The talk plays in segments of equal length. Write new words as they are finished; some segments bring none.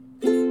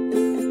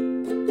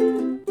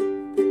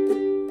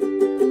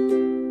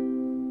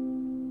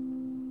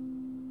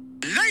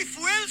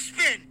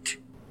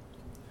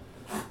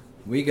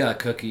We got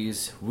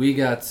cookies. We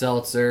got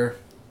seltzer.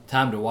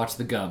 Time to watch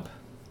the Gump.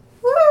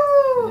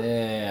 Woo!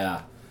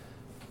 Yeah.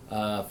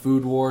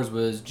 Food Wars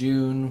was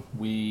June.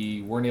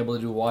 We weren't able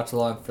to do a watch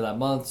along for that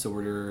month, so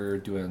we're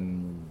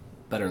doing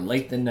better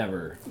late than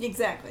never.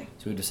 Exactly.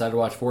 So we decided to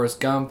watch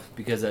Forrest Gump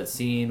because that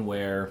scene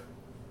where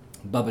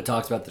Bubba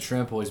talks about the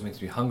shrimp always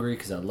makes me hungry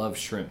because I love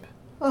shrimp.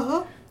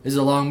 Uh-huh. This is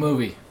a long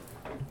movie.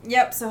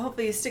 Yep, so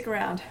hopefully you stick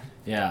around.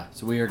 Yeah,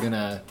 so we are going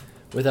to,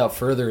 without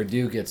further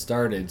ado, get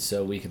started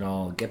so we can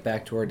all get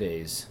back to our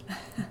days.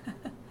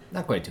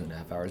 Not quite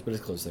 2.5 hours, but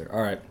it's close there.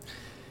 All right.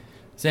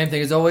 Same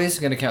thing as always.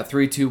 Going to count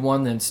 3, 2,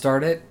 1, then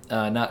start it.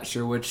 Not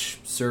sure which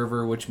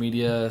server, which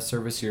media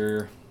service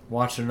you're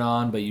watching it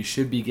on, but you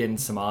should be getting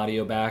some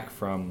audio back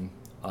from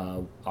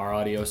our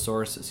audio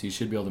source, so you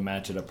should be able to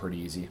match it up pretty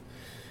easy.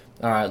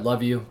 All right,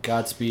 love you.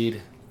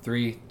 Godspeed.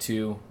 3,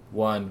 2,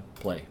 1,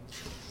 play.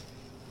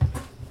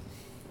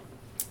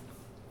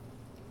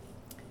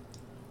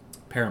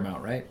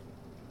 Paramount, right?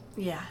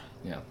 Yeah.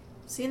 Yeah.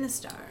 Seeing the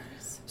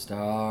stars.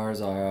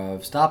 Stars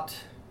are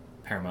stopped.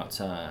 Paramount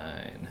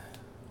sign.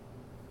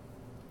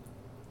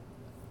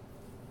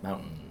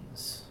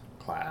 Mountains.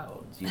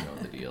 Clouds. You know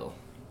the deal.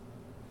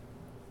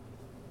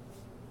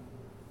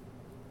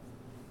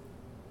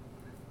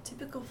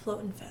 Typical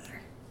floating feather.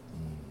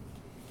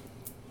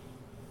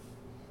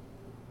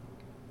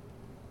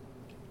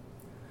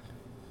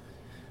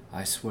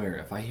 I swear,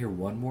 if I hear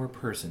one more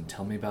person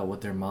tell me about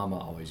what their mama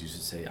always used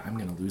to say, I'm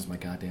going to lose my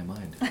goddamn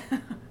mind.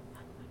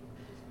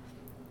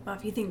 Well,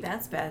 if you think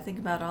that's bad, think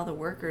about all the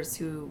workers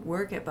who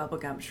work at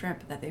Bubblegum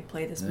Shrimp that they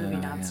play this movie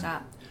nonstop.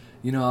 Yeah.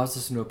 You know, I was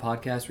listening to a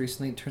podcast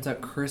recently. It turns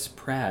out Chris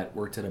Pratt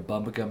worked at a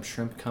Bubblegum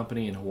Shrimp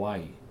company in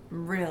Hawaii.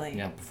 Really?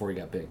 Yeah, before he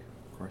got big,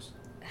 of course.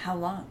 How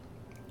long?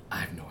 I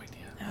have no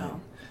idea.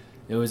 Oh.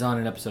 It was on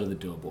an episode of the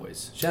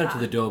Doughboys. Shout out to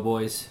the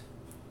Doughboys.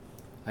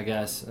 I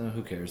guess.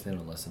 Who cares? They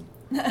don't listen.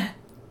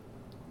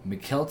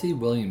 McKelty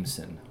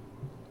Williamson.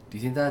 Do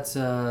you think that's,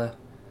 what's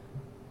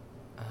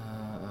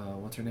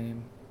her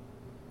name?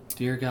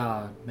 Dear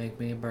God, make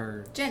me a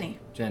bird. Jenny.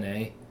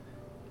 Jenny.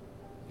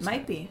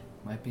 Might be.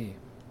 Might be.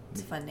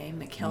 It's a fun name.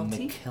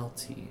 McKelty.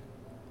 McKelty.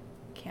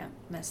 Can't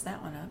mess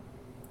that one up.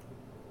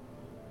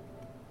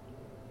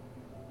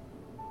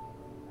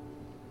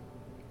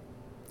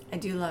 I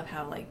do love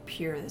how, like,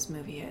 pure this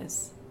movie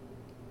is.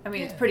 I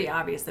mean, it's pretty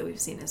obvious that we've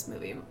seen this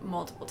movie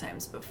multiple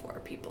times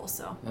before, people,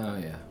 so. Oh,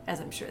 yeah.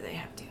 As I'm sure they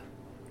have to.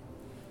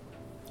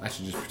 I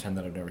should just pretend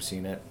that I've never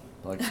seen it.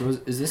 Like, so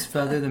is this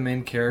Feather the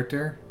main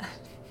character?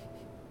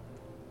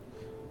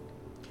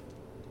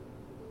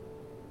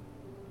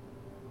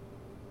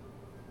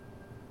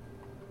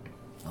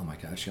 Oh my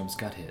gosh, she almost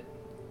got hit.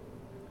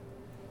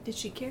 Did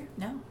she care?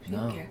 No, she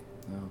No. didn't care.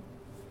 No.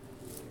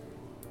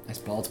 Nice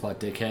bald spot,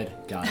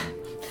 dickhead. Got him.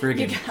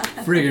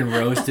 Friggin'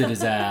 roasted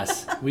his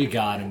ass. We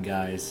got him,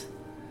 guys.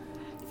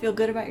 Feel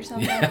good about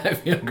yourself now? Yeah, I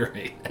feel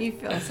great. You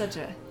feel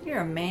you're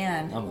a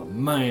man. I'm a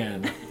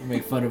man. I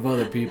make fun of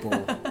other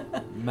people.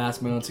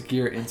 Mask my own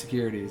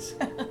insecurities.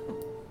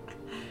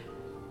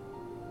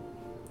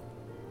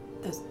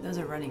 Those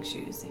are running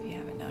shoes, if you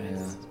haven't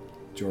noticed. Yeah.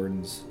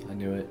 Jordans. I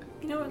knew it.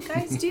 You know what,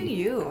 guys? Do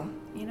you.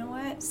 You know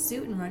what?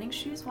 Suit and running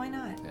shoes, why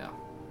not? Yeah.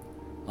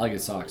 I like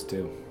his socks,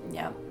 too.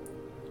 Yep.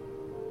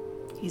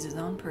 He's his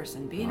own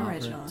person, being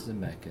original.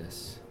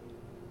 Zemeckis.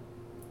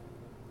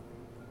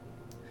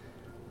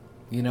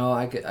 You know,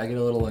 I get a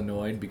little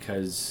annoyed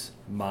because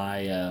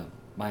my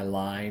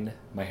hairline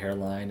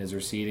is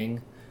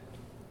receding,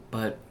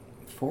 but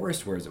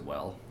Forrest wears it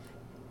well.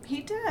 He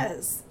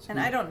does,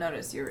 and I don't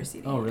notice your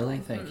receding. Oh, really?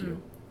 Thank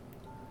you.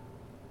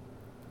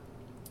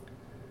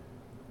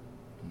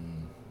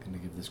 Gonna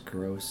give this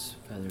gross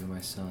feather to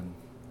my son.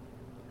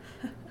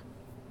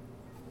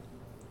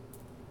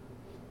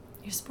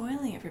 You're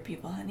spoiling it for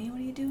people, honey.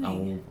 What are you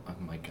doing? Oh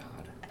my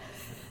God.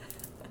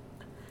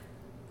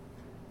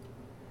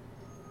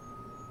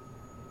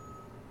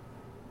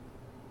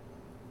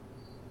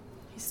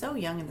 He's so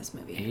young in this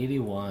movie.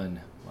 81.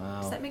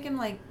 Wow. Does that make him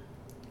like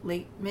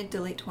mid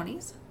to late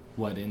 20s?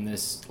 What, in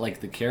this,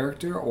 like the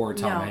character or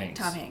Tom Hanks?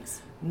 No, Tom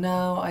Hanks.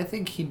 No, I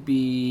think he'd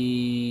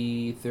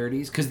be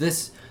 30s. Because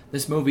this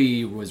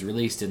movie was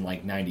released in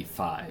like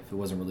 95. It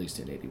wasn't released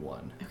in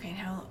 81. Okay, and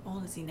how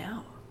old is he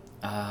now?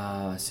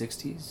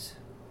 60s?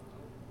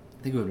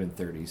 I think it would have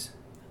been 30s.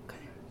 Okay.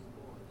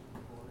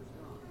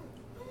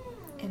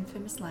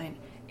 Infamous line.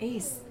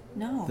 Ace,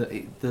 no.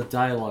 The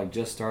dialogue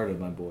just started,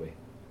 my boy.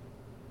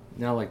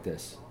 Now like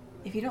this.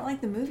 If you don't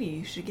like the movie,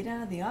 you should get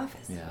out of the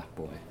office. Yeah,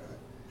 boy.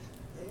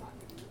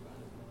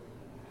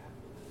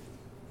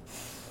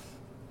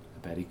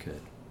 I bet he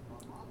could.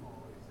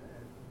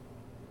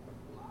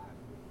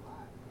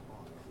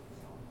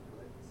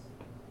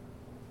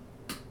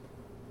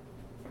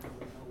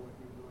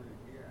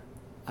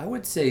 I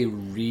would say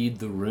read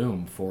the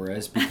room for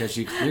us because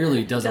she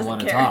clearly doesn't want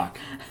to care. talk.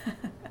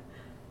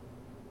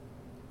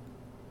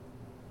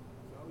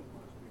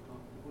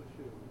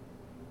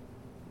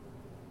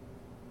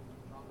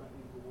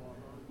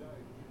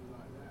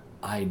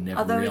 I never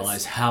Although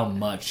realized how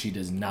much she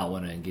does not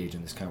want to engage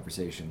in this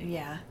conversation.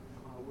 Yeah.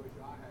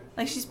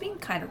 Like, she's being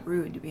kind of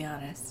rude, to be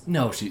honest.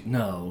 No,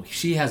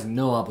 she has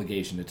no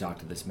obligation to talk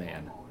to this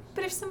man.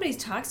 But if somebody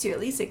talks to you, at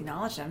least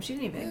acknowledge them. She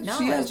didn't even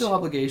acknowledge. She has no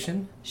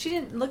obligation. She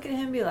didn't look at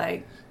him and be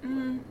like,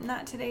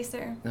 not today,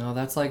 sir. No,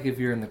 that's like if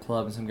you're in the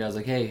club and some guy's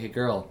like, hey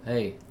girl,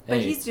 hey. But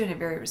he's doing it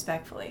very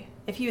respectfully.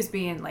 If he was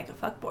being like a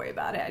fuckboy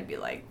about it, I'd be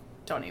like,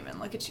 don't even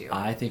look at you.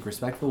 I think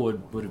respectful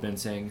would have been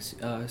saying,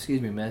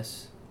 excuse me,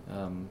 miss.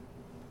 I'm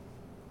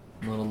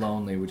a little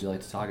lonely. Would you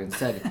like to talk?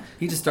 Instead,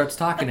 he just starts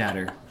talking at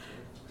her.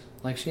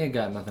 Like she ain't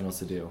got nothing else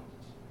to do.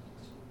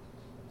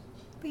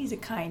 But he's a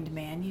kind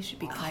man. You should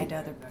be kind to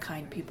other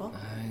kind people.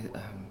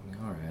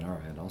 All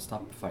right. I'll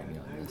stop fighting you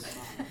on this.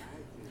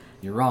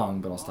 You're wrong,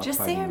 but I'll stop just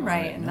fighting you say I'm on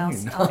right, it. and No,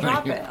 I'll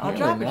drop it. I'll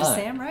drop it. Just not.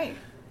 say I'm right.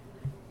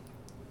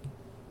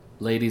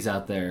 Ladies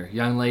out there,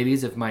 young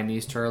ladies, if my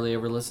niece Charlie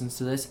ever listens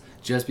to this,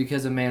 just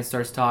because a man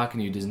starts talking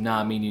to you does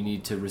not mean you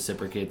need to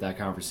reciprocate that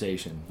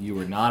conversation. You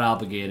are not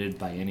obligated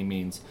by any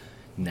means.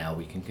 Now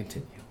we can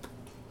continue.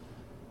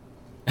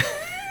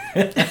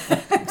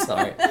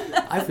 Sorry.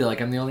 I feel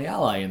like I'm the only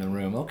ally in the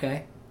room.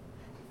 Okay.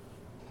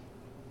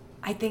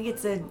 I think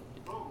it's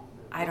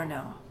I don't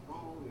know.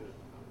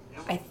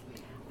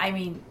 I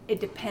mean, it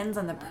depends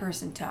on the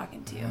person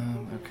talking to you.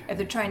 Okay. If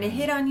they're trying to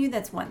hit on you,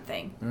 that's one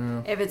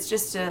thing. If it's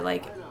just to,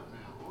 like,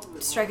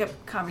 strike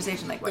up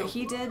conversation like what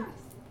he did,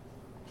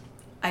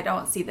 I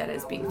don't see that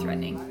as being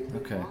threatening.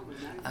 Okay.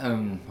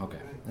 Okay.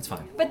 That's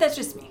fine. But that's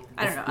just me.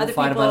 I don't know. We'll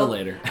fight about it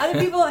later. Other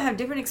people have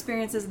different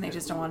experiences and they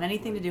just don't want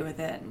anything to do with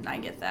it, and I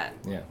get that.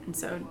 Yeah. And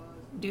so,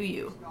 do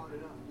you?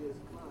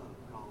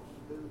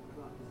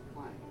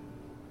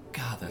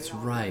 God, that's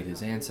right.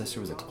 His ancestor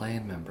was a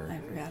Klan member. I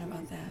forgot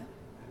about that.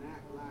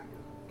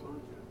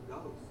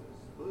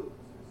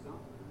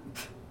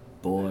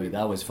 Boy,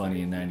 that was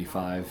funny in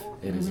 '95.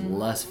 It is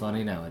less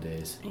funny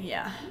nowadays.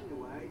 Yeah.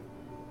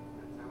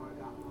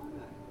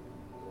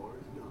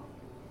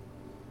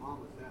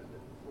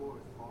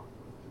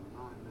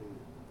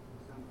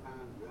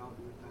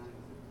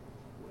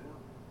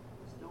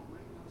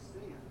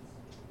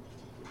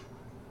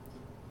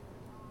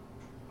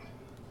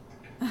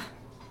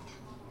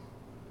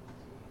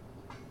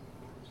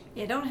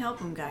 Yeah, don't help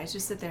him, guys.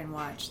 Just sit there and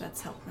watch.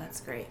 That's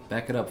great.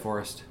 Back it up,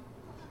 Forrest.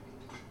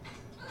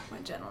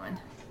 What gentleman?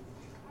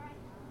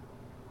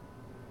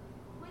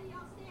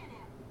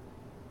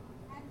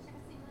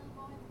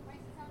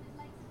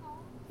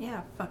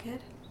 Yeah, fuckhead.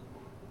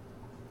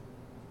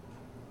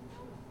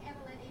 Don't ever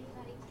let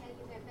anybody tell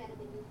you they're better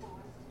than you,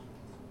 Forrest.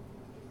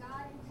 If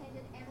God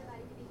intended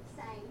everybody to be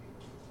the same,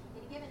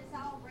 He'd given us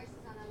all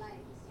braces on our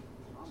legs.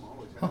 I'm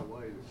always had a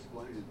way of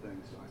explaining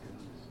things so I can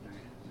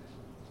understand.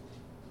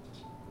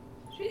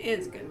 She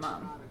is a good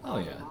mom. Oh,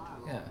 yeah.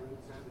 Yeah.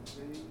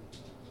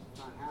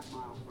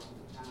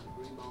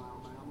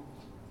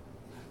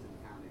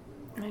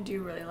 I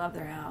do really love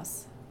their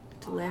house.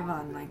 To live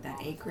on, like, that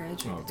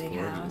acreage with the big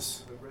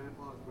house.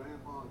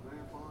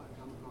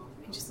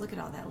 And just look at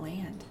all that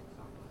land.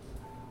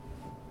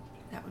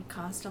 That would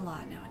cost a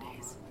lot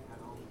nowadays.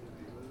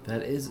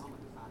 That is.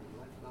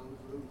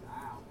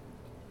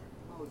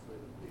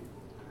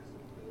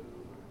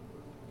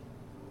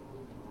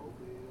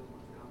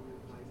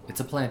 It's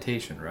a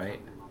plantation, right?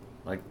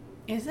 Like,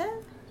 Is it?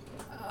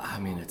 I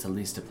mean, it's at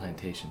least a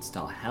plantation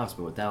style house,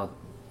 but without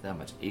that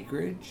much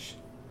acreage.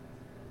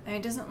 And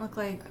it doesn't look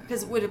like...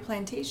 Because would a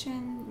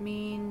plantation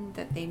mean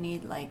that they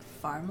need, like,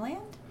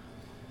 farmland?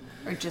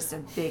 Or just a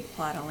big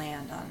plot of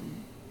land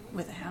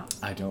with a house?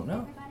 I don't know.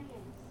 Everybody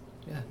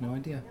else, Yeah, no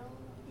idea.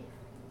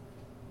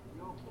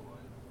 no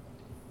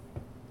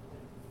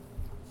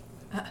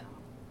different.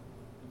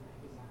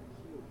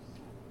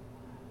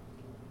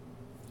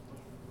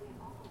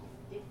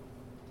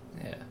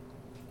 Yeah.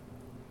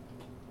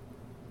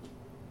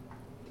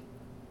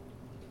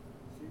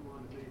 She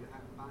wanted me to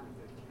have a finance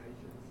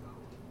education, so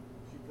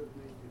she took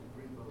me to the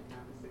Greenbow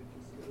County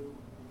Central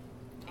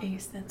School.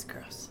 Ace, that's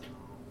gross.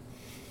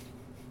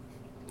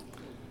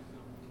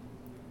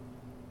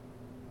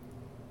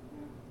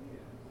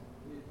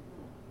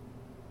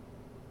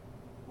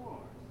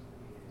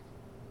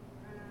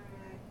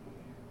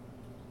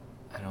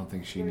 I don't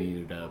think she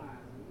needed a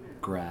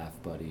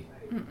graph, buddy.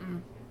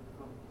 Mm-mm.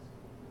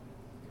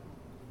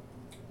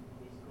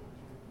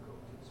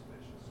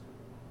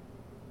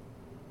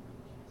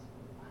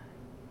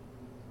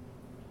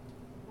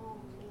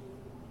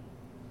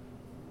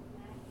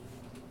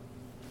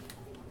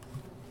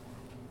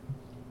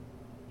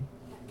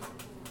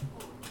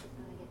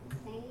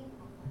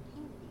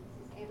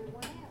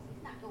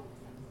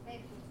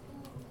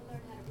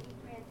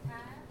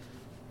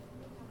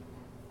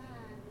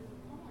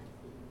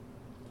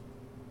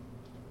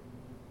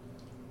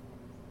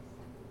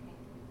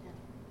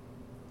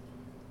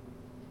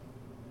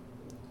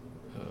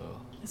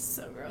 Oh. This is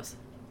so gross.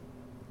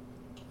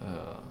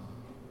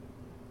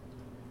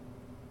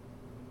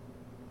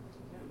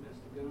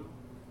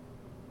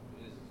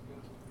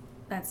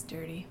 That's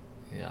dirty.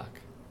 Yuck.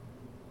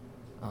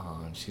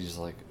 Oh, and she's just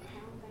like,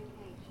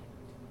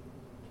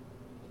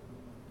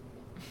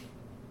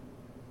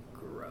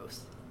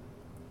 Gross.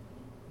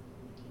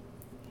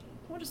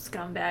 What a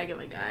scumbag of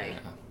a guy.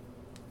 yeah.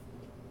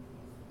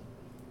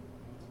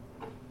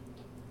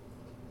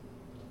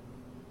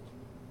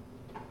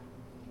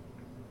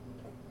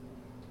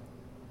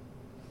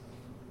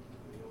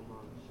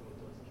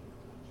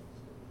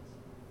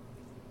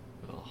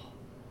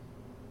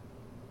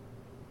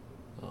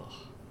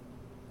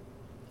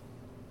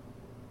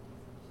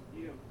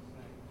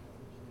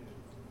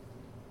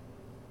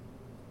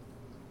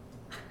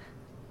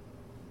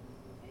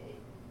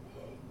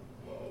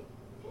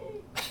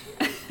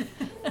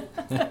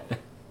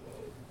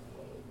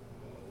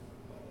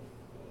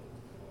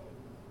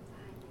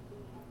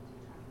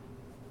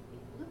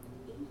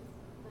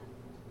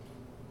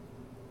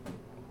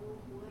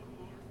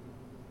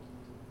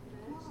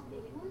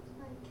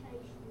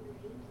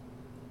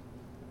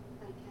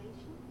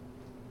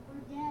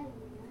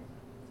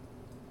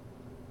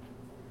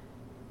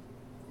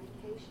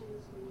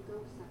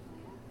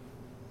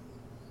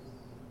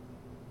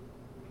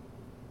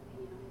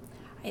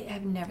 I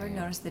have never Damn.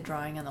 noticed the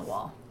drawing on the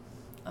wall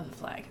of the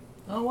flag.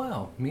 Oh,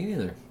 wow. Me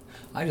neither.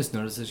 I just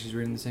noticed that she's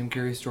reading the same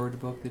Carrie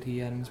storybook that he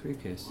had in his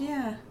briefcase.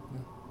 Yeah.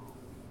 But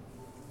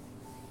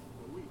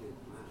we didn't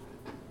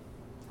mind.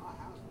 Our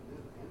house was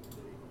never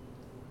empty.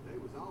 There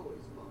was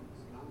always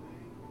folks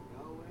coming and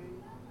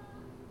going.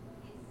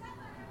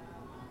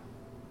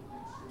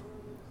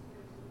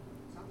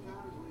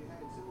 Sometimes we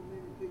had so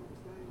many people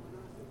staying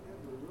with us that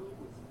every room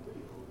was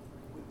filled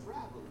with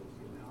travelers,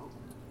 you know.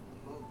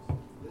 Folks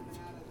living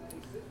out of their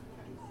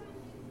suitcases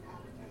and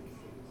pack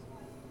cases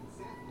and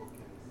sample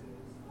cases.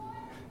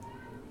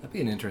 That'd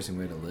be an interesting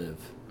way to live.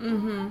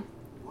 Mm-hmm.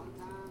 One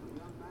time a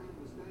young man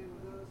was staying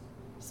with us.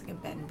 It's like a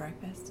bed and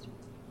breakfast.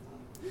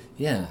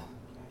 Yeah.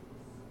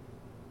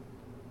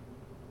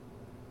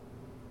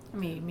 I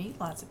mean, you meet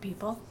lots of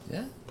people.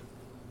 Yeah.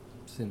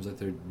 Seems like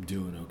they're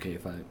doing okay.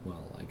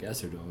 Well, I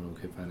guess they're doing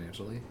okay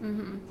financially.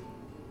 Mm-hmm.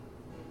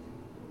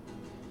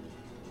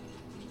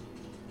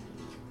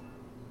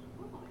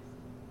 I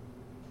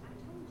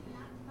told you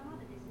not to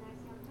bother this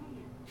nice young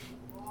man.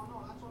 Oh, no,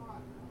 that's all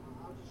right. I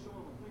was just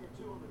showing him a thing or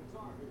two on the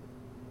guitar here.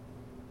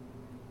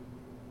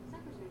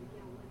 Supper's ready if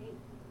y'all want to eat.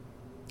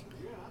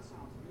 Yeah, that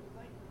sounds good.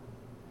 Thank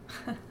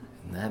you.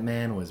 And that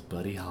man was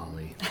Buddy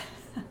Holly. Slow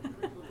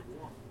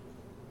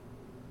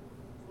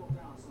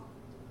down some.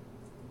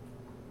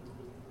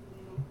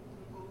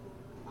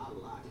 I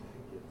like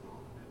that guitar.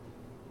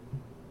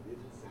 It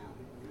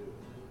sounded good.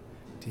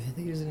 Do you think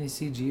they used any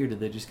CG or did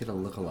they just get a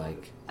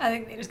look-alike? I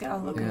think they just got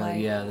to look Yeah,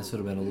 alike. yeah, this would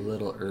have been a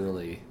little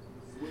early.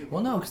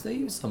 Well, no, because they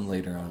used some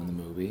later on in the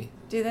movie.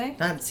 Do they?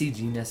 Not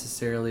CG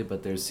necessarily,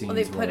 but there's scenes Well,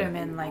 they put where him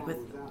in like with.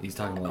 he's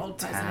talking about Old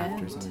Taft or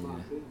President. something. My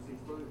Yeah.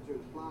 Benson's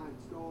Furniture's flying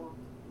storm.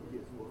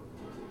 Guess what?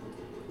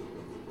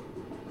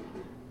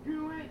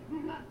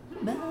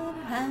 But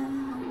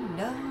I'm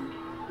done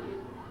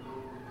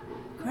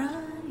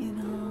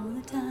crying all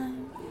the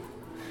time.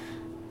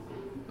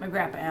 My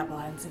grandpa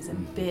Applehans is a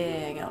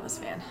big Elvis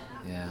fan.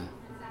 Yeah.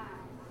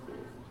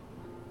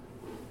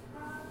 I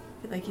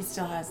feel like he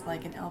still has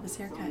like an Elvis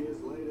haircut. Years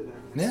later,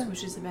 that Yeah.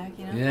 Swishes it back,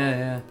 you know? Yeah,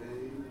 yeah.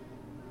 thing,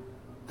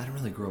 I don't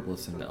really grow up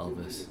listening to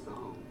Elvis.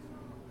 songs.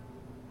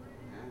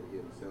 Had to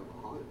give himself a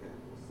heart attack or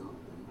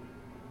something.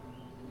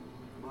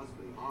 Must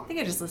be hard. I think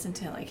I just listened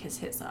to like his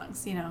hit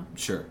songs, you know?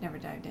 Sure. Never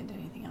dived into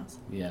anything else.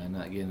 Yeah,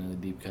 not getting into the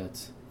deep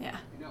cuts. Yeah.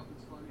 You know,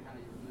 it's funny how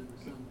you remember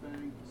some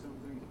things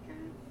you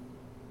can't.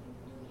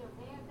 Do your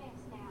very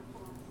best now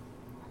for us.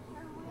 I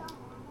sure will,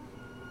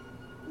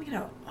 Mama. Look at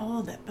how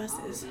old that bus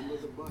is. I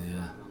remember the bus Yeah.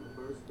 ride on the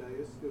first day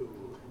of school.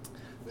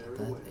 Very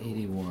That's well.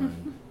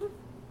 81.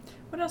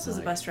 What else was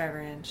the Like- bus driver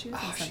in? She was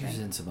in Oh, she something. was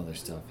in some other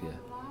stuff, yeah.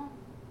 Mom,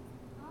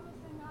 Mama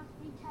said not to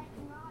be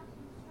taking rides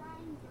with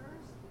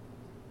strangers.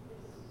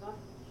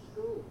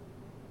 School.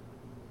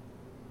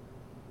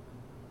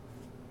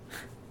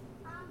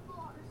 I'm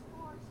Forrest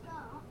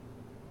Gump.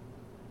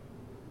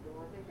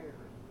 Dorothy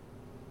Harry.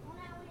 Well,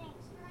 now we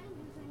ain't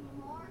strangers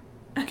anymore.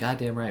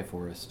 Goddamn right,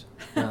 Forrest.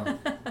 No.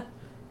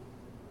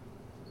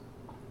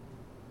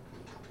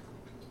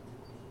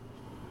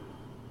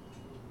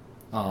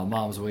 Oh,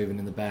 mom's waving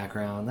in the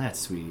background. That's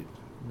sweet.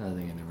 Another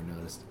thing I never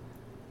noticed.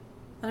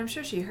 And I'm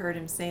sure she heard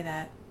him say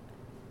that.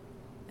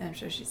 And I'm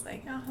sure she's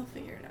like, oh, he'll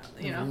figure it out.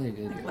 You know? Really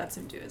good. Like, lets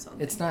him do his own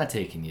It's thing. not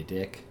taking you,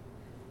 Dick.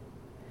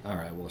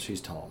 Alright, well,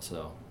 she's tall,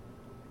 so.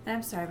 And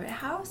I'm sorry, but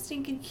how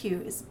stinking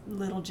cute is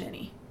little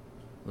Jenny?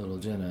 Little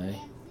Jenna, eh?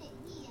 Can't sit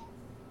here.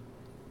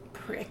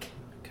 Prick.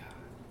 God.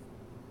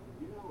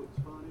 You know, it's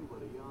funny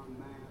what a young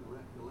man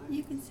recollects.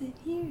 You can sit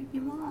here if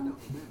you I don't want.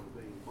 remember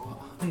being born. Oh,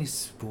 how many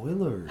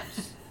spoilers?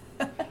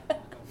 I don't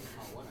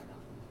recall what I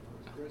got for my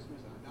first Christmas.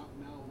 I don't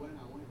know when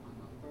I went on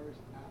my first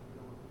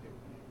outdoor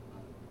picnic.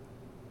 But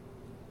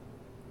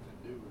I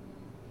do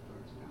remember the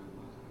first time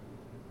I heard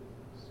the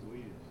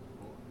sweetest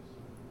voice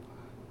in the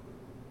wide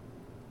world.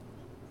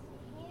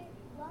 Sit here if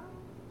you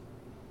want.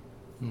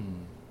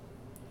 Hmm.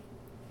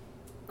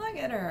 Look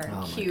at her,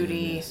 Oh, my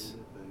cutie. goodness.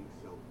 Anything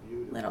so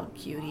beautiful Little in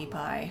cutie my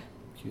pie.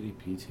 Cutie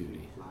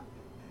P-Tootie. life, like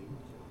an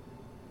angel.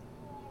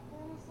 You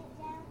wanna sit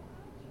down?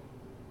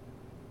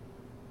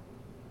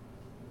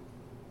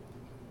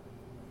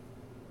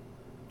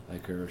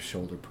 Like her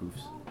shoulder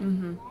poofs.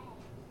 Mm-hmm.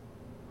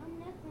 I'm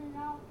nothing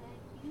at all, thank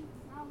you.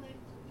 My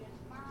legs are just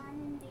fine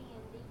and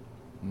dandy.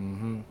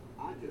 Mm-hmm.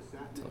 I just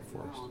sat Tell next to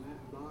her Forrest. on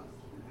that bus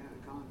and had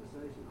a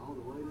conversation all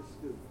the way to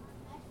school.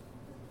 That's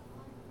just a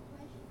one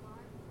question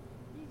mark.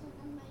 These are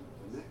gonna make me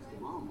a Next to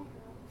straight Mama,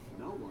 girl.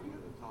 no one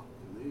ever talked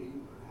to me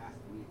or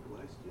asked me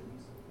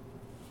questions.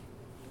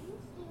 Are you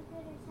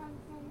stupid or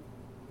something?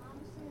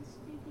 Mama says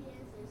stupid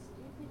as a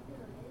stupid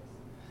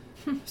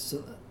does.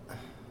 So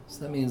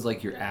that means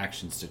like your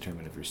actions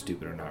determine if you're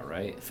stupid or not,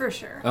 right? For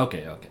sure.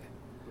 Okay, okay.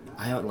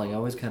 I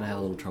always kind of had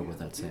a little trouble with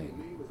that saying.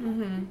 Me was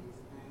Mhm.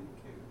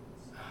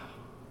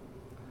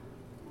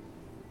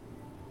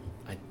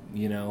 like peas and carrots.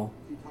 You know,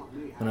 She taught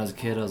me how when I was a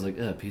kid, I was like,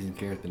 ugh, peas and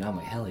carrots, but now I'm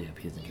like, hell yeah,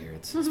 peas and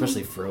carrots.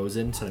 Especially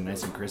frozen, so they're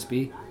nice and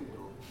crispy.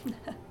 She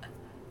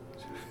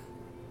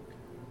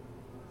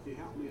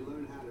helped me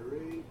learn how to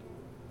read.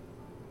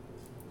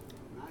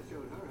 And I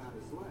showed her how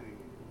to swing.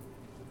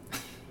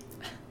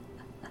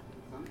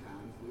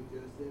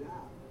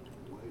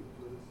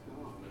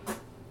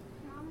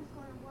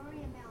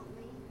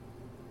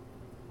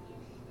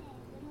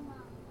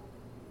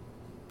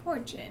 Poor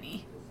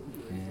Jenny.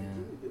 Yeah.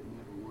 Jenny didn't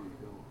ever want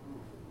to go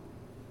home.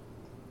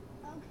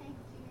 Okay,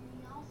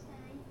 Jenny, I'll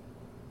stay.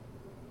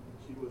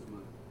 She was my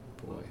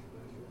Boy. most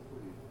special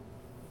friend.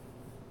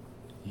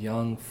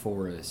 Young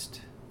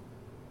Forrest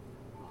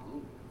My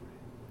only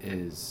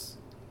friend. is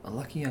a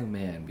lucky young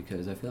man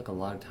because I feel like a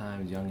lot of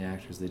times young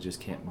actors, they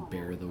just can't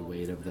bear the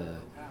weight of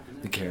the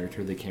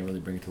character. They can't really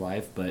bring it to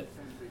life. But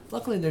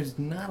luckily, there's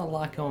not a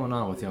lot going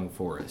on with young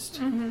Forrest.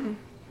 Mm-hmm.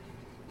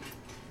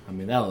 I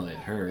mean, that would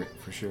hurt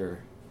for sure.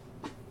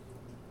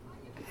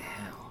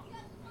 Ow.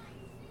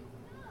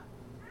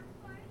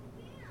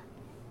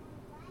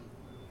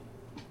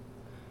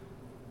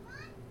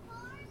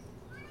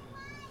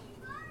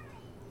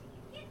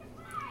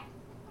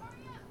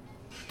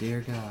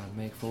 Dear God,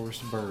 make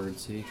Forrest a bird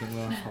so he can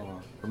run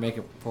far. Or make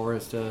a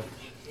Forrest a,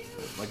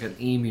 like an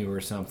emu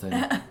or something.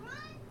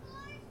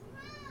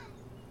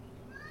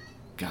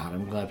 God,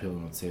 I'm glad people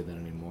don't say that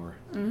anymore.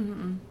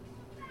 Mm-hmm.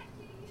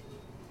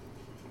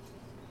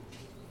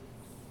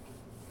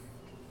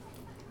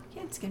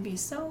 Kids can be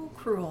so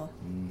cruel.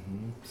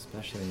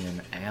 Especially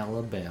in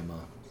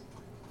Alabama.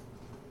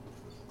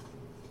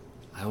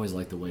 I always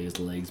like the way his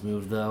legs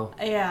move, though.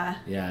 Yeah.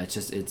 Yeah, it's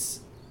just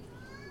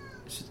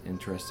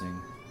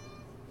interesting.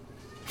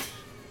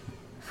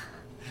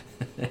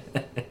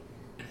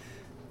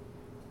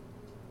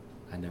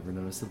 I never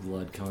noticed the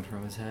blood coming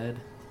from his head.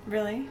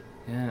 Really?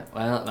 Yeah,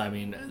 well, I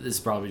mean, this is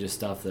probably just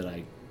stuff that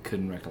I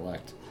couldn't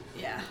recollect.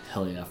 Yeah.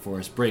 Hell yeah,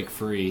 Forrest, break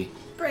free.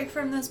 Break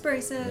from those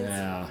braces.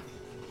 Yeah.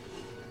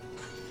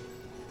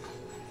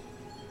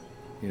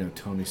 You know,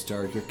 Tony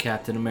Stark, you're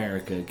Captain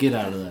America. Get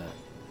out of that.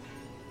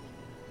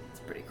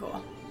 It's pretty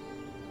cool.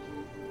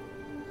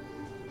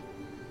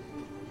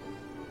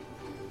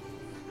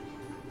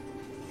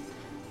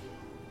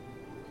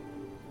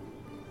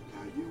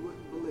 Now you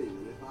wouldn't believe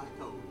it if I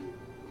told you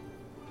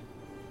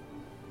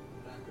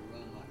that I could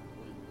run like a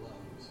wind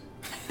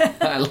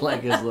blows. I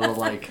like his little,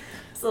 like...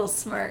 His little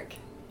smirk.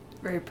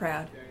 Very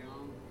proud. Carry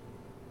on.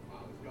 I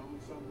was going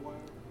somewhere.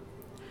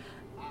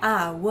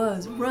 I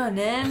was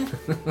running.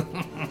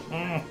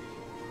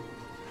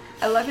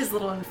 I love his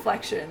little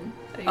inflection.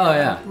 Oh,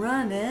 yeah.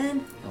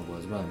 Running. I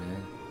was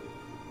running.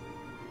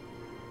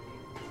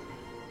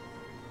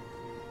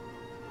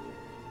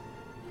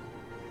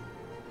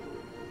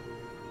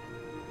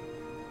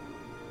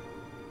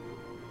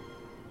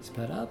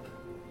 Sped up?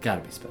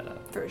 Gotta be sped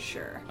up. For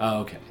sure. Oh,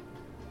 okay.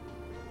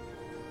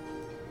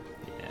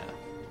 Yeah.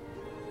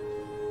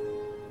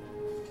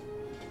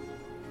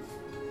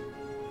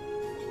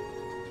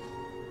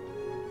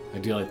 I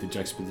do like the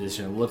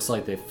juxtaposition. It looks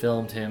like they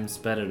filmed him,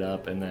 sped it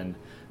up, and then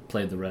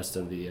played the rest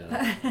of the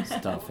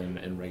stuff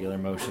in regular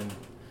motion.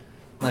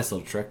 Nice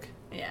little trick.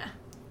 Yeah.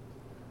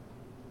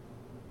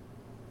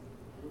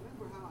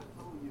 Remember how I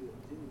told you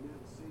that Jenny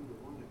never seemed to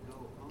want to go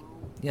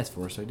home? Yes,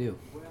 Forrest, I do.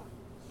 Well,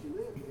 she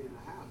lived in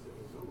a house that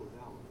was old as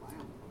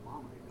Alabama. Her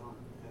mama had gone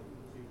to heaven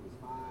when she was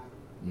 5,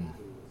 and her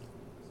daddy was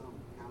some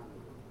kind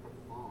of a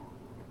farm.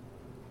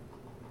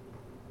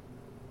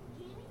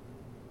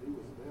 He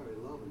was a very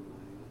loving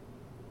man.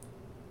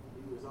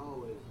 He was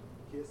always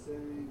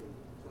kissing and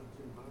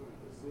touching her and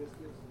her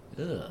sisters.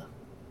 Ugh.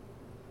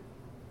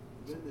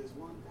 Then there's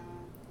one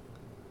time,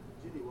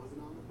 Jenny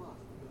wasn't on the bus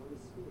to go to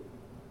school.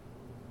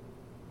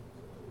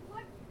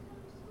 What? Come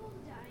to school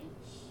today?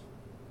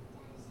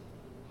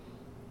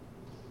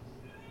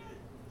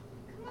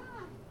 Come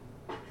on.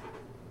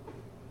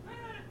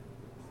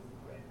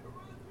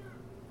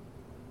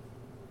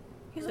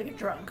 He's like a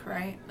drunk,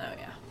 right? Oh,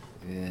 yeah.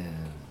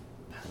 Yeah.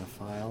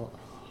 Pedophile?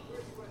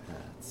 Oh,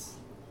 that's...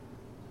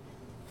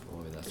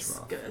 Boy, that's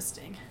rough.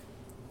 Disgusting.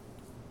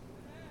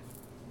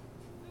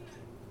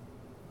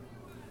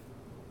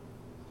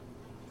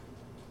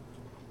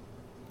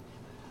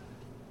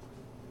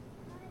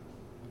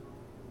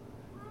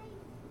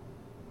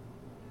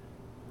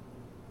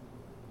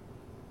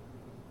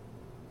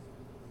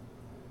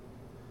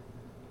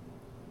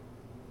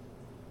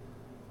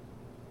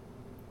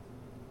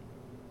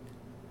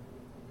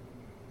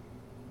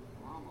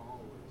 Mama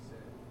always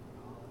said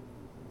God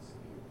was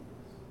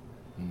mysterious.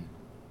 Hmm.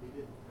 He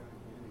didn't turn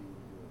Jenny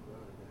into a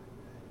bird that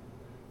day.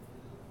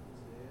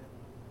 Instead,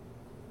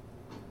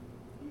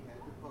 he had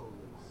the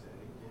police say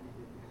Jenny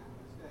didn't have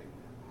to stay in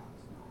that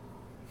house no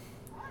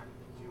more.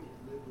 She was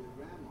to live with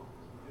Grandma,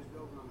 just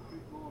over on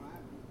Creekmore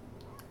Avenue,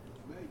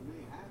 which made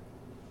me happy.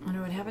 I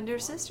wonder what happened to her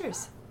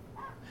sisters.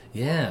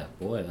 Yeah,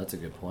 boy, that's a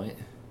good point.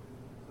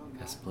 Some Got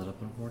nights split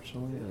up,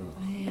 unfortunately. Ugh.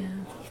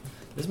 Yeah.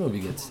 This movie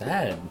gets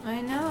sad. I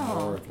Or,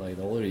 know. like,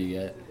 the older you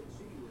get. said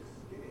she was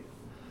scared.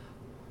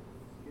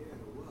 Scared of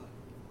what?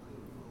 I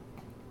don't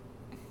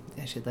know.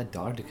 Yeah, she had that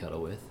dog to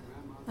cuddle with.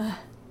 Grandma,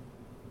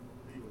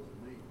 he was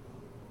a mean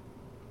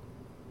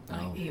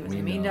dog. Oh, He was we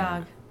a mean know.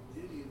 dog.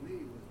 Jenny and me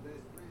was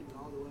best friends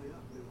all the way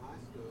up through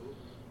high school.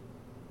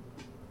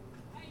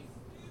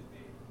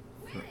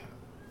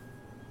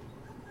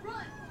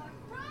 Run,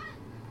 Forrest, run!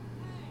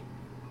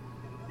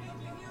 Did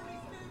you hear me,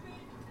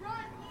 stupid?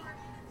 Run,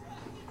 Forrest!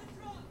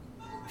 Run,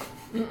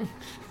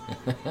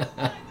 Forrest,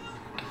 run!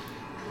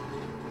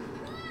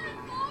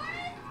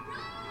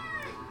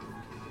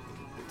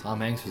 Tom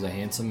Hanks was a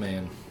handsome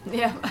man.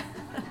 Yeah.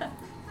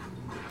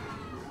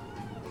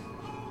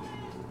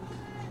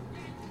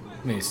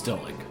 I mean, he's still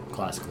like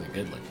classically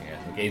good looking. I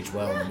think aged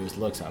well into his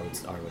looks. I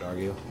would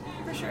argue.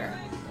 For sure.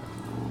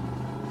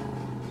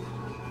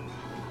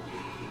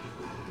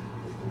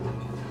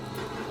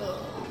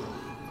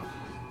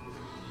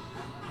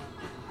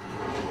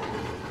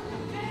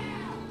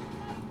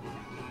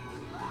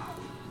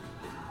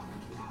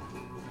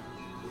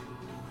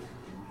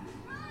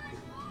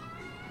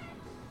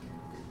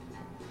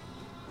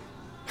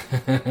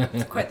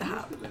 It's quite the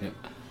hop. Yep.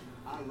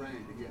 I ran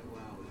to get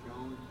where I was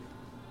going.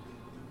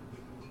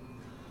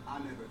 I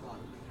never thought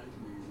it would take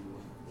me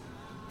anywhere.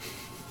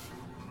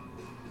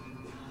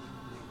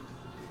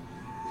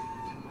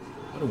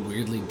 What a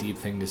weirdly deep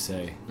thing to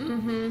say.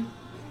 Mm-hmm.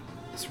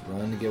 Just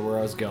run to get where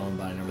I was going,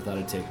 but I never thought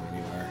it'd take me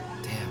anywhere.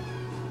 Damn.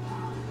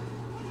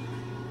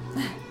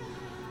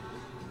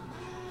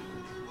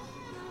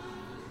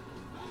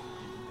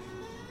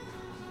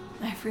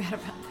 I forgot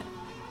about that.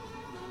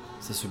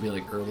 So this would be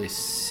like early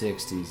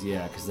 60s,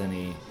 yeah, because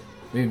then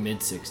maybe mid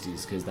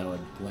 60s, because that would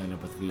line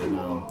up with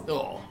Vietnam.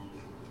 Oh.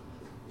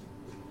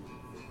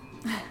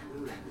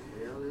 Who the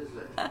hell is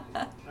that?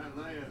 That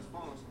there's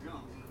Forrest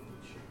Gump.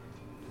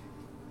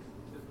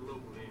 Just a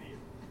local idiot.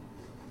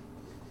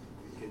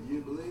 Can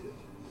you believe it?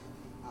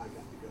 I got to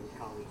go to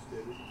college,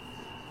 did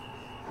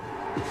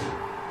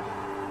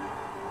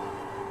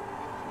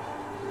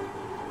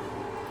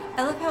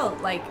I love how,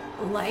 like,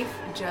 life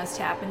just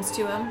happens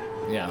to him.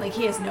 Yeah. Like,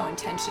 he has no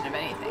intention of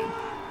anything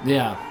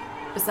Yeah.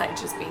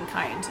 besides just being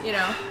kind, you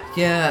know?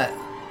 Yeah.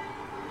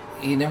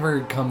 He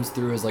never comes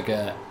through as like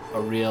a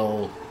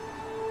real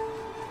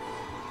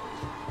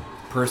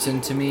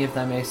person to me, if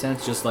that makes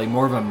sense. Just like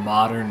more of a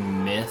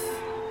modern myth.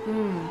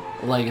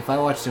 Like if I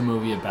watched a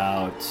movie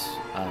about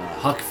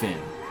Huck Finn,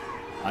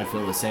 I'd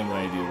feel the same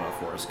way I do about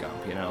Forrest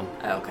Gump, you know?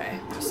 Okay.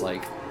 Just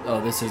like, oh,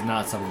 this is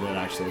not something that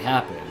actually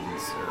happens.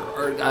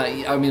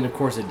 I mean, of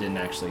course it didn't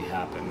actually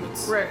happen.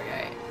 It's,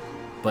 Right.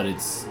 but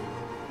it's...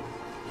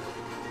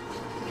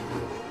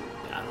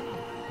 I don't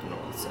know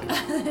what to say.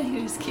 He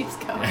just keeps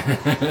going.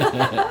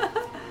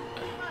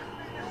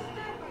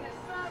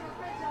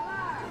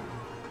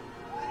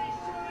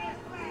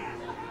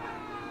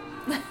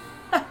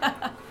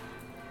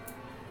 Now,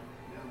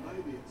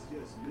 maybe it's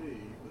just me,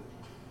 but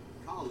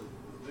college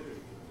was very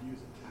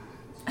confusing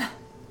times.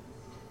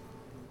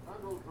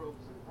 Federal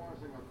troops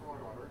enforcing a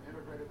court order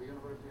integrated the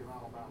University of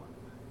Alabama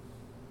today.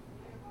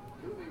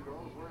 2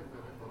 Negroes were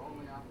admitted, but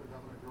only after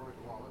Governor George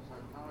Wallace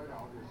had carried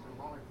out his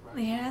symbolic threat.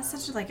 Yeah, it's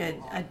such like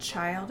a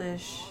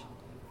childish.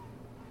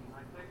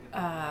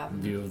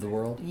 View of the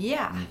world?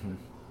 Yeah.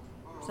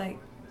 It's like,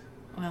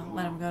 well,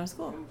 let him go to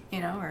school, you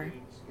know, or.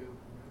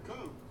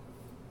 Coon.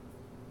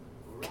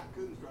 Well,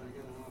 raccoon's trying to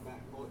get on our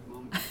back porch,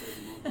 Mom. Raccoons,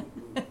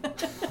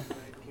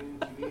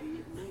 you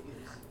idiot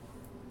niggas.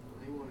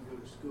 They want to go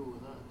to school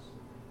with us.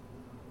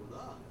 With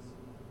us?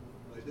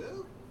 They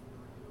do?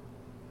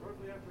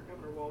 Shortly after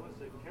Governor Wallace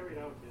had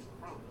carried out his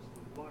promise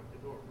to block the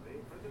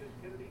doorway, President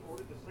Kennedy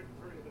ordered the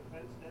Secretary of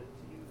Defense then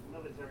to use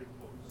military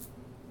force.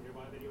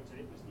 Nearby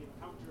videotape is the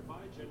encounter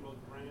by General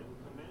Graham,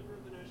 commander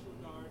of the National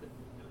Guard,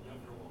 and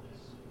Governor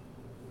Wallace.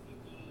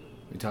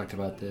 We talked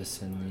about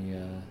this in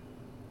the,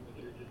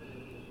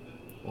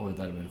 what would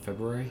that have been,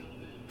 February?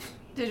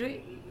 Did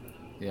we?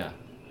 Yeah.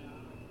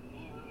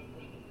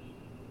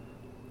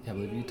 Yeah, I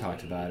believe you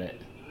talked about it.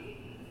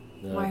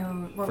 The What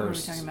were we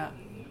first talking about?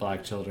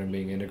 Black children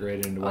being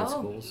integrated into white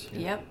schools. Yeah.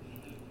 Yep.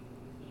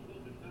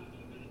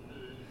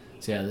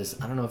 So yeah,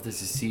 I don't know if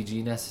this is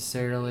CG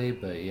necessarily,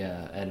 but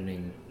yeah,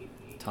 editing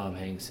Tom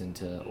Hanks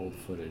into old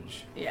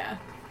footage. Yeah.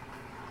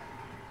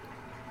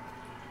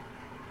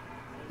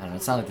 I don't know,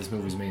 it's not like this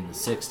movie was made in the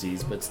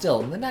 60s, but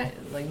still, in the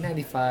like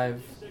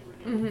 95,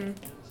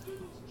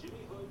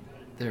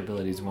 their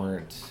abilities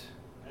weren't,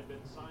 Had been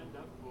signed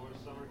up for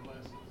summer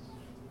classes.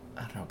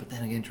 I don't know, but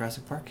then again,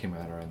 Jurassic Park came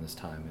out around this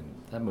time,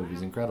 and that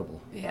movie's incredible.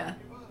 Yeah.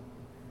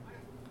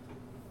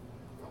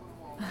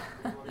 Governor Wallace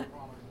did what he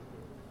promised to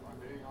do by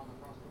being on the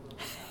cusp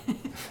of the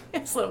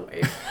It's a little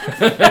weird.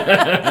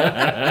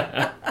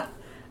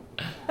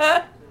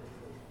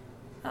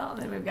 Oh,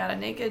 then we've got a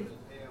naked.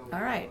 All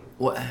right.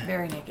 What?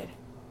 Very naked.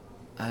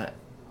 I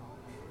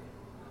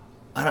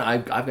don't know,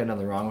 I've got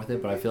nothing wrong with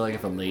it, but I feel like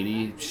if a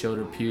lady showed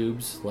her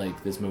pubes,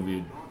 like, this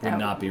movie would Oh.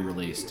 not be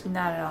released.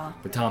 Not at all.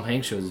 But Tom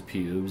Hanks shows his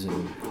pubes,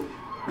 and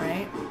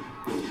Right?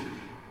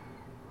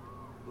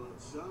 But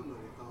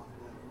somebody thought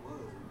that it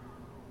wasn't.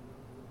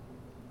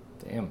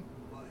 damn.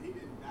 But he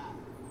didn't die.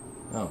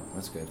 Oh,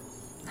 that's good.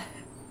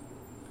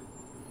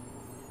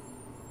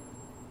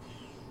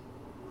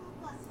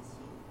 What's this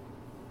here?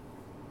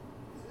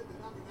 Is it the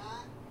number 9?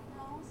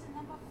 No, it's the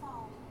number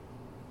 4.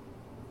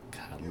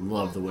 God, I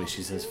love the way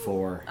she says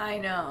 4. I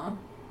know.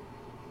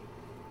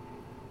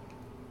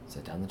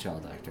 Set down the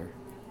child actor.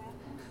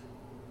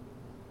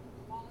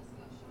 Wallace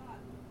got shot.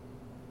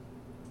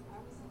 I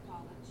was in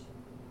college.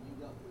 You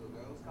got to a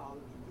girls'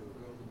 college or to a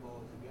girls and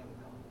boys together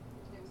college?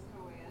 It was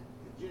co-ed.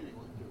 If Jenny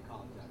went to a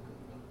college I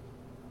couldn't go to.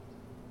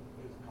 It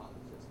was a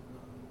college just for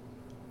girls.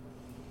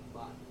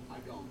 But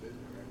I'd go and visit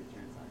her every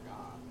chance I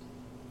got.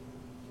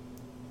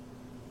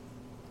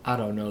 I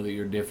don't know that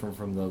you're different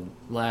from the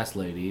last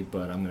lady,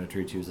 but I'm going to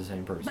treat you as the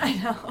same person. I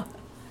know.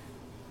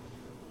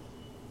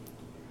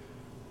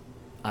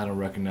 I don't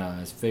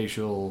recognize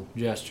facial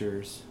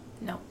gestures.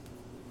 No.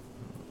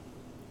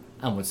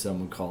 I'm what some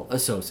would call a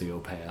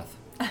sociopath.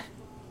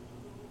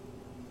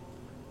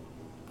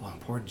 Oh,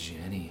 poor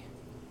Jenny.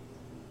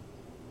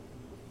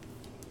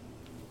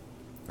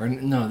 Or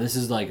no, this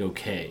is like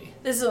okay.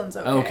 This one's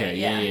okay. Okay,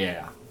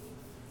 yeah.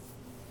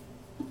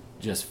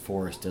 Just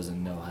Forrest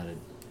doesn't know how to.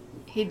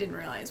 He didn't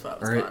realize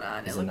what was Or going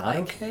on. is It it looked not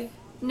like okay?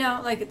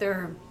 no, like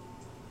they're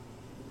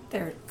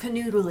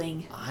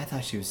canoodling. I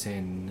thought she was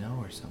saying no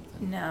or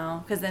something.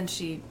 No, because then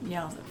she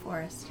yells at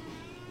Forrest.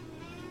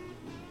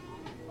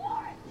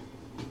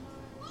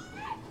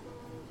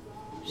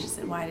 She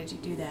said, "Why did you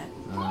do that?"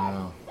 I don't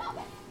know.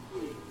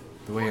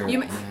 The way her.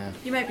 You, Yeah.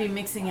 you might be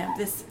mixing up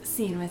this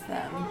scene with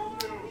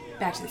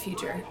Back to the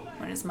Future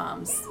when his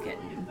mom's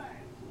getting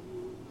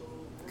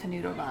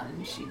canoodled on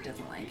and she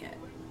doesn't like it.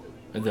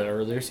 The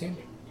earlier scene?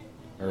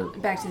 Or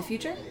Back to the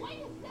Future?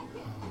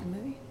 The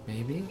movie?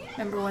 maybe?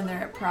 Remember when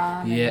they're at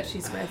prom Yeah. and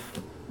she's with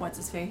what's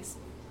his face?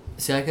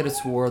 See, I could have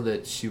swore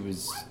that she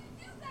was.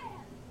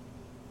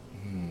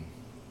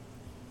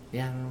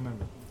 Yeah, I don't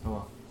remember. Oh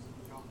well.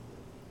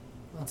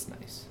 That's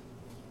nice.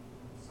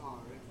 Sorry.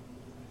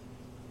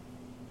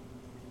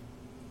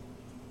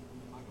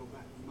 I go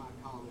back to my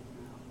college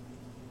now.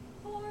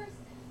 Forrest.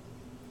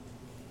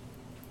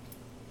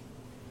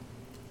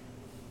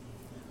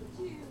 Look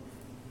at you.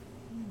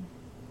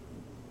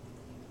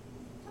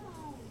 Come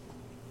on.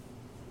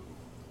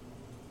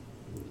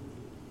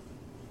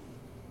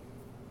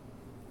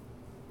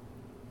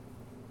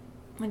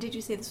 When did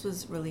you say this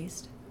was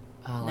released?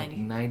 Like 90.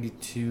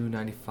 92,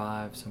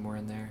 95, somewhere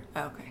in there.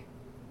 Oh, okay.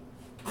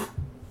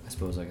 I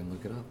suppose I can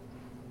look it up.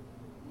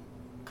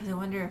 Because I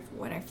wonder if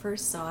when I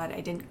first saw it,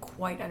 I didn't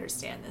quite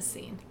understand this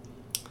scene.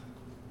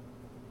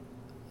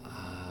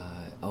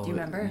 Oh, Do you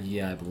remember?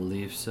 Yeah, I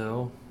believe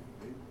so.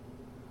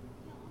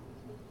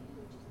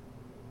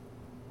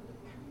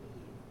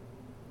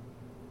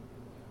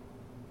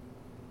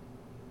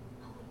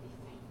 I want to be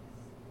famous.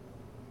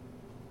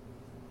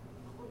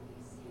 I want to be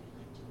a singer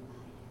like Joe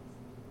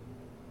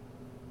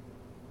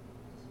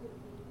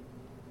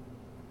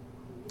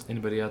Baez.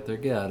 Anybody out there,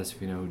 get at us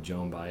if you know who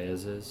Joan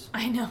Baez is.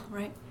 I know,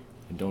 right?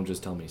 And don't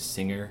just tell me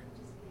singer.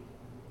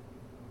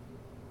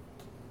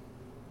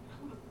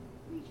 I want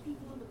to reach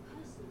people on a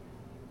personal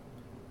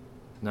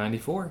level.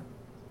 94.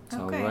 It's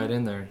all Okay. right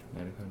in there.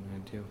 95,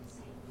 92.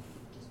 Say,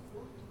 just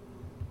want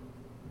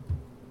to know.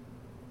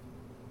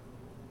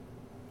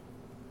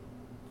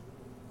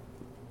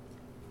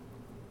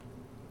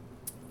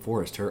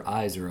 Forrest, her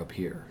eyes are up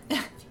here.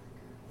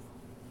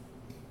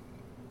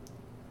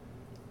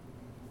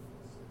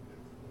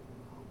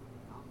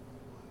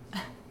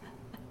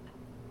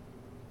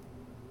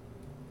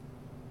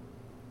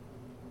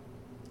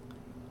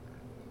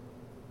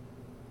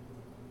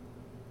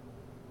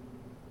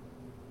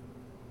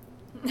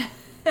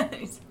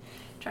 He's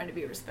trying to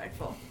be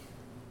respectful.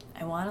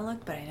 I want to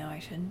look, but I know I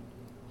shouldn't.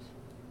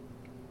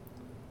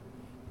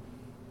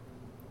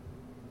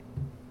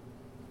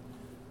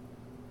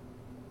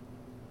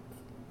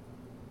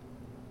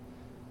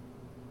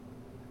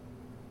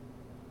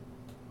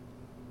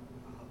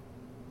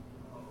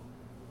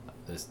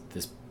 This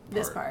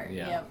part. part,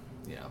 Yeah. yep.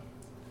 Yeah.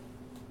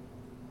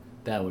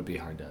 That would be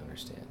hard to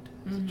understand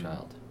as Mhm. a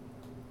child.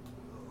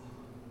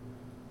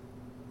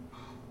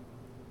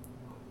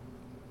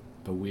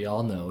 But we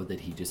all know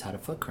that he just had a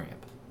foot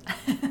cramp.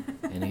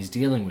 And he's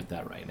dealing with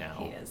that right now.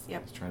 He is,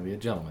 yep. He's trying to be a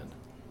gentleman.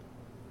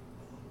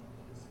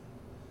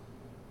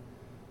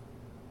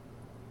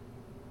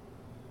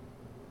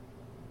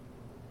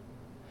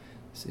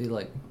 See,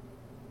 like,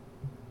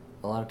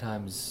 a lot of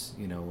times,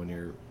 you know, when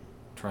you're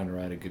trying to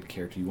write a good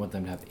character, you want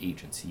them to have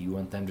agency. You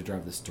want them to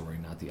drive the story,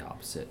 not the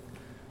opposite.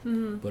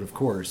 Mm-hmm. But of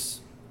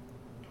course,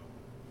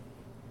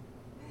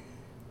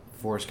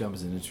 Forrest Gump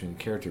is an interesting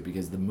character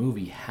because the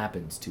movie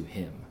happens to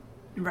him.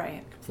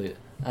 Right. Complete.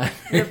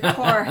 Your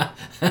poor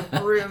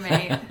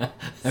roommate.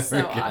 I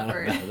So forgot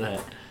awkward. about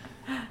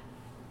that.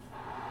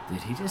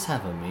 Did he just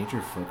have a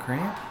major foot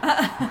cramp?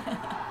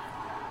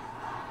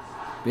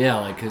 Yeah,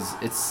 like, because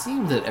it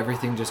seems that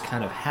everything just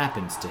kind of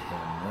happens to him,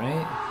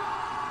 right?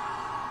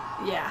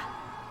 Yeah.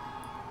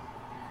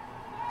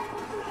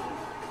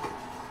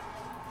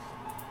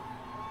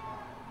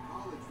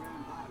 College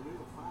ran by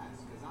real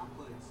fast because I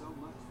played so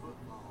much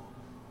football.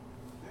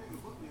 They even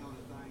put me on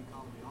a thing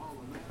called the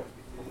All-America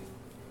team.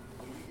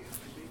 When you get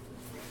to be the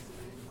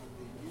President of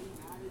the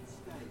United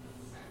States.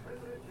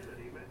 President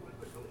Kennedy met with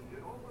the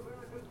Collegiate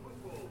All-American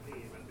football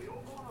team at the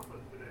Oval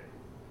Office today.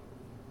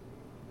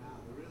 Now,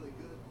 the really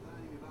good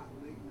thing about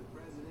meeting the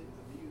President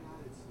of the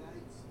United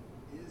States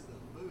is the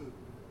food.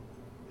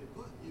 They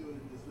put you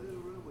in this little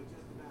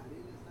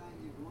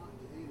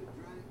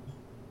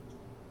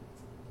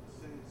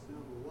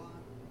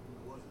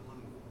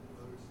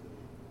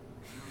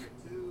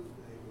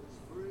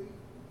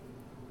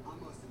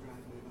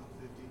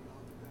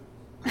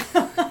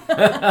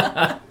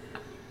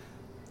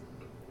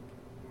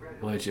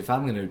Which, if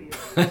I'm gonna,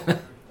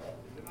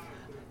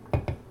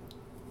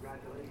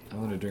 I'm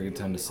gonna drink a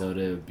ton of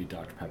soda, it would be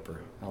Dr. Pepper.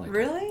 I like.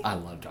 Really? I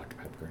love Dr.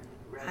 Pepper.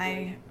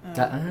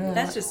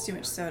 That's just too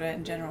much soda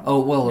in general.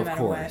 Oh well, no of matter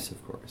course, what.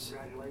 of course.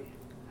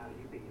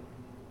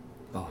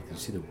 Oh, did you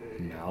see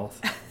the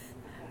mouth?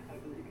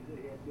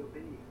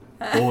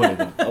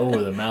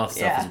 the mouth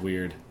stuff Yeah. is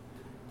weird.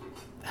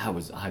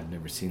 I've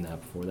never seen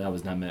that before. That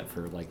was not meant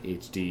for like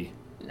HD.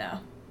 No.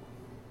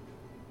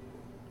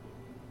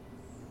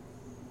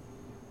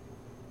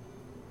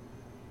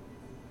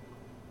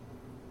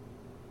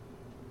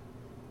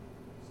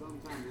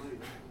 Sometime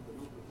later, for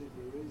no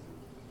particular reason,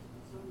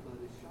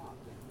 somebody shot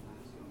that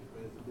nice young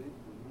president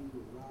when he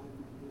was riding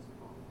in his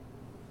car.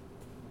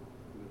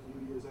 And a few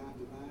years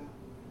after that,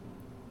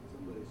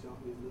 somebody shot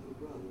his little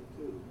brother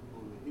too,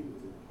 only he was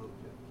in the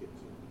hotel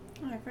kitchen.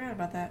 Oh, I forgot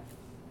about that.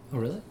 Oh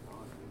really?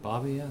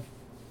 Bobby, yeah.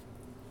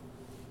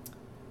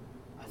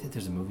 I think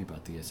there's a movie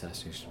about the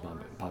assassination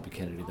of Bobby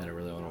Kennedy that I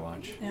really want to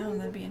watch. Yeah,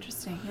 that'd be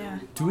interesting. Yeah.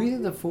 Do we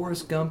think that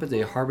Forrest Gump is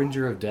a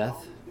harbinger of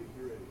death?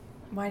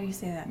 Why do you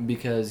say that?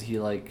 Because he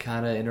like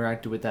kind of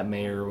interacted with that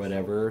mayor or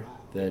whatever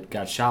that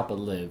got shot but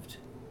lived,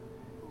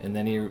 and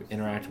then he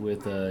interacted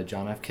with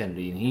John F.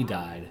 Kennedy and he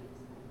died.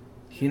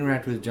 He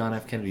interacted with John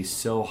F. Kennedy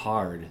so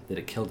hard that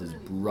it killed his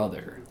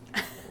brother,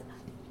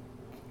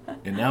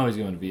 and now he's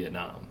going to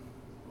Vietnam.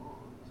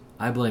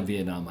 I blame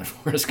Vietnam on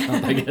Forrest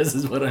Gump, I guess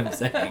is what I'm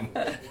saying.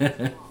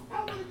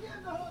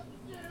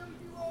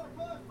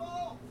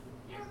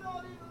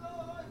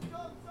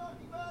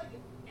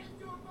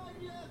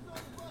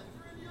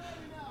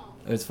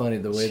 It's funny,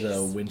 the way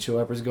the windshield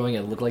wipers going,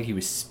 it looked like he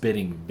was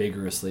spitting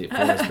vigorously at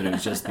Forrest, but it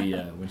was just the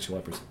windshield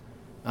wipers.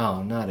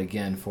 Oh, not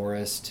again,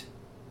 Forrest.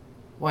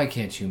 Why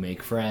can't you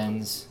make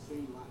friends?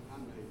 Seemed like I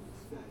made a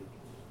mistake,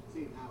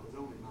 seeing how it was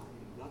only my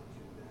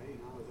induction day and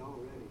I was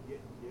already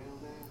getting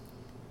yelled at.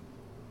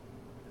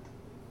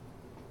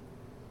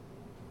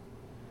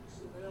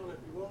 Sit down if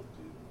you want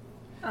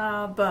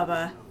to.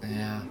 Bubba.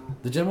 Yeah.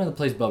 The gentleman that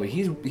plays Bubby,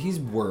 he's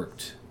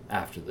worked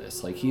after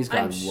this. Like, he's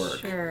gotten I'm work.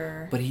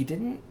 sure. But he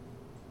didn't...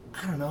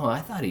 I don't know.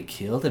 I thought he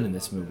killed it in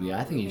this movie.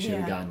 I think he should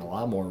have Yeah. gotten a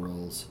lot more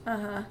roles. Uh-huh.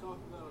 Talking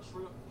about a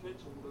shrimp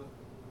kitchen, but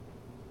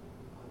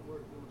I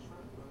worked in a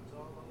shrimp boat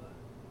all my life.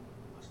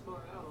 I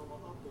started out on my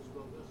uncle's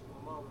boat. That's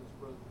my mama's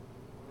brother.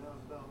 When I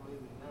was about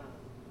maybe 9.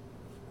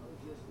 I was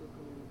just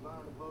looking to buy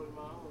a boat of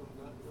my own.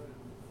 Got ready.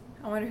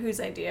 I wonder whose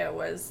idea it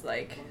was,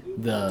 like, to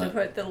The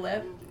put the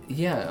lip.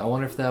 Yeah, I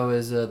wonder if that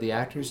was the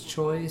actor's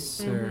choice,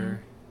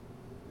 or...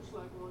 Just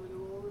like one of them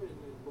old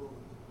redneck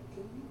boys.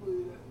 Can you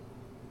believe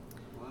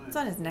that? It's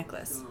on his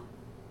necklace.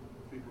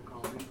 People call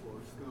me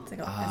Forrest Gump. It's like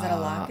is that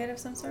a locket of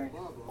some sort?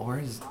 Or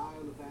is...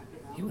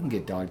 He wouldn't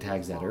get dog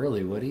tags that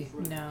early, would he?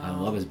 No. I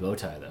love his bow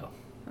tie, though.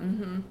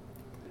 Mm-hmm.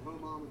 Her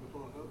mama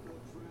before her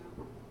cooked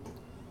shrimp.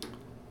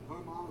 Her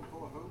mama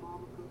before her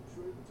mama cooked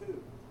shrimp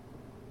too.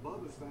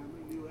 Bubba's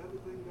family knew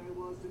everything there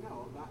was to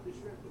know about the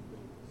shrimp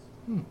business.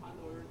 I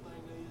know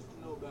everything there is to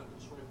know about the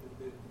shrimping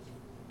business.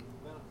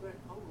 Matter of fact,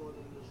 I'm going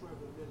into the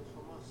shrimping business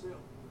for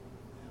myself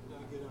after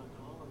I get out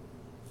the army.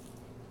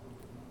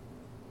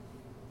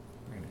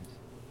 Very nice.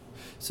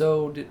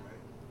 So, did...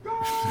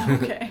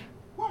 Okay.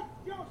 What's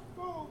your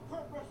sole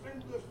purpose in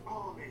this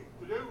army?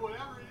 To do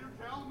whatever you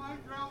tell me,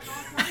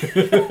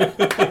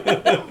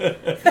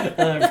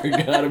 I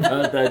forgot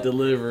about that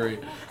delivery.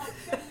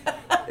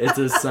 It's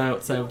a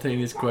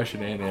simultaneous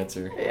question and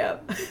answer.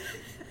 Yep.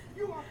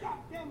 You are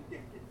goddamn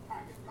gifted,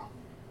 Tiger Gump.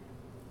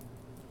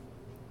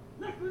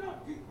 Listen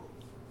up, people.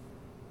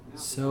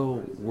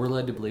 So, we're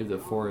led to believe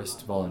that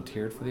Forrest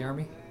volunteered for the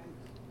army?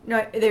 No,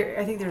 I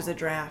think there's a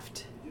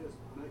draft.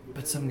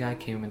 But some guy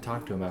came and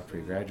talked to him after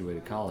he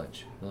graduated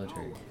college,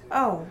 military.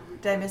 Oh,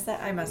 did I miss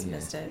that? I must have Yeah.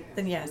 missed it.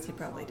 Then yes, he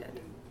probably did.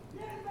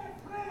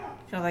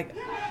 Kind of like,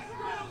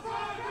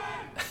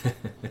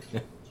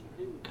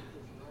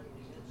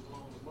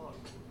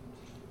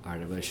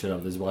 Alright, everybody shut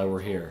up. This is why we're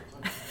here.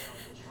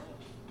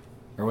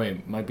 Or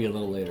wait, might be a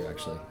little later,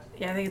 actually.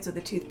 yeah, I think it's with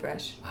a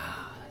toothbrush.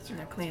 Ah, that's And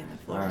right. they're cleaning the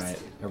floors. Alright,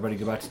 everybody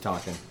go back to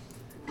talking.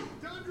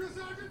 Tundra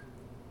Sergeant.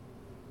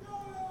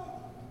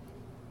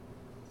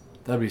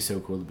 That'd be so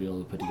cool to be able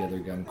to put together a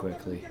gun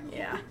quickly.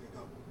 Yeah.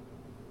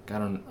 I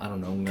don't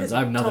know guns. 'Cause I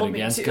have you nothing told me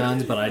against to.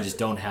 guns, but I just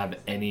don't have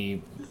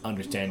any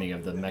understanding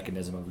of the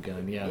mechanism of a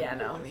gun. Yeah. Yeah,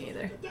 no, me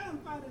either. Damn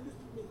fighter, listen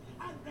to me.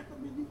 I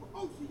recommend you for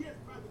OCS,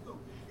 Tiger Gump.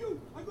 You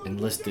are going to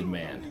Enlisted be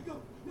man. Tiger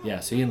Gump. Now, Yeah,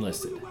 so he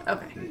enlisted.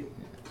 Okay. Anyway,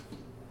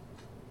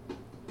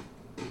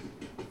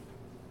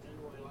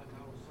 like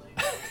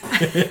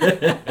I was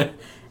saying,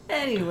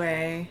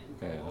 Anyway.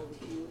 Yeah.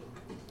 barbecue,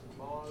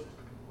 boiled,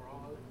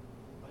 broiled,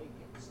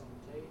 bacon,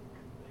 sauteed,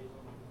 made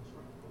on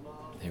shrimp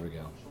kebab, Here we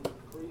go.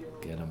 shrimp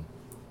creole, Get him.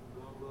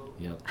 gumbo,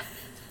 Yep.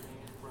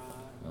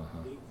 pan-fried,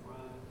 Uh-huh. deep fried,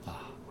 Ah.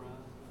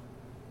 stir-fried,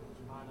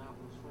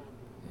 pineapple shrimp,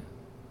 Yeah.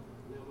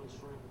 lemon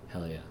shrimp,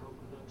 Hell yeah.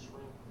 coconut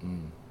shrimp,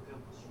 Mm.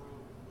 pepper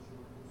shrimp,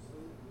 shrimp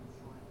soup,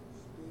 shrimp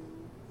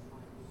stew,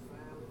 shrimp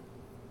salad,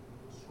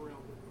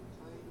 shrimp and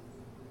potatoes,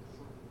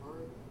 shrimp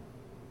burger,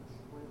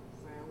 shrimp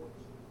sandwich,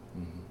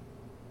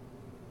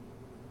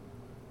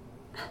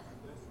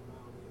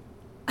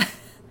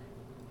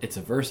 it's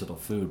a versatile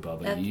food,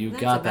 Bubba. You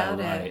That's got that about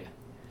it. right.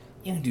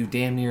 You can do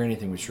damn near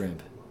anything with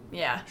shrimp.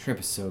 Yeah. Shrimp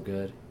is so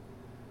good.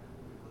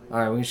 All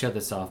right, we can shut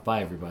this off.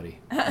 Bye, everybody.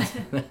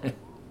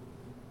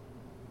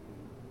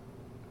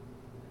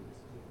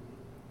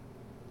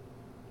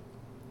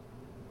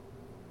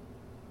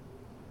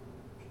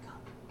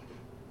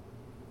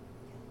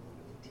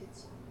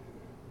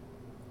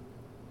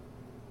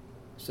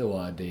 So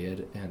I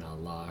did, and I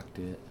locked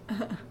it.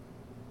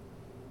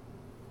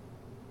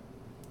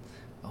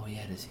 Oh,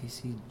 yeah, does he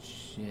see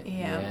shit?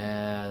 Yeah.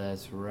 Yeah,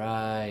 that's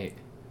right.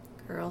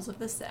 Girls of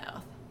the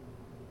South.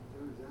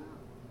 Turns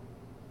out,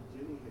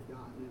 Jenny had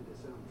gotten into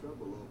some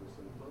trouble over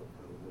some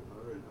photos of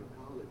her and her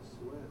college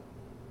swell,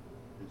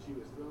 and she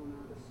was thrown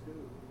out of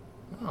school.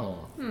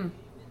 Oh,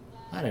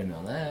 I didn't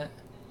know that.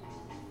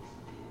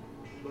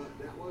 But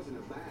that wasn't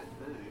a bad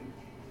thing,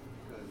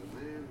 because a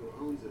man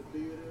who owns a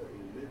theater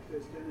in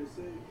Memphis,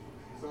 Tennessee,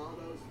 saw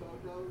those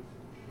photos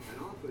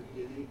and offered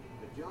Jenny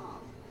a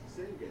job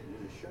singing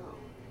in a show.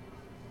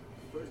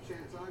 First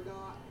chance I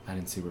got, I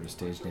didn't see what her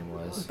stage name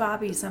was.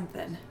 Bobby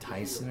something.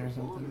 Tyson or on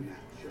something?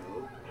 that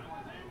show.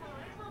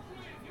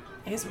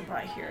 I guess we'll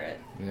probably hear it.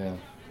 Yeah.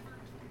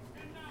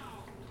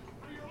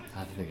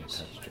 I think I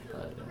touched it,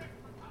 but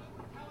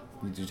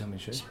did you tell me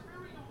shit?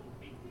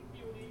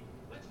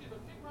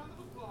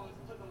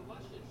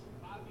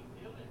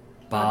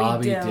 Bobby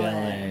Bobby Dylan.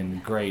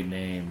 Dylan. Great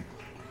name.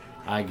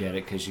 I get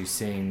it because she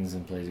sings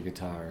and plays a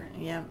guitar.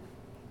 Yep.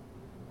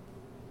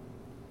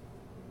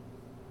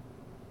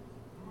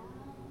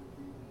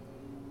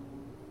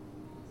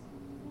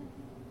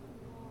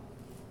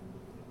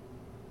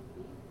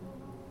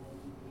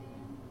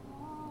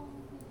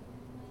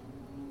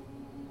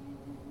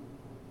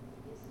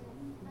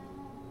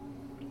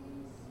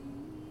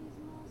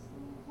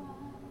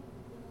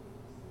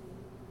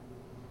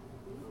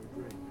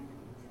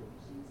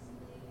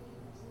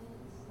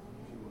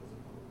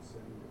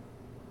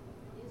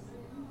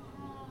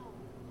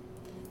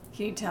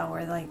 Can you tell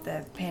where like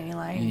the panty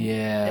line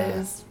Yeah.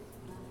 is?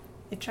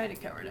 They tried to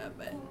cover it up,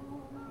 but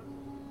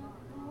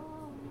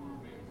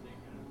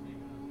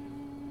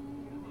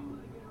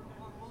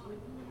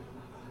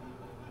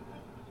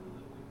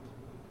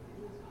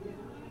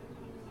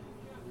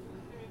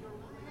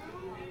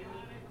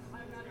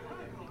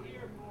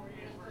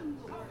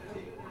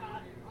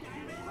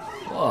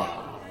Whoa.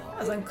 that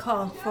was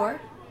uncalled for.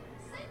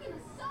 Singing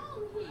a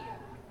song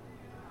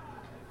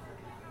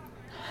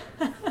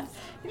here.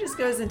 He just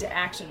goes into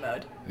action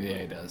mode. Yeah,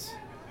 he does.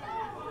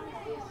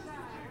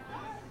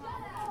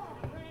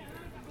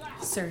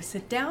 Sir,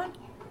 sit down.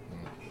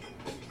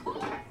 What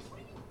are you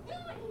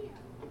doing here?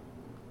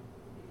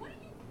 What are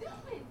you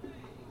doing?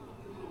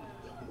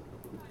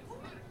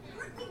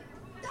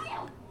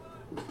 Damn!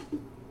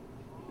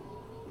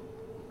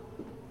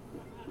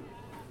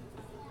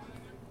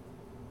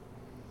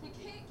 You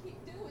can't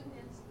keep doing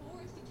this,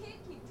 Forrest. You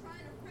can't keep trying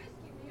to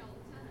rescue me all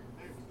the time.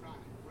 They was trying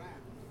to grab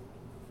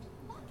me.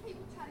 A lot of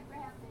people try to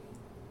grab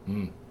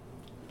me.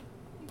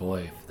 Boy,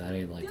 if that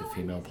ain't like the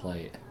female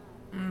plight.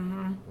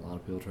 Mm-hmm. A lot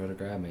of people try to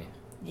grab me.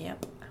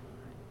 Yep.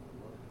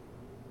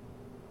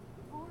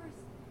 Forrest,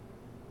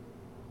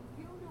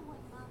 you don't know what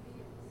love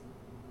is.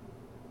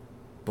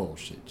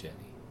 Bullshit, Jenny.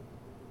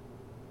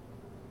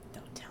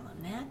 Don't tell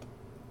him that.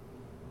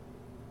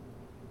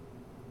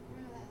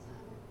 Remember that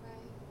time we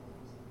prayed,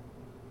 Forrest?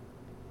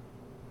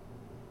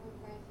 We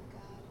prayed for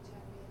God to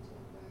turn me into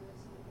a bird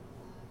so I could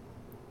fly.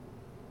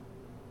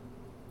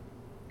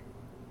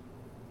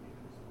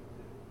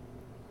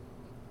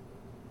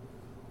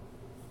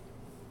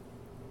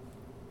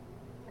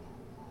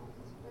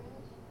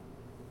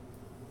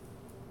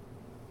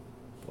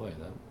 Boy,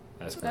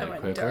 that escalated That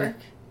went quickly. dark.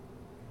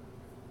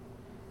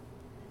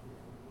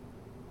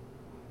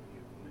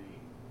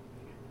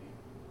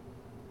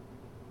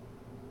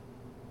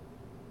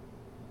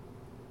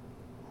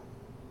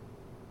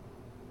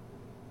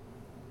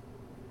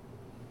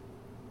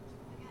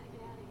 I gotta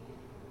get out of here.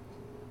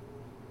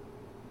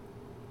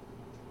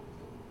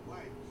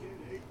 Wait,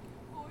 Jenny.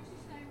 Forrest, you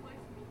stay away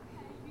from me,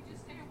 okay? You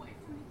just stay away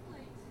from me,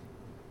 please.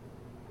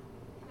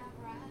 Can I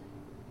ride?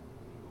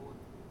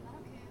 I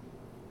don't care.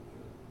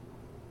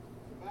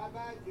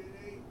 Bye-bye,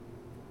 Jenny.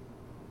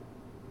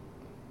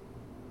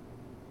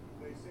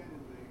 They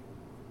sending me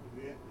to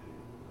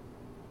Vietnam.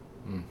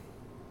 Mm.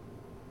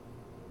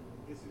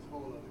 This is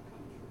whole other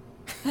country.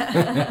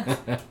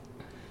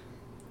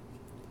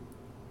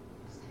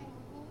 Just hang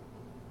with me.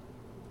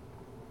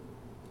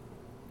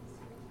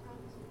 Just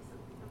promise me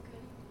something,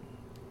 okay?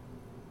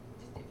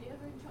 Just if you're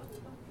ever in trouble,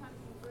 don't try to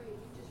be brave.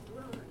 You just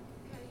run,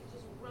 okay?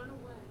 Just run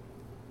away.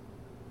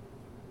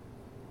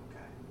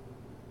 Okay.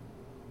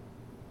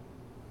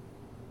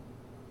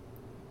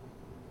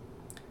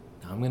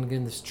 Now I'm gonna get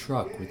in this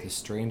truck with this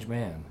strange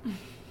man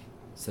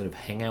instead of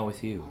hang out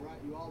with you. I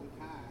write you all the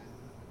time.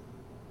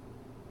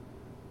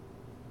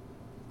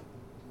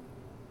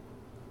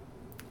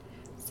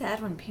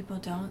 Sad when people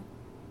don't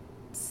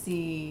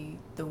see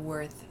the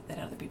worth that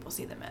other people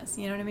see them as.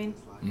 You know what I mean?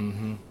 It's like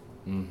Mm-hmm.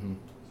 Mm-hmm.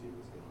 she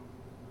was gone.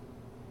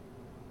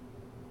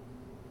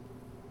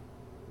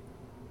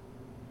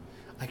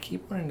 I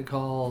keep wanting to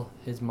call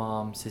his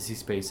mom Sissy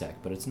Spacek,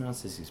 but it's not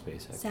Sissy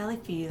Spacek. Sally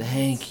Fields.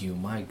 Thank you.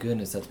 My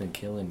goodness, that's been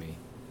killing me.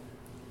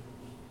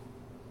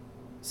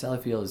 Sally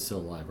Field is still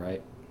alive,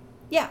 right?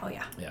 Yeah. Oh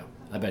yeah. Yeah.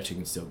 I bet she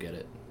can still get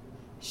it.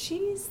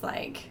 She's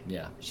like.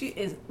 Yeah.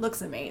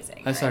 Looks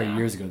amazing. I saw her right now.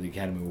 years ago at the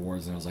Academy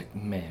Awards, and I was like,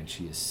 man,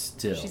 she is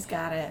still She's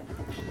got it.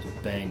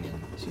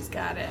 banging. She's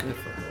got it. Good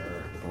for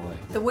her, boy.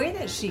 The way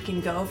that she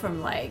can go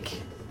from like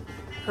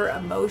her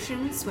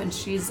emotions when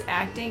she's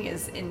acting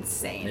is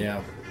insane.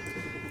 Yeah.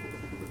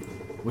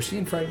 Was she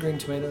in Fried Green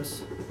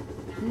Tomatoes?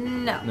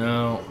 No.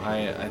 No,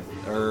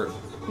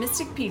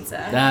 Mystic Pizza.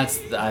 I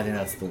think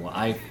that's the one.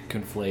 I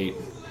conflate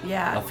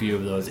yeah. a few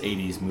of those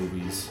 80s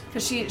movies.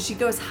 Because she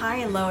goes high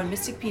and low in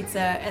Mystic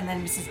Pizza and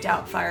then Mrs.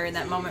 Doubtfire in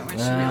that moment when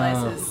she Oh.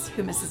 realizes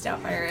who Mrs.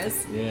 Doubtfire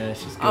is. Yeah,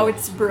 she's good. Oh,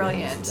 it's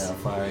brilliant.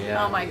 Doubtfire,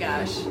 yeah. Oh my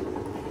gosh.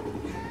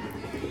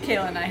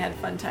 Kayla and I had a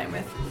fun time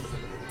with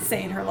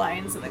saying her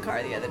lines in the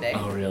car the other day.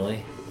 Oh,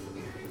 really?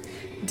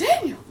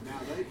 Daniel!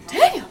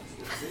 Daniel!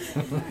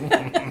 There is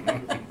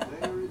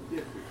difference in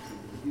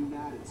the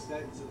United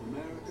States of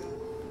America.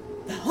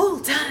 The whole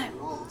time.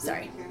 We're all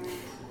Sorry. vegetarian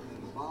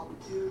and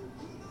barbecue.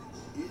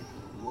 It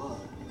was.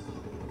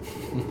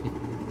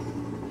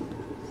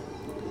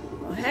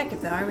 Well, heck,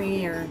 if the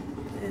Army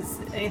is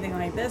anything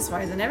like this,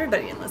 why isn't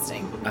everybody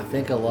enlisting? I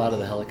think a lot of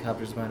the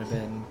helicopters might have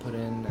been put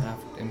in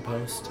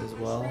post as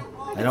well.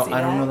 I see don't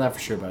know that. that for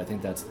sure, but I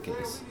think that's the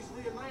case. These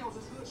little nails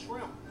is good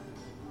shrimp.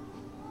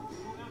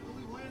 After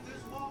we win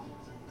this war,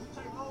 we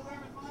take over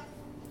everything.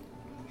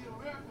 We get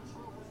American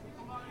troopers. We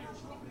come out here and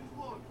shrimp these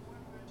waters.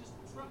 Just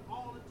shrimp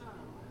all the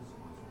time.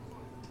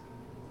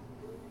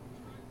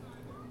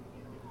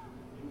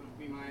 You must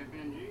be my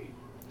FNG.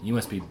 You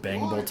must be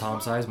Bangable Tom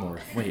Sizemore.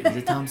 Wait, is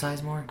it Tom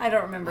Sizemore? I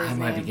don't remember his I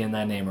might be name. getting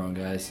that name wrong,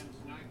 guys.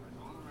 Snipers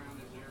all around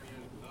this area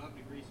who love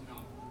to grease an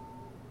off.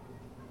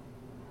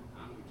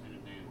 I'm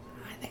Lieutenant Dan.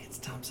 I think it's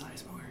Tom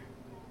Sizemore.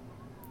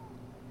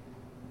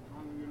 What's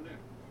wrong with your lip?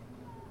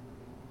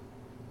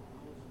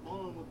 I was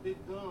born with big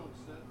guns,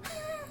 sir.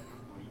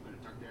 Well, you better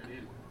tuck that in.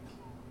 You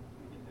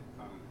get that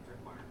caught on the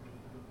tripwire.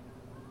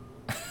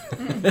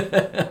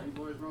 You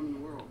boys roaming the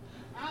world.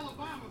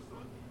 Alabama,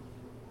 son.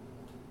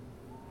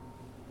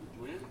 You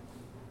twin?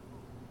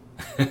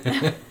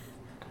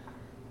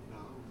 No,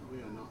 we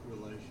are not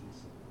relations.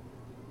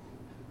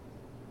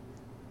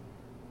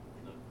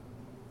 Look,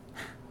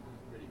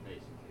 pretty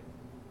basic here.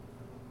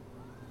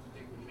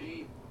 Stick with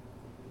me.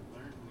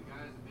 Learn from the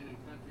guys who've been in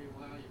country a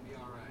while, you'll be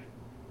all right.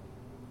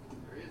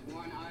 There is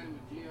one item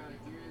of GI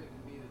gear that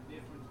can be the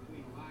difference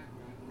between a life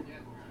gun and a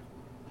death gun.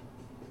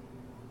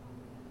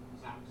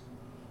 Socks.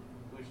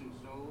 Cushion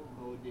sole,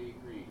 OD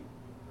green.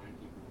 Try and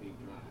keep your feet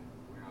dry.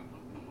 We're out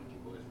hunting. I want you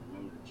boys to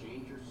remember to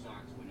change your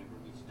socks whenever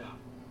we stop.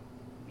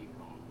 Keep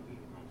calm. We'll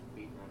either bounce your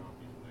feet right off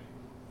this way.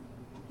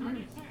 I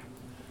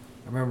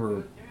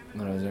remember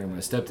when I was there, my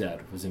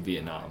stepdad was in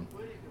Vietnam,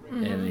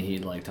 and he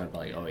like talked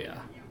about like, oh yeah,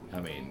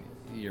 I mean,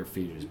 your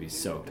feet would just be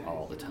soaked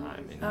all the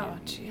time, and Oh,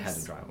 you had to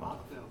jeez. dry them I off.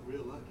 felt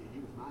real lucky. He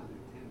was my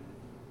lieutenant.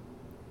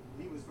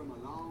 He was from a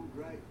long,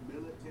 great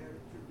military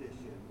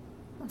tradition.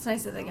 Well, it's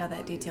nice that they got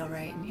that detail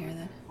right in here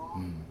then. Fought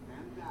Hmm. and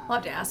died We'll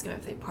have to ask them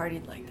if they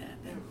partied like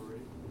that then. every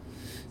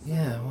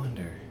Yeah, I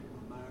wonder.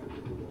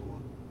 American war.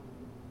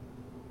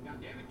 Now,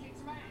 damn it, kick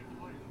some ass.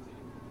 What did you say?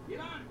 Get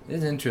on it.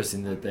 It's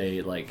interesting that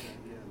they like,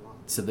 Yeah,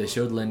 lots. so they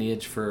showed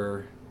lineage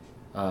for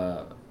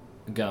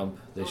Gump,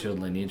 they showed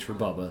lineage for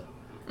Bubba,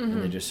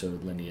 and they just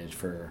showed lineage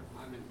for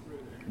I've been through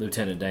there.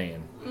 Lieutenant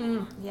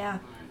Dan. Yeah.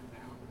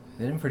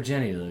 They didn't for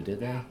Jenny though, did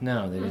they?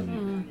 No, they didn't.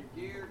 On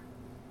your gear.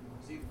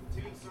 See the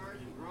platoon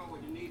sergeant, draw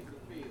what you need for the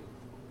field.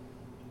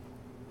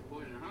 The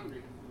boys are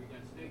hungry. We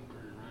got steak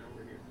burning right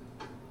over here.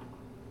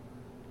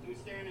 2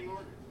 standing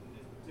orders in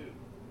this platoon.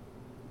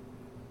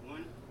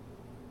 1,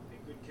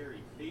 take good care of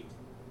your feet.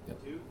 Yep.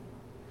 2,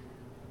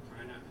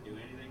 try not to do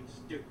anything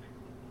stupid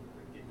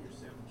like getting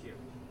yourself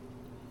killed.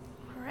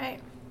 All right.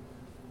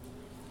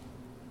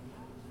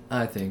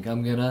 I think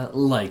I'm gonna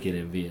like it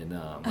in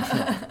Vietnam.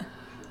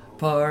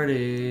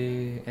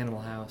 Party,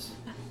 Animal House.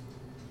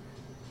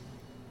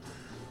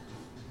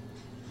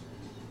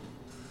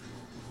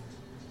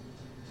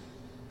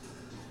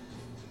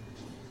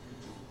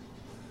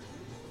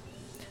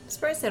 I'm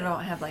surprised they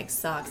don't have like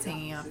socks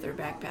hanging off their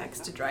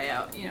backpacks to dry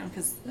out, you know,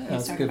 because Yeah,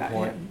 that's a good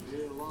point.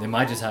 They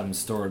might just have them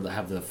stored,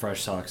 have the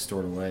fresh socks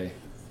stored away.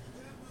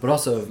 But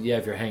also, yeah,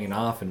 if you're hanging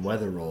off and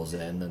weather rolls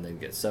in, then they'd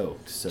get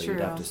soaked. So you'd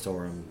have True. to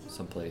store them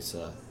someplace.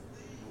 So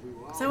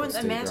I wouldn't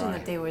Stay imagine dry.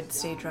 that they would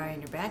stay dry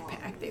in your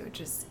backpack. They would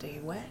just stay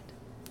wet.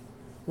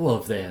 Well,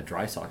 if they had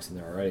dry socks in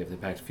there already, if they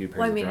packed a few pairs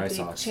Well, I of mean, dry if they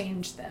socks.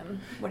 change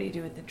them, what do you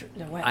do with the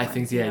wet I ones?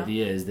 think the you know?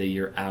 idea is that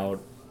you're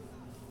out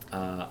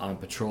on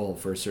patrol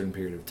for a certain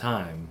period of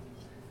time,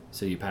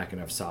 so you pack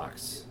enough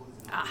socks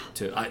Ah,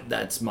 to.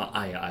 That's my.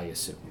 I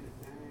assume.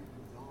 Tank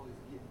was always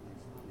getting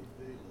these funny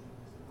feelings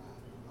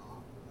about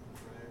off the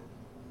trail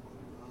or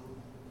the road.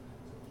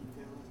 So he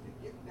tell us to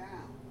get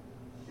down,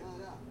 shut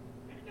up.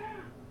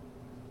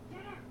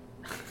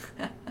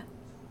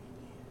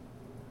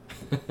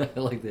 I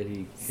like that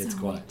he gets So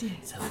quiet. we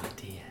did. So we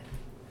did.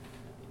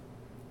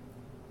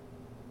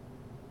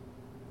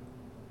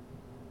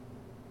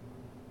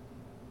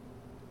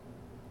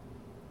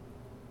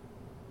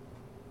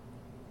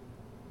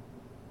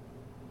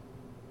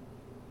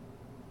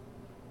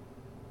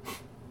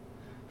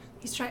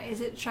 He's trying.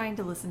 Is it trying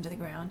to listen to the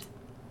ground?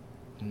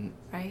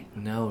 Right?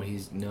 No,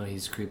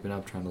 he's creeping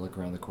up, trying to look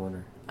around the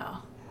corner.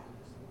 Oh.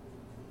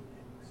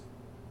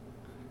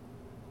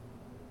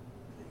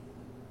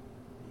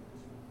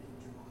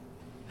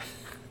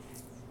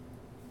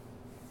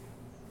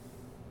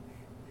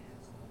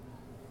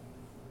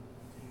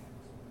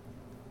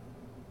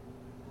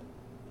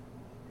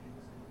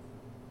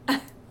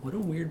 What a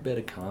weird bit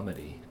of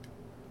comedy.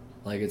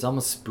 Like, it's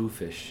almost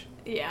spoofish.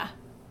 Yeah.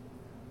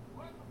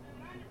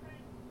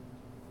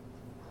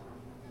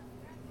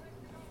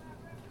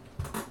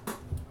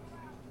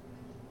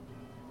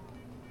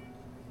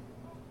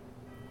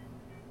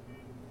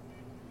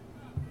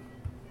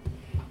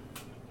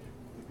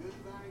 The good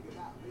thing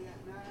about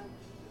Vietnam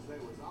is there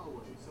was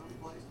always some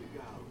place to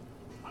go.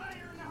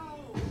 Fire in the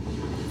hole!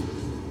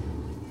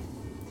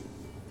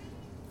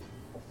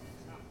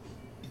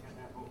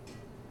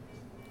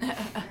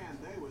 And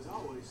there was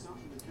always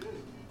something to do.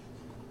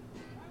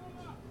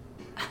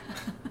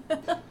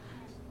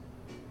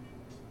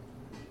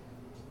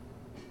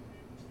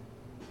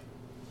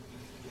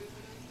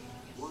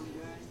 One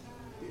day,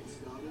 it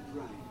started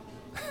raining.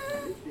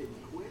 It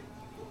didn't quit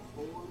for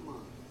 4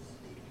 months.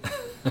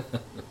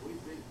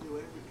 We've been through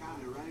every kind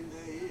of rain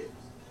there is.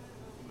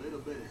 A little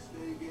bit of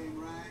stinging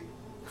rain,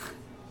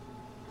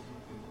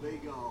 and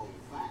big old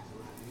fat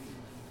rain.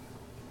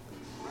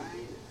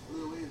 Rain that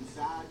flew in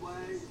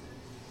sideways,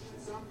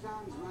 and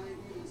sometimes rain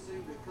even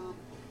seemed to come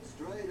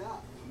straight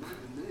up from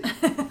underneath.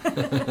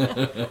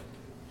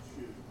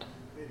 Shoot,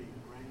 pity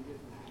it rained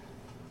at night.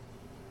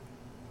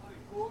 Hey,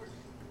 Forrest.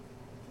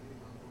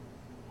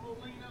 We'll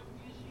lean up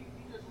against you.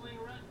 You just lean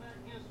right back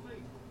against me.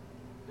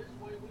 This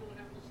way we don't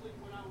have to sleep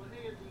with our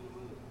heads in the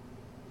mud.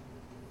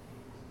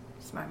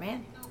 Smart man.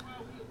 You know why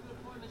we're a good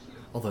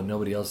partnership? Although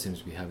nobody else seems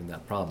to be having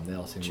that problem. They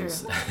all seem True.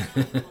 to... Like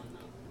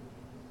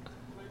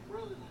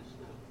brothers and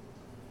stuff.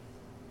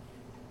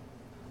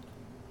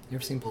 You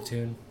ever seen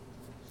Platoon?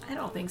 I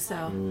don't think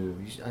so. Ooh,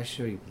 I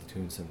show you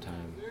Platoon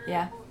sometime.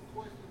 Yeah. Important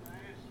question to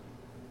ask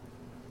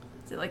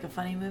you. Is it like a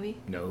funny movie?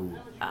 No.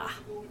 Ah.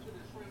 Go into the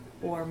shrimp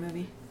and War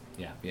movie?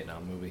 Yeah,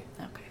 Vietnam movie.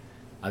 Okay.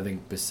 I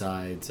think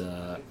besides, man,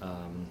 I tell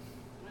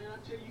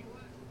you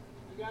what,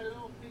 you got it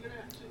all figured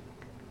out too.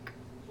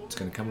 It's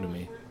gonna come to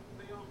me.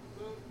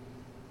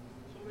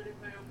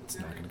 It's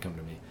not going to come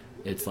to me.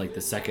 It's like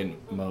the second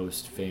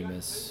most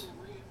famous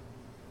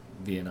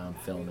Vietnam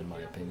film, in my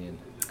opinion.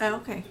 Oh,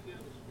 okay.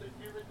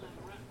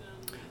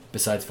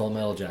 Besides Full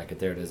Metal Jacket.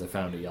 There it is. I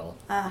found it, y'all.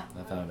 Ah.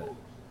 I found it.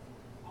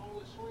 All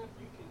the shrimp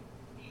you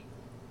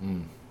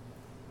can eat.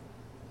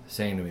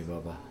 Saying to me,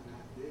 Bubba.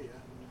 Idea.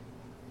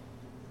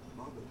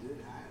 Bubba did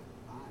have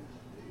a fine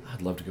idea.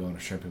 I'd love to go on a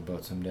shrimping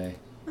boat someday.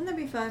 Wouldn't that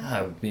be fun?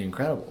 That would be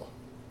incredible.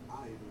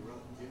 I even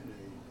wrote Jenny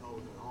and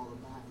told her all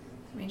about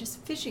it. I mean, just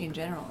fishing in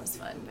general is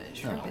fun, but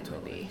shrimping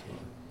would be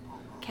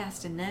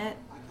cast a net,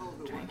 I told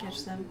her try and what I catch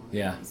was them. doing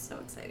Yeah. It's so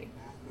exciting.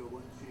 after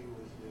what she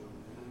was doing,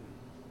 and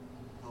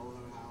told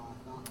her how I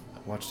thought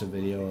I watched a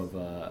video of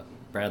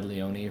Brad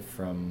Leone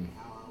from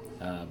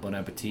Bon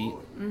Appetit.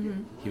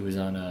 Mm-hmm. He was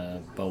on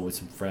a boat with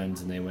some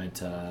friends, and they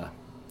went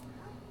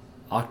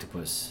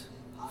octopus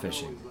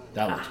fishing.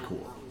 That looked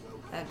cool.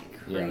 That'd be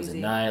crazy. Yeah, it was at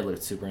night. It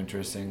looked super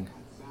interesting.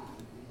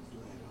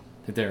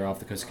 I think they were off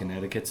the coast of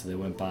Connecticut, so they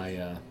went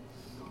by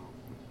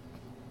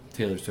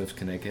Taylor Swift's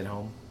Connecticut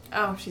home.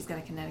 Oh, she's got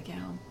a Connecticut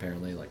home.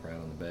 Apparently, like right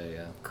on the bay.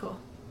 Yeah. Cool.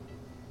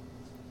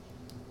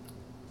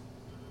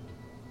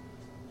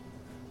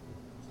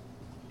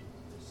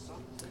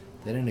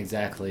 They didn't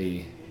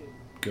exactly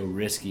go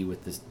risky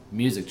with the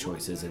music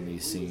choices in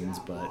these scenes,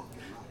 but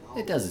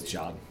it does its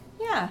job.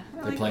 Yeah,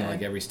 I They're playing that.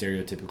 like every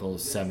stereotypical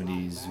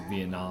 70s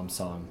Vietnam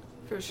song.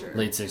 For sure.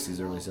 Late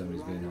 60s, early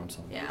 70s Vietnam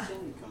song. Yeah.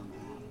 sun come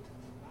out.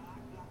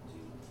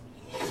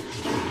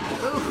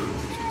 Ooh.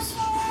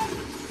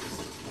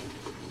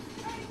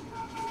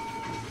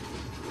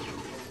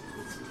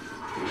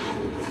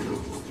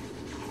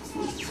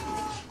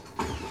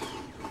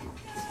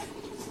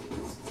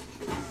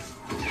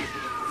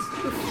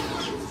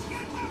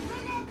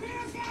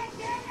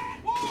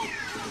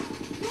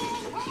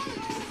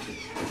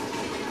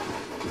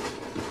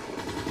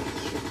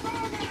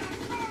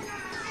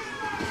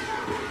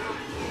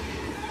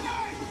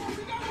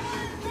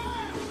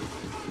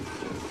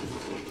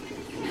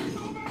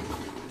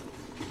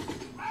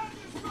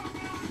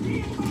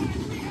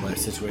 When a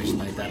situation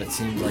like that, it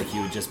seems like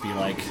you would just be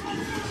like,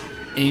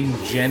 aim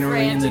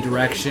generally in the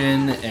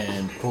direction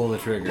and pull the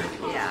trigger.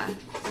 Yeah.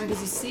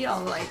 Because you see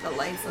all like the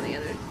lights on the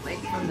other, like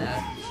from the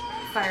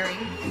firing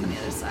on the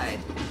other side.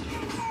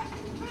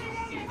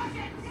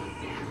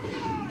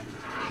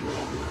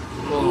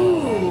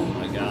 Oh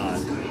my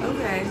god.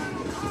 Okay.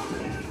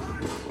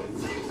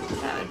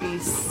 That would be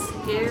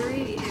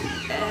scary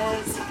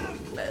as fuck.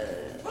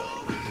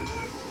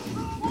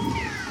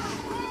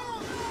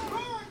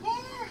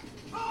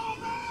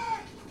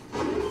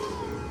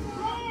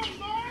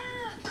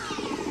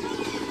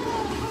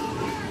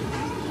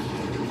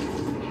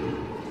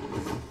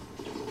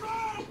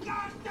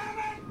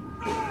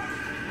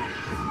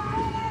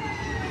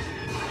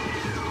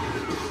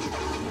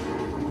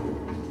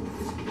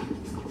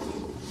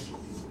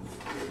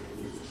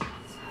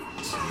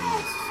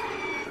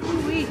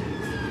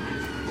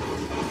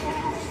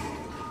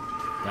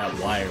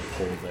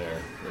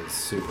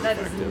 super That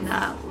does effective.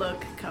 not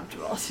look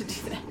comfortable to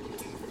do that.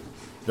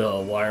 The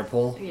wire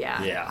pull?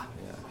 Yeah. Yeah.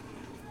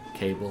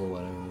 Cable,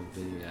 whatever.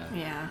 Yeah.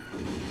 Yeah.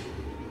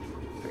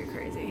 Pretty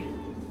crazy.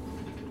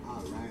 I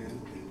ran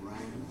and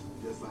ran,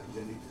 just like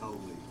Jenny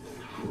told me to.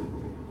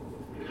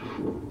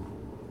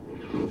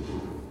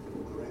 I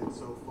ran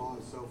so far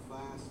and so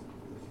fast,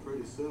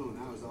 pretty soon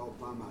I was all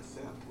by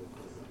myself, which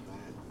was a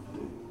bad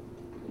thing.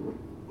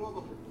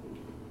 Bubba.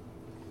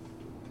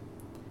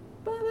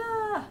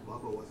 Bubba!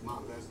 Bubba was my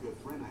best good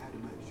friend. I had to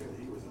make sure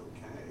he was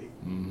okay.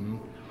 Mm-hmm.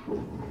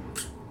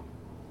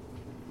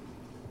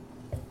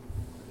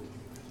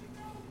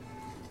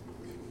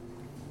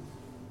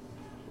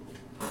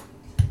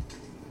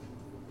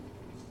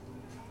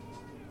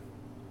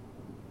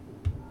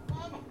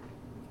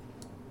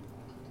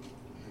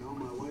 And on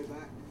my way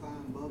back to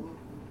find Bubba,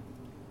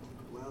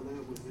 well,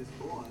 there was this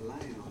boy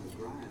laying on the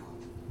ground.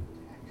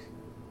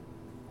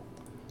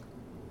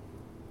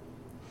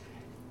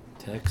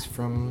 Text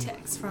from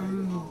Text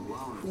from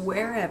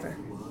wherever.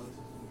 He was.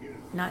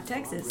 Not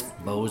Texas.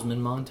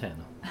 Bozeman,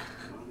 Montana. Run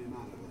him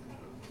out of there.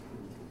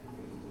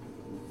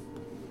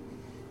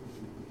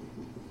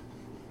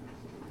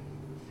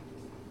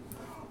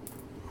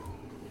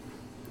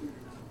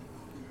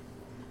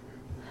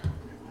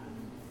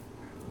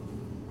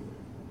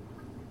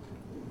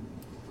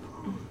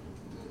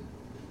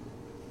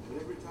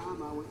 But every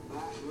time I went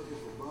back looking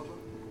for Bubba,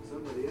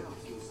 somebody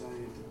else was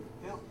saying,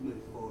 "Help me,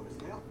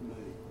 Forrest, help me."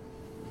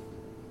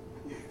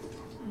 Yeah.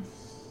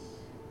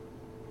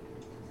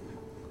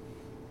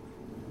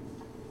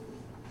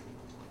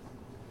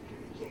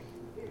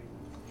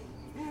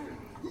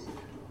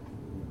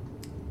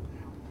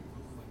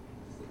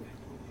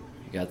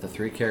 You got the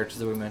 3 characters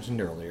that we mentioned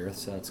earlier,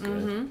 so that's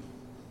good. Mm-hmm.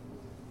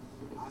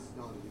 I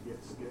started to get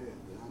scared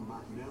that I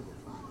might never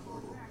find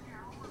Bubba.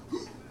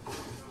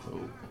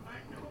 Oh. I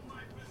know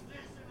my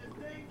position is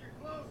danger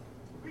close.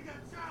 We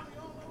got Charlie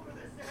all over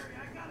this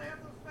area. I gotta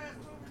have those fast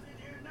movers in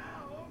here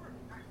now. Over.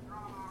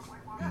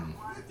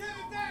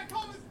 Lieutenant Dan,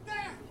 call us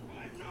Dan.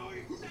 I know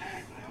he's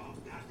dead. My whole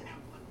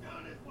goddamn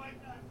platoon is wiped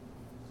out.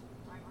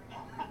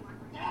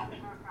 Damn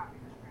it. What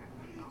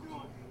are you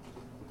doing?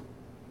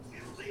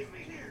 Just leave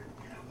me here.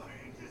 Get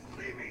away. Just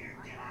leave me here.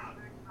 Get out.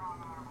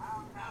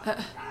 God, I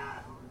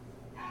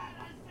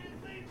said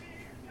leave me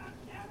here. God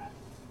damn it.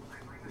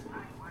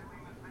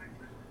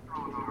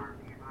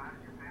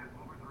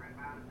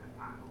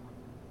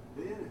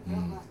 Then it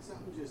felt like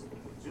something just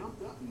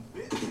jumped up and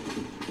bit me.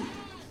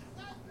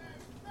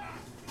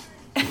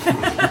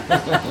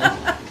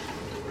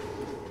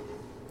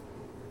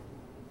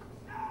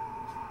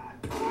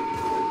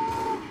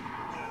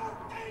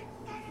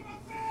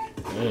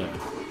 Yeah.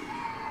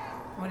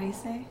 What do you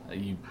say?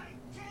 You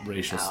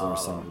racial slur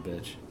son of a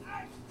bitch.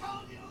 I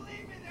told you to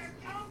leave me there,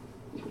 Joe!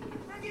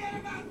 Forget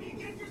about me!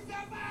 Get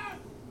yourself out!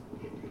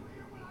 Did you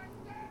hear what I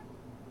said?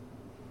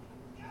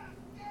 God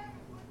damn it,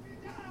 put me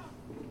down!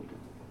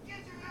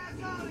 Get your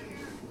ass out of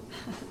here!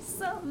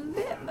 Something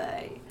bit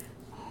me.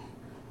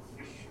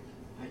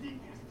 I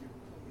didn't ask you to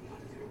put me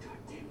out of there,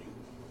 goddammit!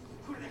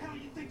 Where the hell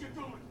you think you're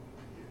going?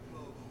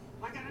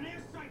 I got an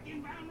airstrike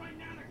inbound right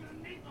now, they're gonna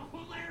nade the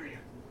whole area!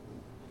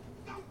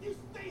 Don't you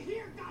stay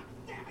here,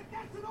 goddammit!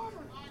 That's an order!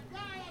 I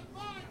gotta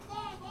find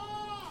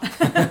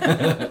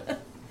Bubba!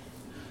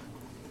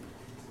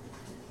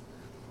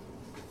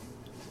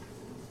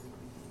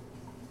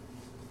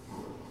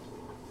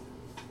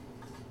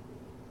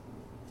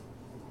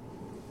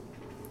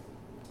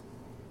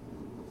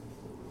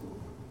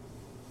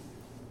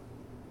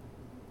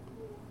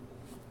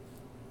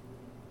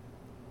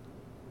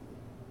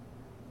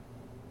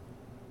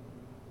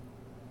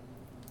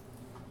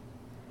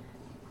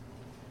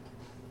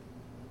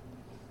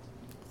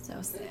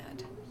 So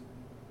sad.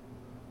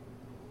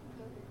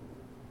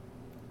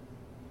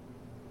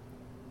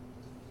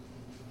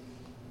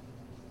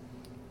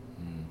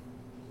 Mm.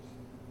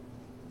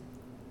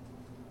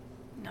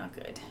 Not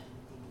good.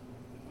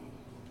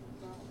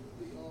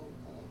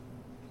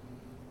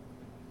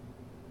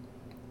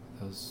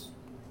 Those,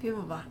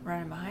 People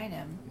running behind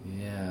him.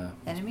 yeah.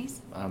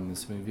 Enemies? I'm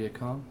assuming Viet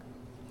Cong?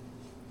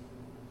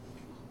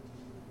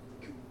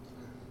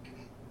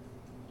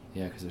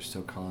 Yeah, because they're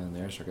still calling the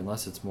airstrike,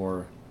 unless it's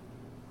more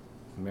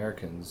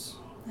Americans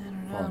I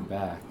don't know. falling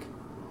back.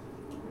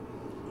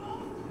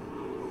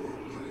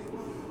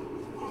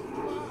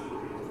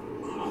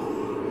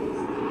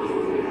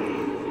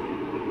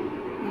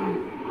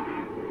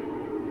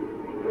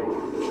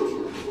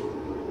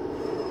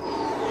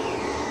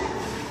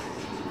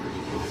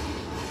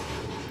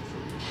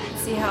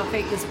 See how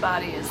fake this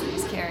body is that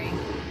he's carrying.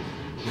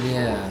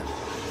 Yeah.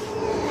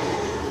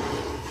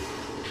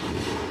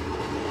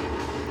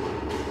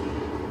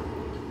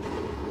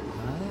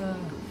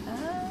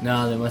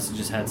 No, they must have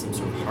just had some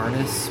sort of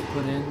harness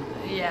put in.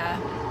 Yeah.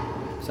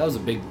 So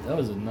that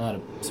was not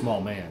a small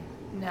man.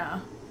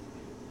 No.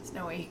 There's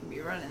no way he can be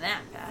running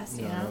that fast,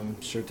 you know? I'm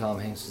sure Tom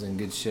Hanks was in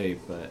good shape,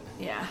 but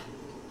Yeah.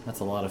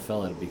 that's a lot of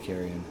fella to be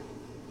carrying.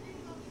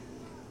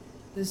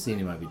 This scene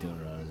he might be doing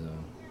it on his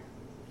own.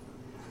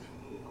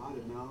 I'd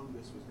have known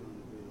this was going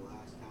to be the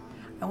last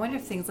time. I wonder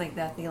if things like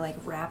that, they like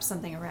wrap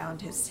something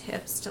around his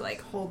hips to like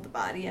hold the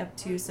body up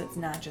too, so it's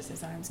not just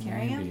his arms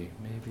carrying him.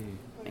 Maybe.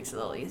 Makes it a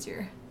little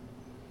easier.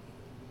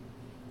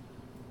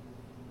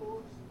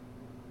 Boys,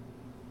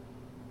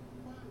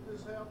 why did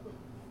this happen?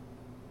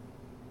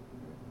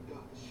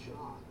 Got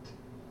shot.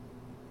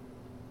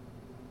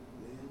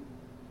 Then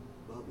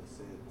Bubba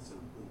said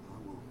something I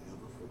won't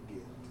ever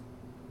forget.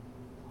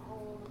 How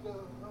long ago?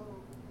 How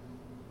long?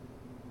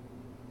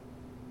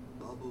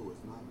 Bubba was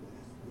my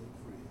best good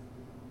friend.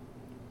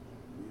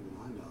 Even I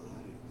know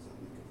that ain't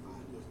something you can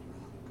find just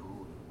around the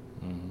corner.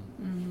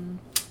 Mm-hmm.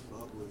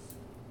 Bubba was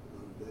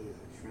gonna be a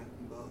shrimp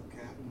and bug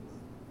captain, but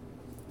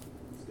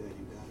instead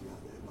he died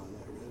out there by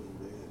that river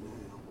bed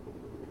now.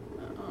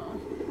 Oh.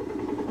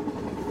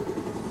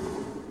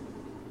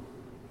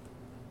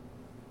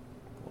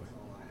 That's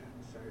all I have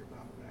to say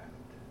about that.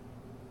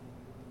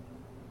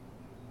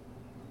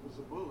 It was a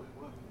bullet,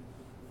 wasn't it?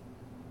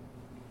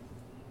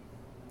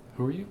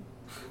 Who are you?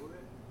 Bullet?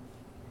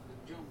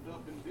 Jumped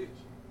up and bit you.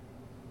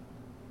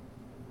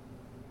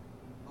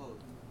 Oh,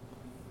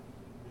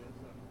 yes,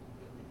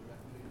 hit me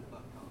directly in the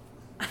buttock.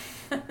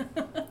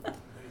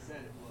 They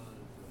said it was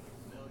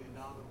 $1 million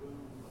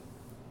boom, but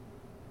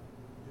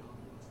John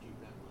must keep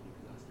that money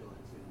because I still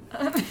ain't seen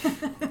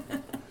it.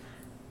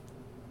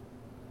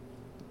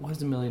 What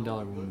does $1 million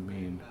wound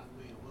mean? About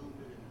being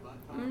wounded in the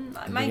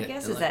buttock. My think it-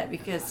 guess is that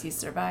because he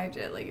survived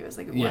it, like it was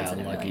like a Yeah, once in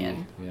a lucky.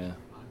 million. Yeah.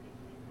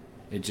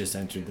 It just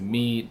entered the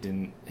meat,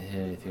 didn't hit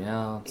anything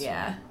else.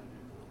 Yeah.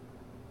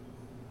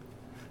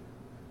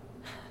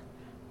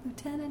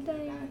 Lieutenant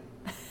Dan.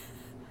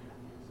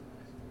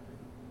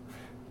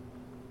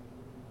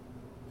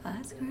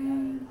 Ice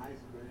cream. Ice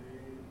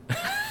cream.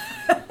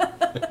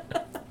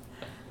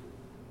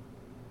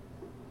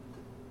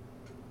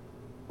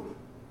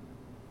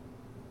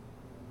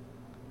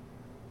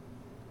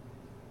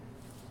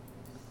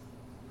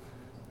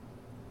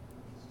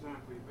 It's time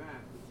for your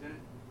bath,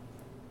 Lieutenant.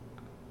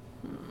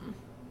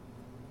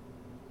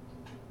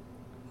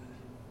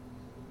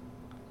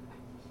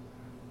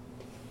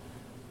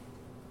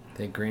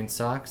 They green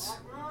socks?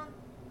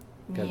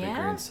 Got the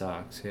Yeah. green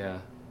socks, yeah.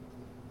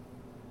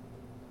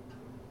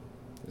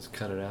 Just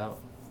cut it out.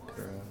 Cut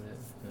around it.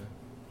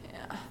 Yeah.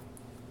 Yeah.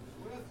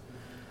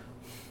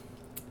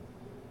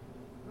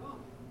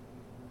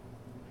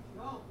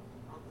 No.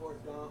 I'm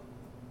Forrest Gump.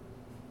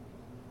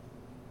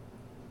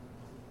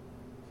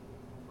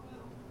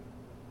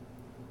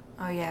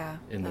 Oh yeah.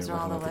 In Those there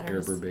are all the with the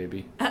letters. Gerber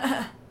baby.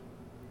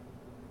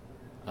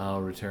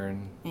 I'll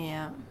return.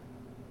 Yeah.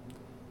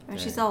 I mean,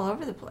 she's Dang. all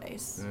over the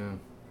place. Yeah.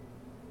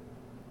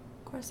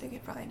 Of course, they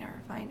could probably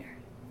never find her.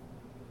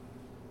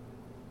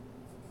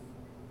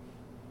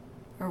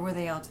 Or were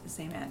they all to the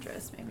same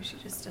address? Maybe she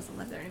just doesn't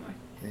live there anymore.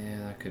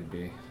 Yeah, that could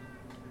be.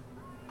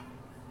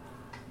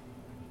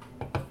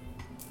 Gump,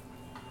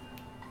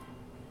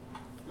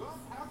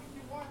 how can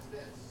you watch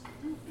that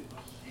stupid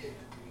shit?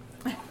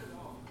 I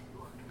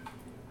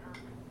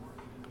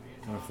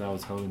wonder if that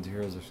was Hogan's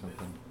Heroes or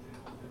something.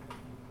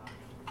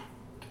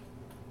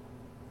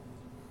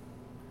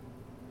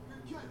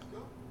 Good catch,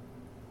 Gump.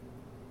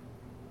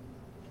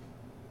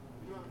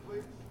 You know how to play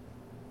this?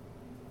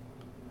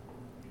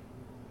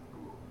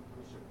 Come on, let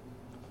me show you.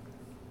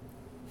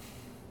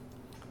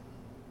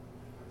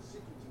 Now, the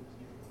secret to this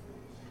game is,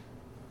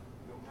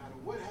 no matter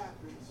what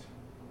happens,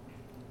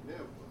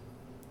 never,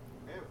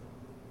 ever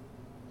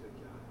take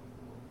your eye off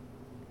the ball.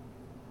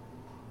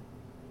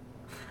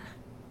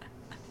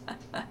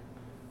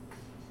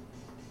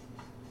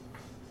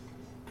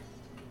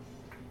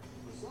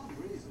 For some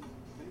reason,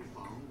 ping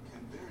pong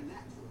came very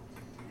natural.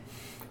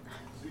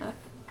 See?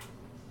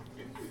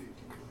 It's pretty easy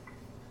to play.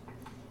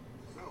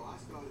 So I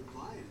started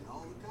playing it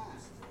all the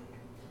time.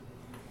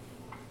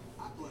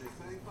 I played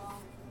ping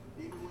pong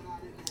even when I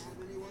didn't have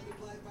anyone to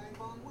play ping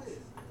pong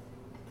with.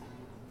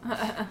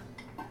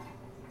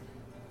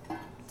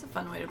 It's a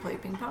fun way to play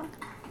ping pong.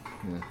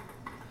 Yeah.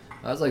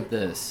 I was like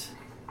this.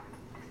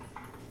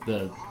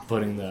 The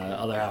putting the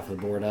other half of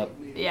the board up,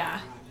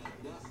 Yeah.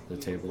 the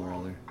table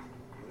rather.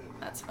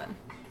 That's fun.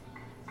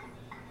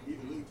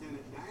 Even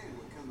Lieutenant Dan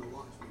would come to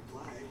watch me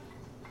play.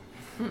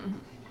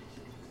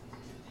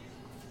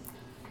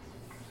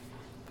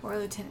 Poor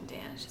Lieutenant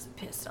Dan is just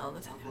pissed all the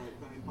I time. played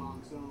ping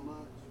pong so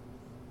much,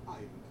 I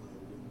even played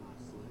it in my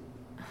sleep.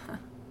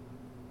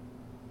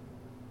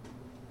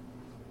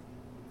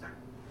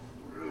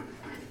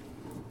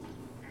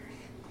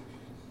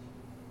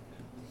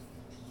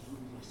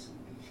 Listen to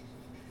me.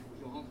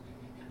 We all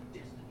have a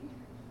destiny.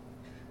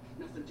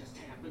 Nothing just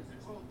happens.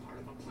 It's all part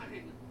of a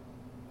plan. I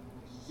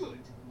should have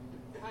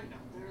died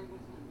out there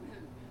with my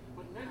men,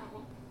 but now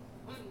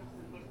I'm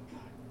nothing but a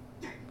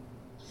goddamn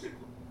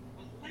simple,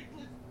 a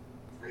lifeless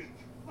freak.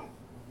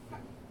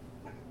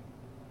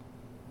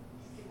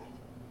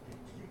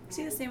 Is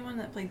he the same one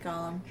that played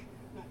Gollum?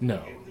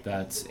 No,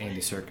 that's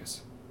Andy Serkis.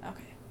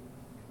 Okay.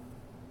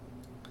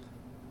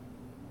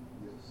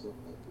 Yes, sir.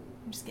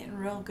 I'm just getting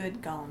real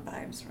good Gollum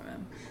vibes from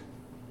him.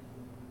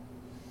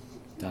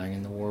 Dying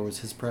in the war was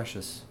his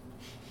precious.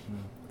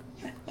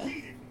 I had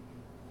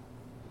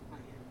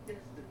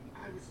destiny.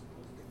 I was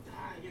supposed to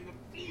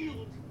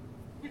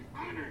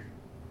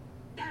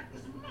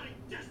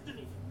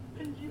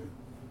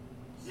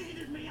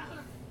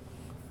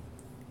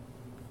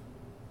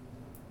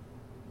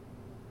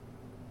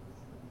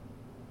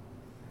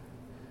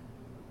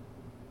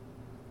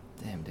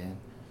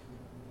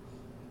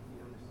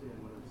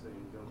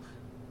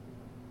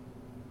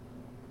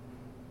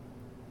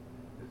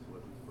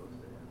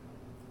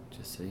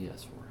Just say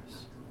yes for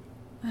us.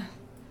 I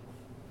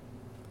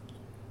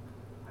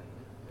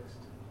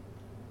just...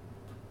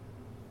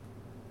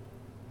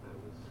 That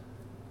was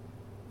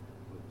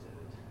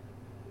Lieutenant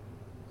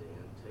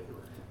Dan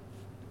Taylor.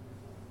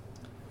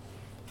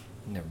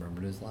 Never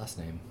remembered his last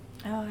name.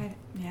 Oh, yeah.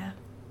 Yeah.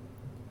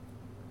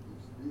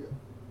 And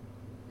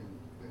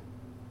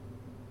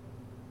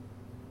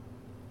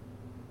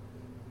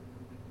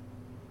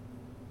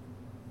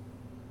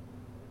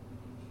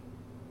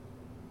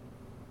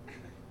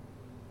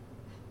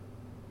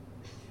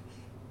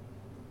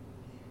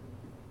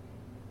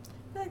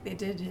I feel like they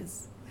did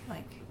his,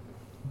 like,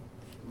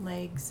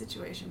 leg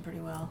situation pretty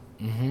well.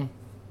 Mm-hmm.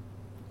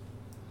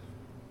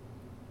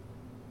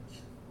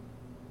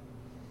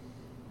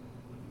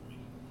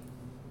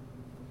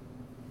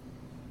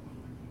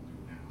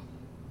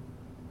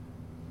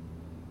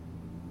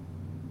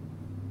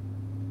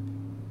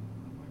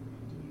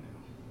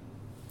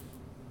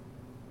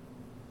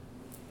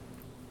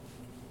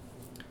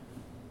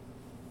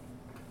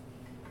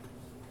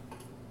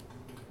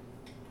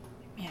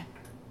 Yeah.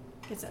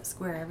 Gets that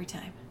square every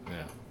time.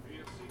 Yeah.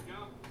 PFC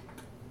Gump,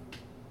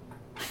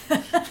 as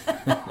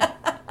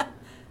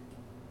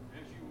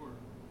you were.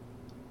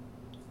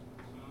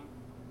 Son,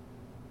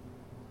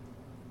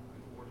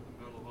 been awarded the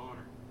Medal of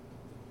Honor.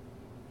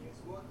 guess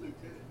what,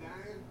 Lieutenant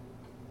Dan?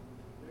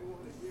 They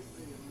want to give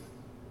me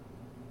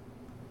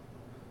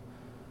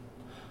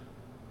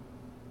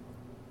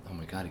Oh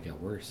my god, it got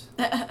worse.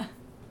 a man.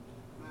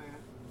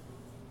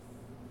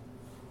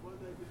 What'd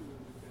they do with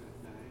Lieutenant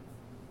Dan?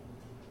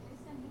 They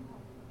sent him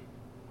home.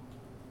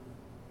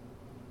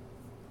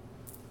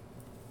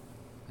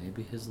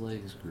 Maybe his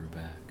legs grew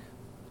back.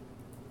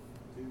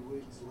 2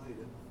 weeks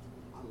later,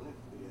 I left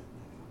Vietnam.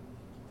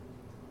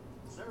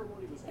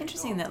 Ceremony was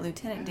Interesting that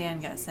Lieutenant Dan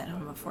got sent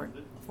home before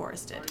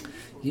Forrest did.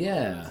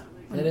 Yeah,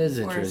 that is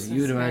Forrest interesting. was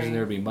You would imagine very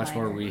there would be much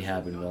more minor.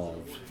 rehab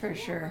involved. For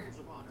sure.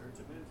 of honor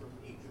to men from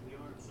each of the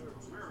armed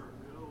services.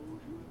 America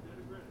owes you a debt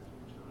of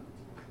gratitude, son.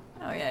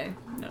 Oh, yeah.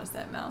 I noticed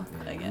that mouth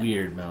again.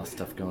 Weird mouth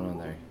stuff going on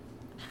there.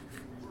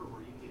 Where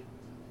were you kidding?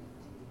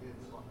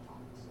 It's what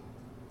Tom said.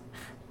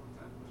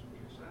 That must be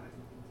exciting.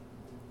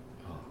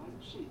 Oh. I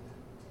didn't see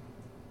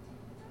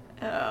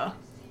that. Oh.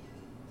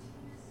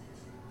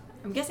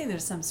 I'm guessing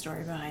there's some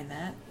story behind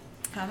that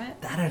comment.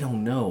 That I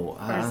don't know.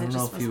 Or I is it don't know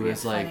just if he supposed to be a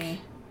was like.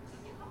 funny-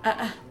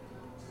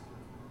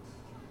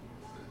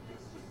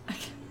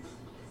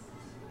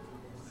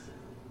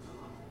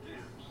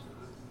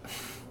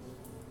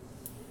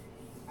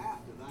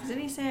 After that,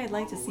 Didn't he say I'd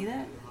like to see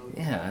that?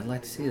 Yeah, I'd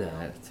like to see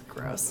that. It's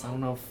gross. I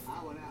don't know if.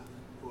 I went out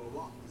for a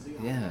walk to see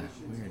Yeah,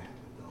 operations weird.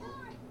 Capitol.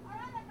 All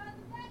right, I got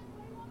the facts.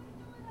 What do you want me to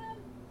do with them?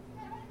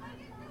 What are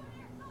you doing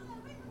here? So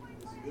the reason why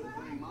It's a good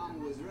thing Mama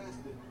was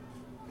arrested,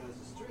 because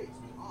the streets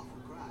were awful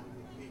crowded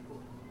with people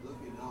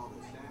looking at all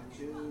the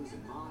statues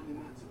and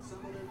monuments, and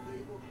some of them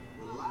people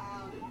were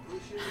loud and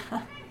pushy.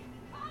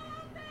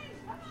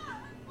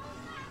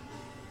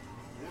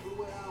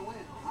 Everywhere I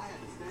went, I had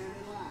to stand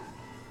in line.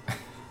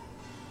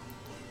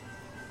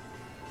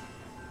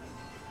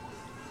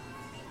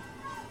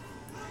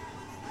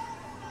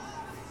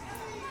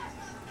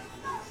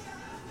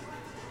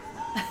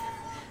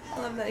 I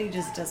love that he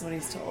just does what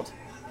he's told.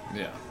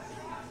 Yeah.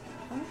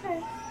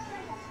 Okay.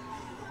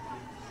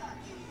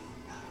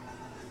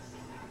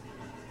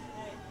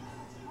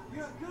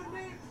 You're a good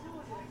man.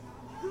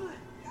 Good.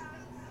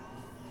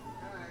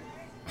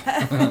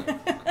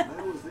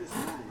 There was this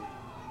man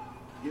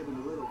giving a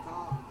little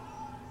talk,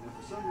 and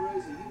for some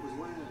reason he was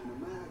wearing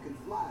an American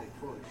flag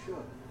for his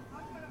shirt.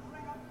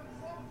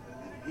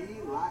 And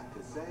he liked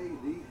to say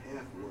the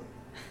F word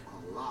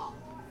a lot.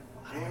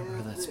 I don't know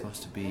where that's F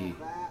supposed to this, be. F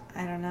that.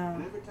 I don't And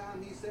know. every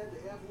time he said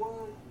the F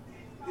word,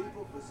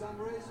 people for some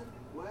reason,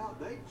 well,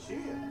 they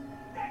cheered.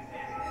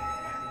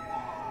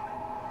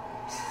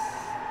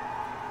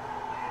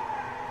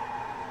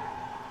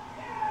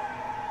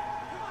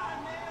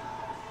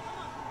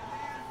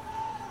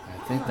 I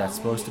think that's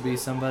supposed to be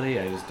somebody.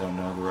 I just don't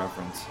know the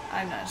reference.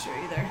 I'm not sure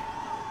either.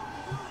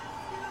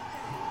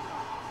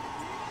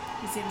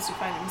 He seems to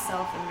find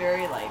himself in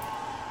very, like,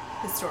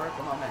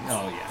 historical moments.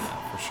 Oh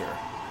yeah, for sure.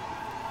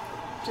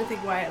 Which I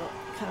think why I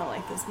kind of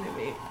like this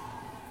movie.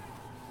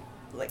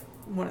 Like,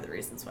 one of the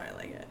reasons why I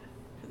like it.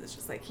 Because it's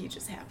just like, he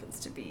just happens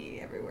to be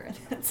everywhere.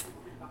 That's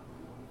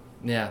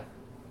Yeah.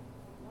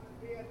 Well,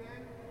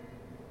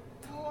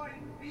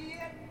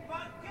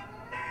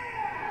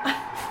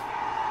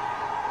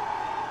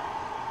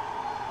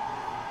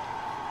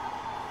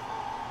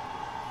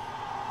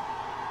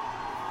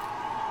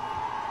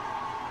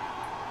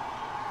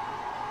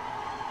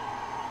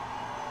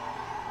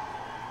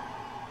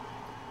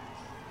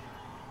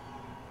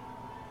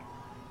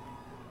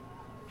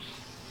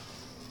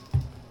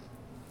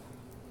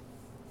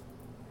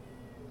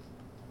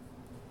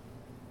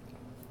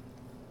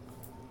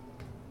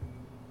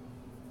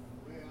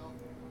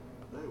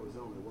 there was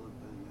only one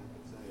thing I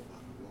could say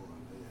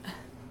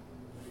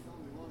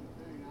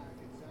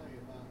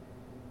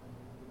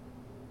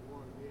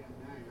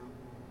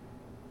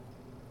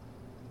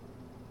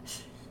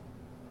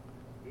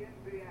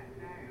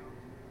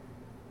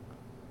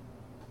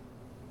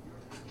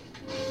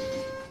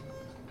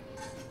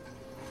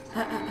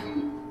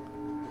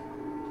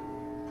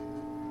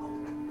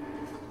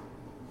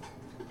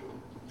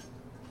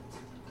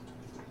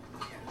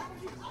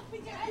We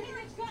did any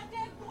rich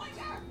goddamn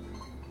pointer!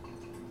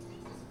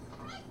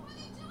 Christ, what are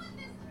you doing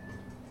this?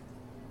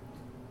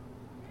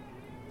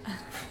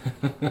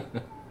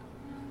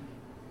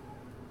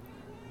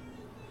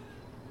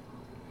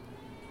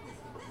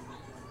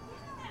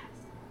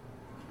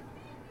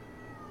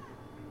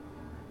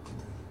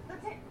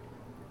 That's it.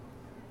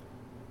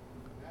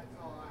 That's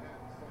all I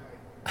have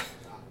to say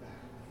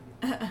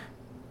about that.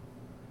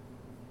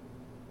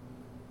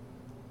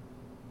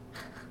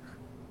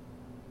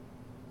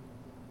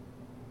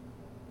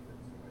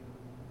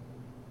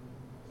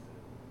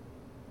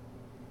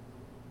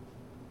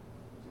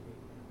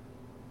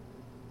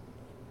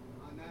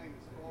 My name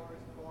is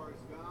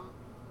Forrest Gump.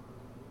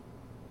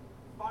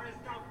 Forrest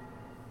Gump.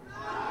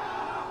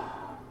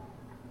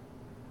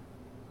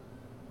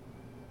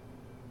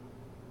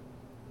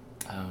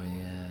 Oh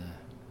yeah.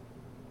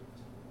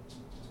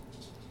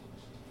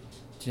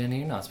 Jenny,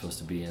 you're not supposed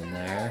to be in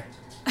there.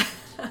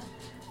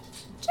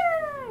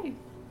 Jay!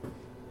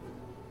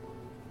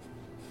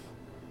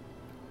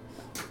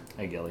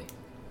 Hey, Gilly.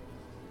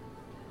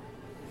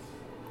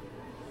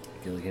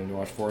 Gilly came to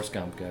watch Forrest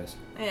Gump, guys.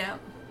 Yeah.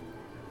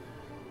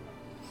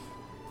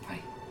 Hi.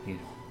 You.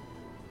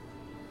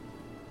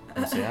 Want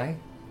to say hi?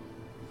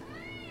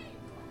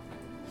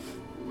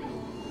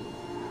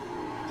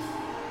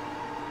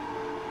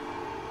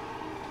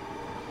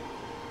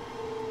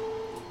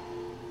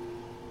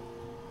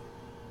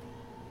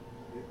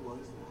 It was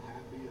the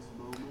happiest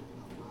moment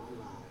of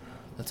my life.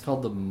 That's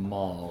called the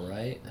mall,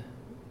 right?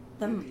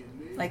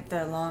 Like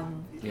the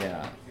long.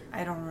 Yeah.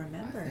 I don't I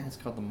remember. think it's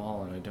called the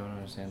mall, and I don't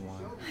understand why.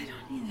 I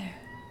don't either.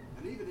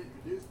 And even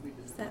introduced me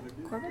to Is some that of their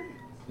new Corbin?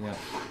 friends.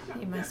 Yeah.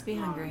 He must be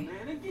hungry.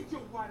 Man, and get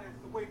your white ass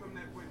away from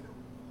that window.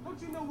 Don't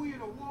you know we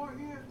in a war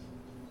here?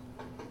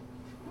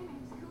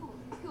 He's cool.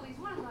 He's cool. He's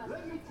one of us.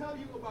 Let me tell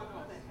you about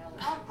us.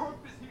 Our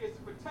purpose here is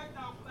to protect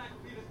our black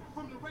leaders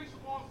from the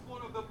racial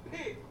onslaught of the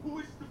pig who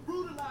wishes to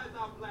brutalize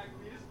our black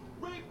leaders,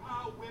 rape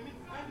our women,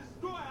 and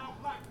destroy our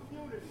black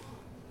community.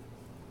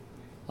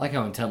 I like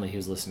how intently he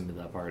was listening to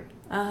that part.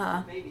 Uh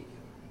huh. Baby.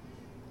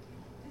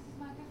 This is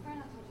my good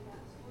friend I told you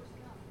about. It's Forrest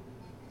Gump.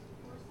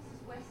 Forrest, this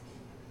is Weston.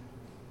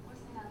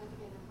 Weston and I live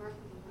together in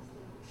Berkeley. He was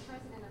the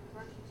president of the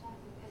Berkeley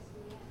chapter of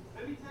SVS.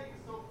 Let me tell you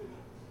something.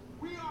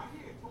 We are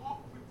here to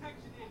offer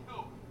protection and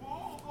help for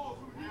all those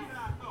who need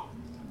our help.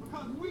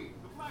 Because we,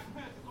 the Black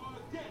Panthers, are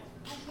against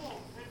the war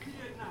in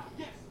Vietnam.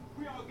 Yes,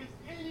 we are against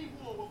any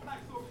war where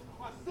black soldiers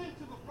are sent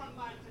to the front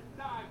line to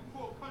die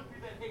for a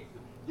country that hates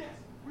them. Yes,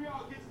 we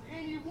are against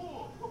any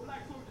war where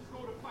black soldiers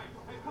go to fight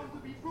and come to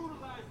be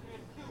brutalized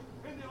and killed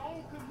in their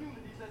own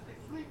communities as they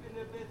sleep in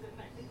their beds at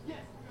night. And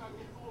yes, we are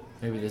against all these.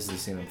 Maybe this is the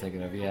scene I'm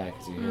thinking of. Yeah,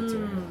 because he hits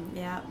her.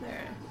 Yeah,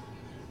 there.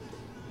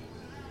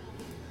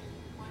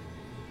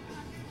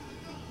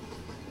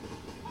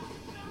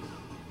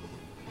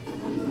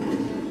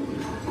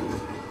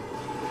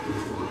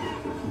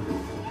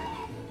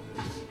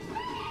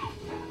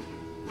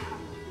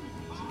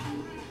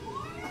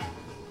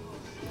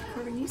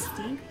 Corbin, you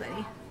stink,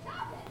 buddy.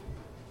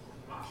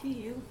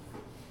 You.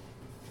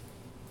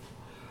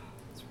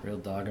 It's a real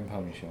dog and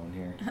pony show in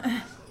here.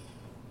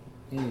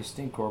 Yeah, you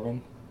stink,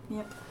 Corbin.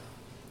 Yep.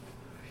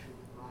 I should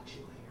have brought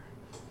you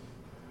here.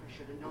 I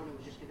should have known it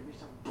was just going to be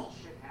some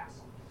bullshit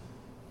hassle.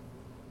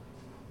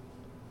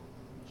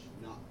 It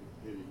should not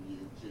be hitting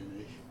you,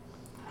 Jenny.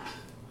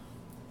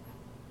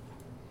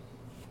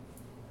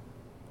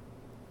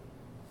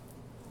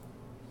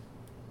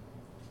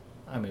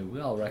 I mean, we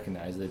all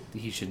recognize that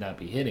he should not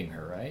be hitting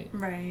her, right?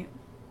 Right.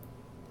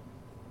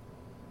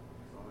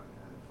 Thought I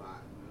had a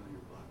fighting with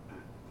your Black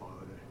Panther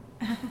party.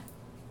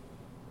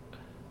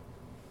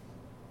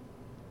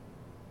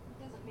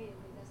 Doesn't mean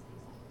he does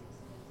things like this,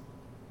 does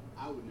it?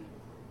 I would never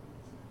hurt you.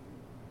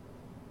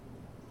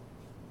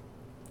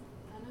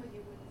 I know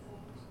you wouldn't,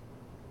 Forrest.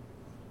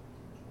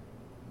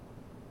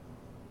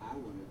 I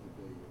wanted to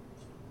be your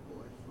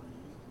boyfriend.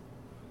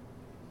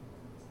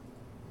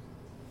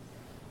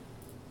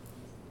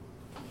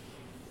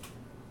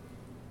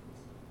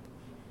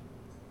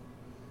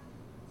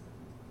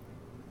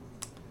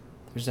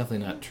 There's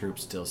definitely not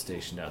troops still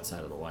stationed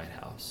outside of the White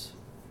House.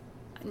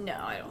 No,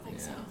 I don't think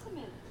so. Yeah. What's a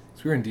minute?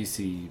 So we were in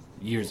D.C.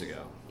 years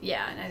ago.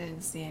 Yeah, and I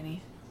didn't see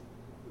any.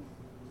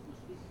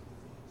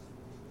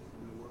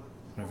 You know what?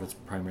 I wonder if it's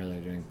primarily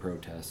during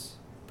protests.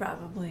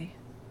 Probably.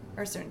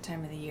 Or a certain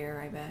time of the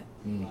year, I bet.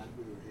 Mm. Glad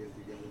we were here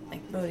together. my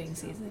Like next voting time.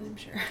 season, I'm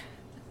sure. I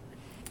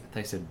thought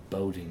I said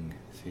boating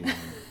season.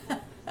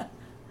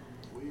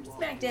 We walked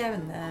Smack dab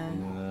in the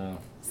Yeah.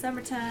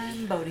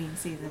 summertime boating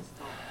season.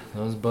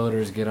 Those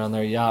boaters get on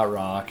their yacht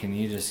rock and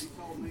you just...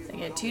 They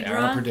get too They're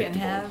drunk and unpredictable.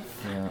 have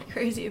Yeah.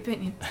 crazy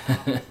opinions. She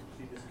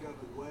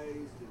discovered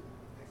ways to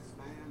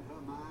expand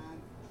her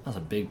mind, That was a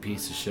big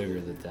piece of sugar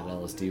that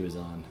LSD was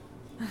on.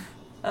 which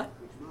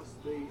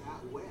must be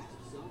out west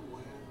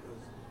somewhere,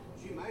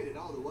 because she made it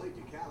all the way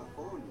to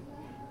California.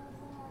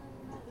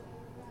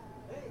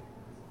 Hey!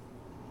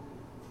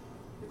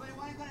 Anybody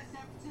want to go to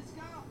San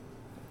Francisco?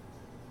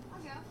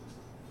 I'll go.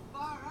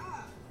 All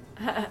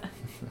right.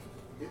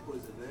 It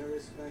was a very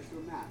special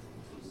night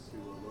for the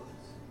two of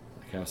us.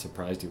 Like how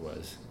surprised he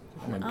was.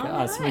 Oh my All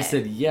god, somebody right.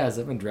 said yes.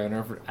 I've been driving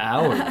around for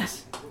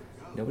hours.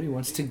 Nobody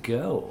wants to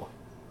go.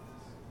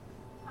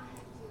 I have to,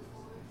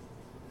 Forrest.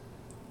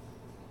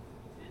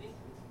 Jenny?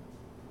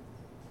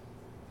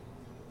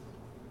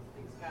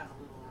 Things got a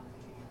little out of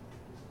hand.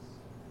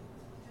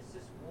 Just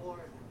this war.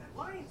 That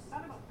lying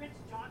son of a bitch,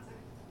 Johnson.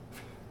 It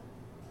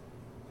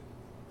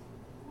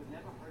would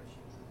never hurt you.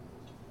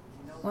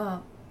 You know,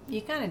 Well,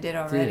 you kind of did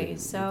already, Dude,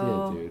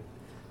 so you did, dude.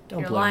 Don't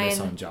you're blame this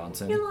lying- on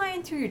Johnson. you're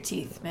lying through your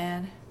teeth,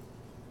 man.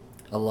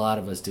 A lot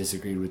of us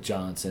disagreed with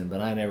Johnson,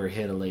 but I never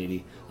hit a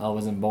lady. I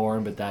wasn't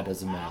born, but that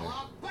doesn't matter.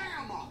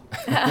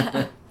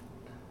 Alabama!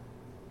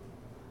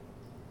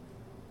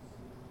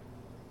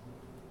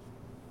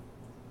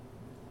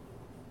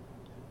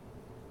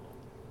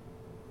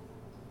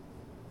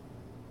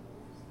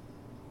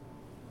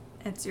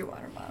 It's your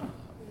water bottle.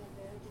 We have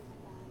very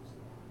different lives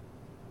now.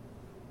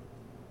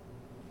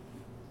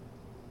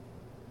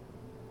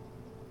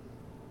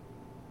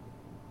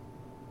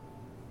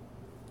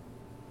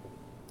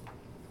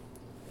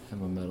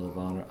 I'm a Medal of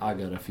Honor. I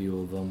got a few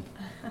of them.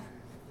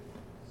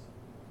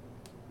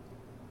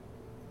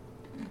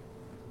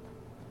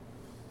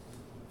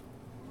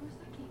 Forrest,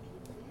 I can't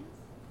keep this.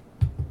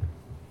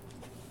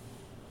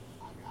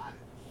 I got it.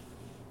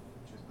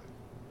 Just like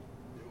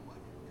doing what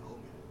you told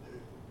me to do.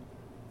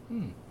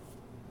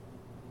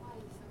 Why are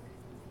you so good to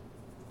me?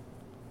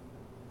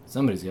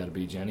 Somebody's got to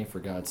be Jenny, for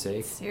God's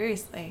sake.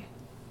 Seriously.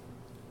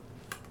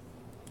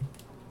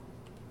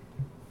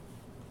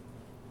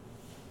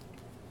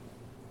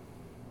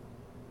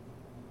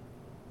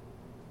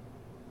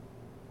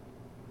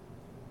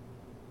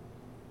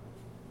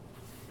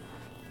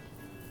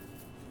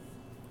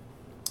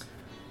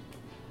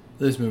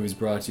 This movie's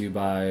brought to you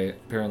by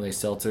apparently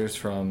seltzers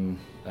from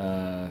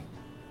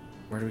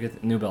where do we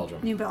get New Belgium?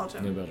 New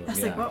Belgium. New Belgium. I was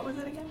yeah. like, what was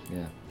it again?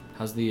 Yeah.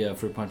 How's the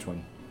fruit punch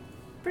one?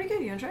 Pretty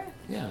good. You want to try it?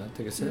 Yeah,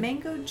 take a sip.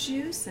 Mango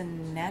juice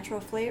and natural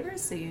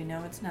flavors, so you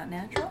know it's not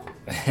natural.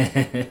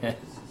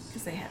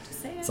 Because they have to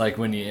say it. It's like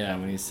when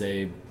you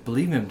say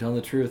believe him, tell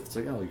the truth. It's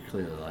like, oh, you're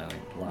clearly lying.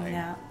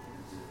 No.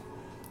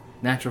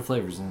 Natural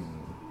flavors.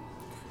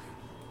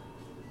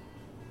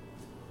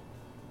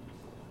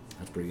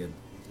 That's pretty good.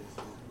 Just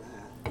like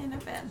that. Ain't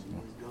not bad.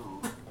 He's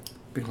gone.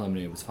 Pink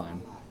lemonade was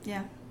fine.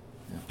 Yeah.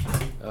 Yeah.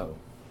 Oh.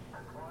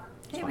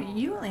 Hey, but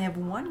you only have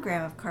 1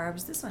 gram of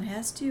carbs. This one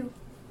has 2.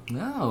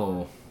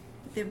 No.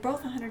 They're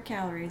both 100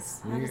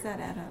 calories. How does Weird. that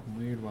add up?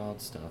 Weird, wild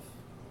stuff.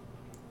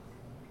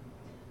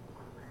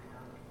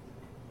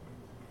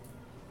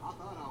 I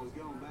thought I was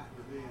going back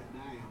to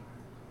Vietnam,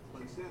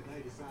 but instead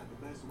they decided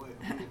the best way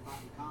for me to fight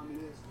the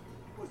communists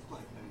was to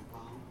play ping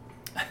pong.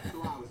 So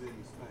I was in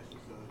the special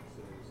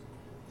services,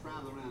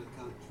 traveling around the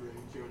country,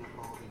 cheering up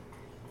all the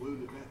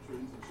wounded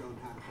veterans and showing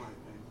them how to play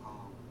ping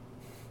pong.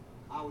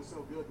 I was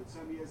so good that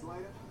some years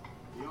later,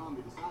 the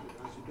Army decided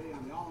I should be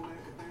on the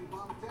All-American ping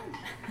pong team.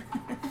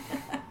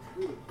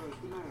 We were the first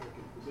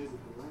Americans to visit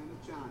the land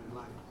of China in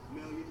like a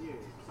million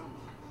years,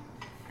 something like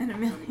that. In a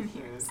million Somebody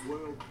years. said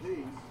world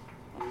peace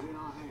was in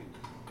our hands.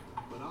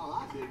 But all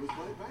I did was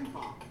play ping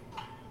pong.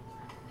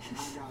 When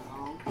I got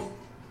home,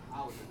 I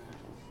was a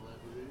national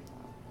celebrity.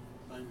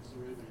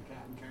 Famously than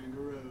Captain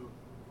Kangaroo.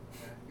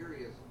 Here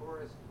he is,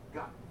 Forrest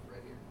Gump,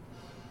 right here.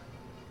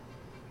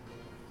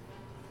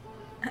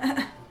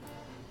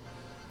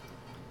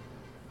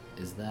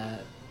 Is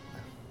that?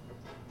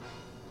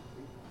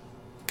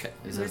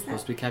 Is Who that is supposed that?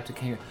 to be Captain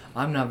Kangaroo?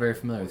 I'm not very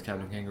familiar with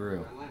Captain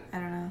Kangaroo. Atlantic. I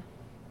don't know.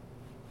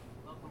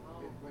 welcome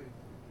home. Wait,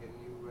 can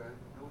you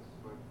tell us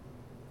what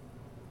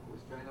was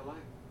China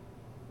like?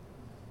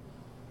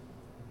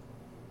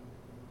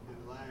 In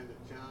the land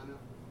of China,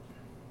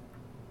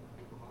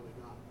 people hardly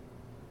got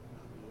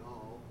nothing at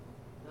all.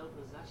 No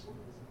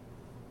possessions.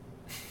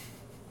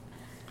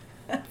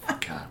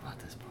 Forgot about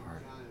this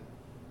part. China,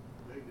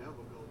 they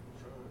never go to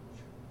church.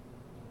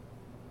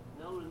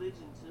 No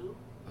religion too.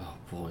 Oh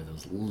boy,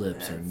 those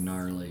lips are That's-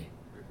 gnarly.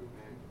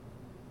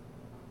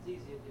 It's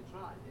easy if you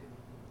try, dude.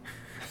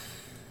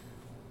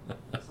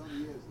 Some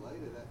years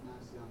later, that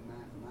nice young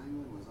man from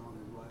England was on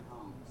his way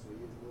home. So he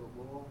was a little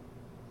boy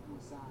and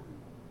was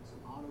signing some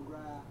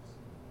autographs.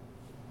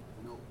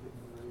 And no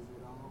picking reason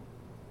at all.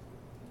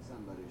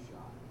 Somebody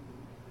shot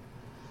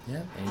him.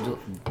 Yep, Angel.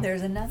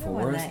 There's another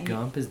one Forrest that he-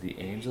 Gump is the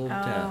angel of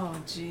death,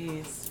 Oh,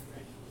 jeez.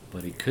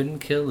 but he couldn't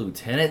kill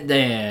Lieutenant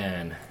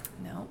Dan.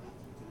 No.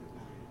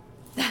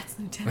 That's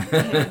Lieutenant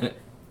Dan.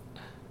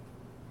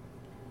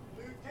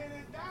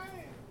 Lieutenant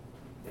Dan!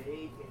 They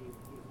gave you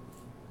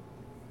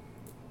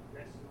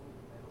national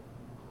medal.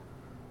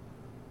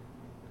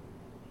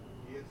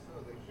 Yes, sir,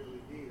 they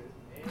surely did.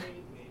 They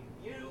gave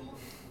you,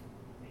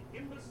 the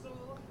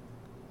imbecile,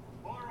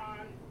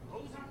 moron who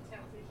goes on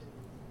television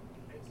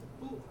and makes a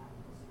fool out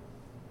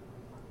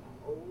of the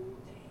whole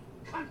dang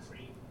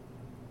country.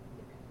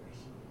 The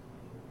congressional.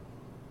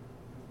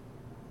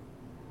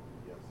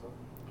 Yes, sir.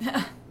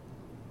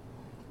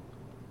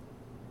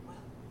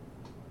 Well,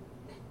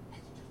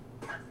 that's just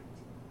perfect.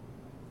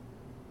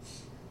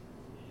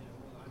 Yeah,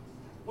 well, that's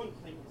one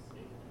thing to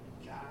say.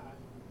 God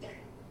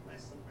damn,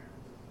 bless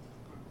America.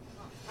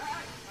 All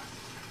right.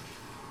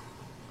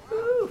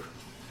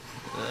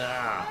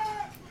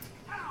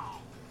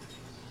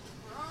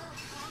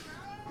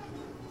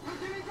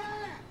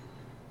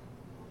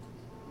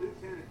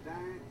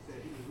 Dad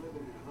said he was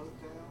living in a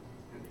hotel,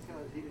 and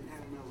because he didn't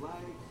have no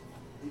legs,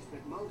 he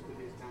spent most of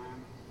his time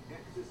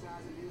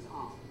exercising his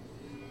arms.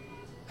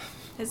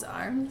 His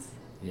arms?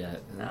 Yeah,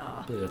 No.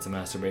 I believe that's a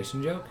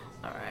masturbation joke.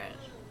 Alright.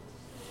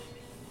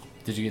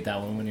 Did you get that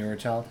one when you were a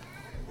child?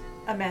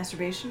 A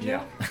masturbation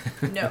joke?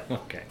 No.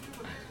 Okay.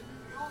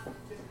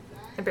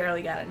 I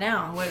barely got it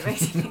now. What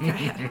makes you think I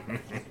had it?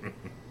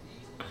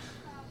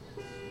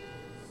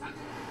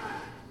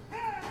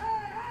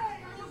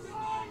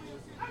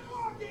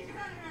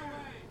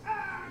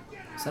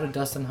 Is that a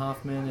Dustin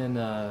Hoffman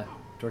and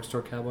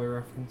Drugstore Cowboy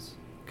reference?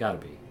 Gotta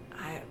be.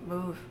 I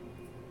move.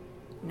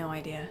 No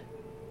idea.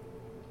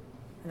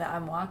 That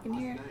I'm walking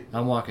here?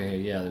 I'm walking here,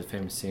 yeah, the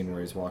famous scene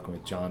where he's walking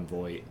with John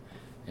Voight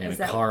and Is a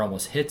that- car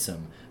almost hits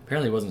him.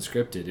 Apparently it wasn't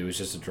scripted, it was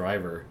just a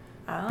driver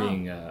Oh.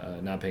 being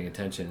not paying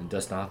attention, and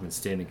Dustin Hoffman's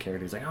standing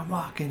character. He's like, I'm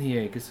walking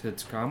here, because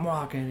it's car, I'm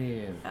walking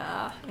here.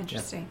 Ah,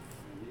 interesting.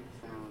 Have you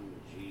found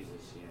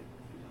Jesus yet?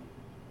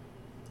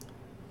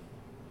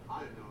 I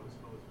didn't know I was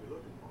supposed to be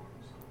looking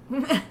for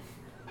him. So.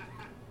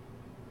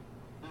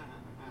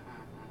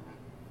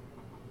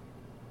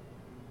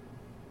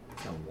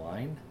 Is that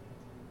wine?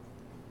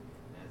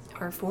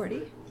 Or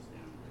 40?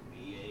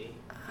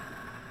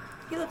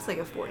 He looks like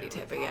a 40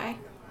 type of guy.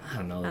 I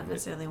don't know. Not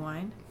necessarily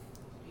wine.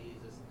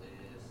 Jesus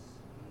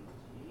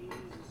this,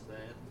 Jesus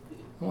that,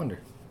 I wonder.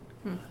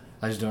 Hmm.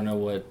 I just don't know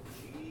what,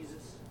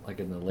 Jesus. like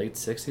in the late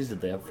 60s, did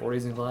they have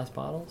 40s in glass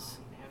bottles?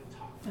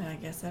 I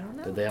guess I don't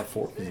know. Did they have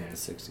 40s in the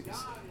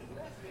 60s?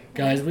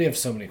 Guys, we have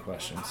so many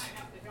questions.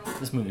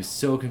 This movie's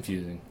so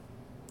confusing.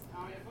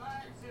 Now, if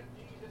I accept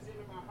Jesus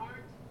into my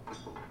heart,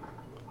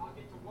 I'll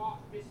get to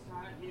walk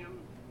beside him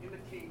in the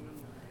kingdom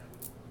of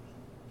heaven.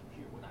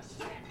 Hear what I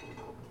say.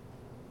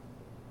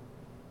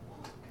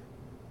 Walk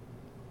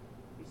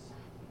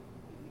beside him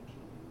in the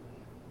kingdom of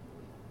heaven.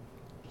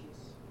 Kiss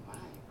my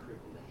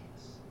crippled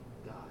ass.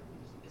 God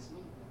is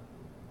listening.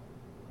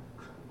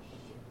 Crunch.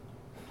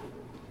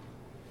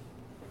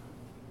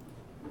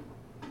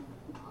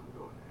 I'm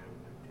going to have a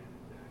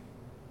Lieutenant Dan.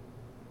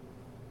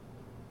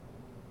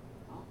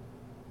 Huh?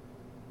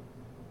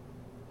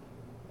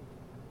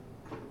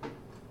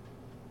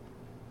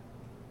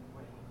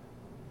 Wait.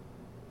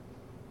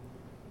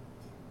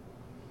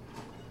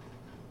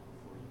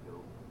 Before you go,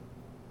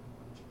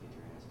 why don't you get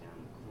your ass down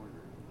in the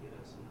corner and get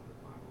us another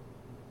bottle?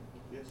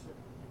 Yes, sir.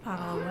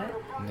 Bottle of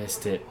what?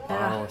 Missed it. Ah.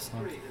 Bottle of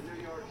something. Street in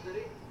New York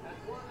City at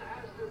 1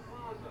 Astor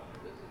Plaza.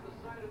 This is the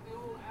site of the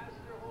old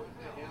Astor What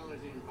the Hotel. hell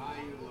is in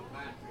Bayou La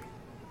Battery?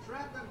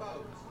 Shrimping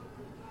boats.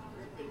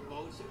 Shrimping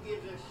boats? Who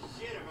gives a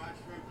shit about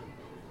shrimping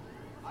boats?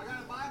 I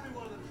gotta buy me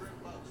one of them shrimp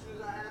boats as soon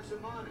as I have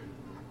some money.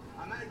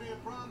 I made me a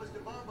promise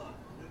to Bubba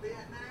in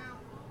Vietnam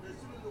that as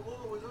soon as the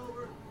war was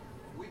over,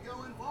 we'd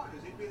go in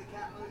partners. He'd be the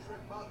captain of the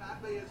shrimp boat and I'd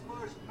be his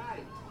first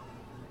mate.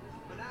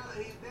 But now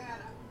that he's dead,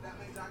 that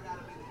means I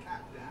gotta be the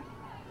captain.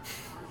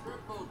 Our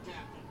shrimp boat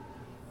captain.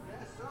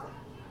 Yes, sir.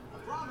 A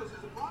promise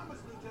is a promise,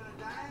 Lieutenant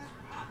Dan.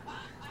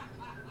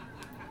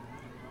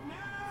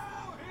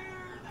 Now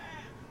hear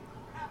that!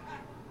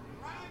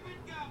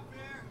 Private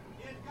Gupper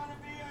is gonna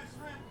be a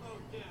shrimp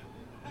boat captain.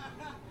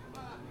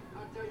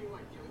 I'll tell you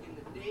what, Joe, in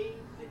the day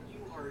that you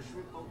are a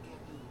shrimp boat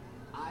captain,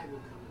 I will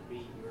come and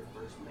be your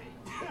first mate.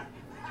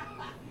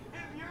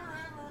 If you're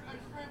ever a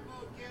shrimp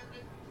boat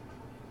captain,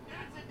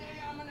 that's the day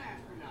I'm an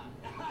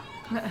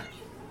astronaut.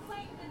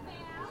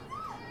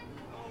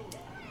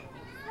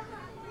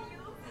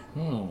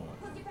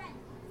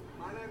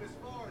 My name is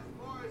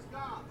Forrest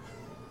Gump.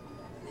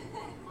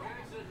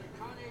 This is a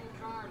cunning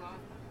Carla,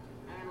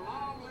 and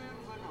long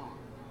lives Lenore.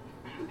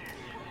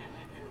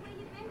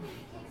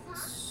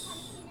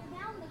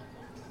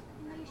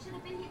 You should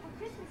have been here for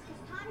Christmas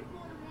because Tommy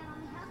brought around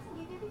on the house and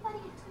gave everybody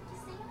a trip to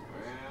Santa.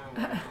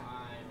 Well,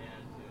 I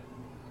had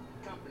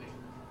company.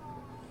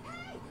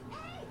 Hey,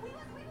 we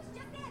was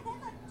just there.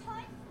 That's a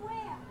Times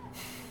Square.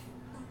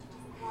 Don't you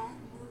just love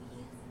New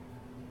Year's?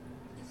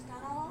 You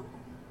start all over.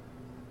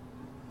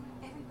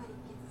 Everybody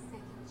gets a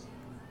second chance.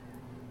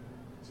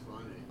 It's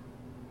funny,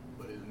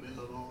 but in the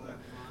middle of all that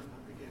fun,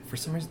 I began. For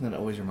some reason, that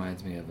always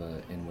reminds me of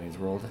In Wayne's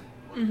World.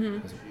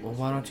 Mm-hmm. Well,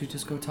 why don't you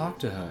just go talk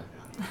to her?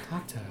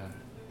 Talk to her.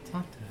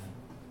 Talk to her.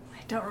 I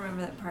don't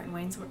remember that part in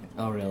Wayne's World.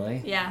 Oh,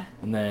 really? Yeah.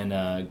 And then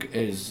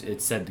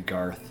it's said to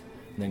Garth.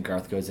 And then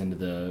Garth goes into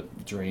the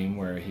dream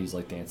where he's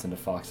like dancing to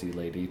Foxy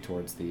Lady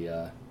towards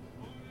the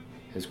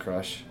his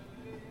crush.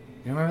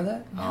 You remember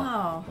that? No.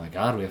 Oh my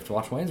God, we have to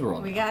watch Wayne's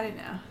World. We now. got it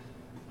now.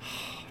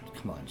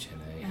 Come on,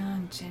 Jenny.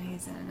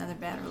 Jenny's in another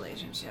bad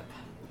relationship.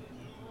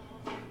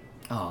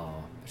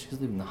 Oh, she's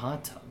leaving the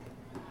hot tub.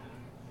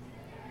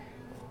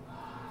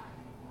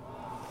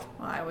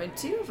 Well, I would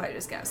too if I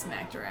just got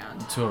smacked around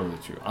Totally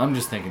true. I'm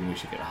just thinking we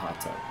should get a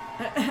hot tub.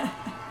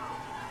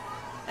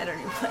 at our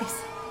new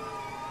place.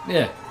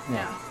 Yeah.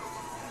 Yeah.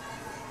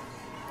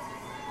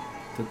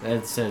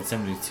 That said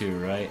 72,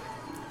 right?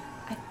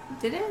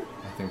 Did it?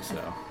 I think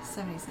so.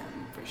 77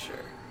 for sure.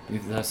 You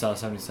saw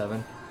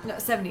 77? No,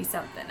 70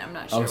 something. I'm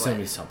not sure. Oh, what.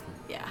 70 something.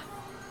 Yeah.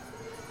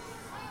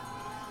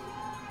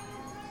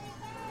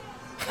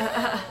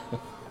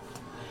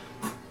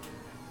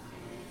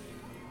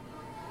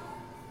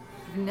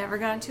 I've never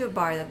gone to a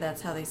bar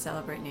that's how they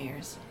celebrate New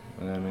Year's.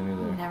 Me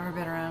neither. Never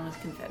been around with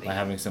confetti. By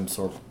having some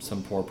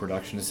poor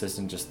production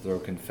assistant just throw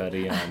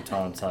confetti on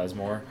Tom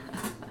Sizemore.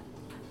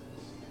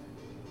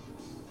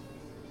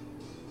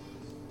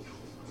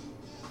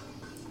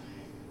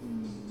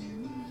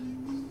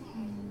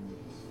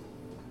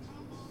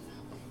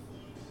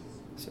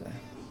 So, I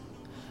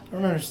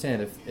don't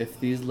understand if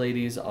these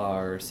ladies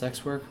are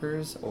sex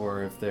workers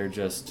or if they're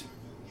just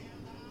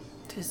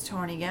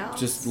horny gals.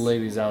 just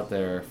ladies out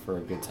there for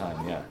a good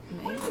time. Yeah.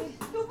 Maybe. What's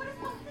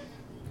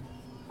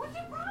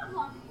your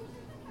problem?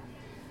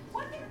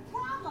 What's your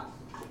problem?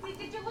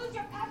 Did you lose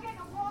your packet in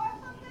a war or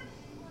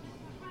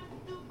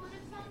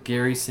something?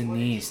 Gary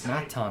Sinise,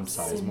 not Tom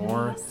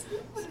Sizemore.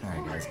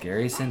 Sorry guys,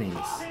 Gary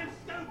Sinise. Him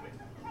stupid!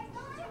 Hey,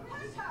 don't you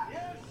push her! You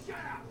shut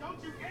up!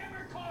 Don't you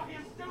ever call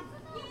him stupid!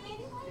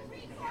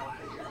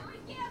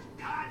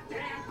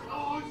 Goddamn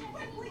clothes!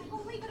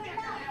 Believe it or Get the not,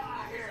 hell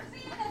out of here!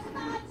 see this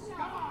sideshow.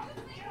 Come on, You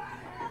think get out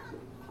of here!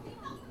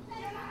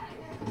 Get out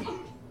of here!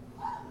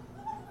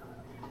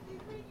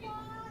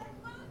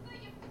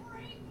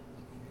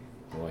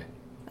 Boy,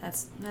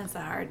 That's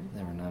a hard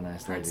they were not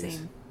nice hard ladies.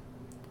 scene.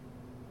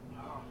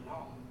 Oh,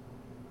 no.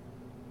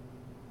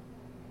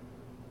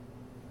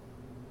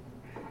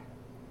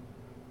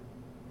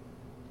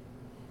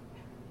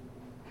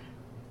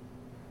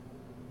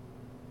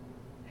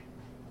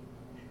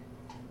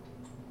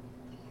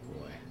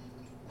 Boy.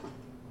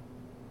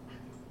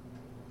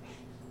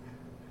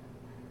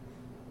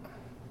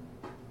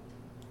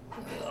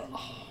 Ugh.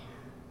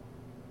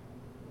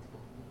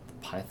 The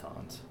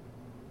pythons.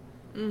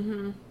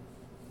 Mm-hmm.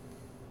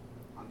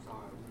 I'm sorry,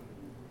 I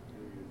ruined your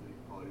New Year's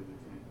Eve party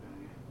this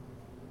thing.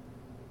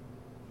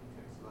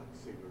 Tastes like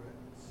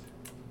cigarettes.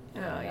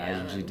 Oh yeah.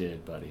 Imagine she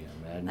did, buddy.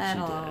 Imagine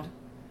That'll she did.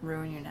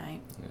 ruin your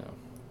night. Yeah.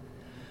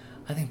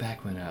 I think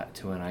back when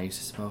I used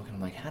to smoke, and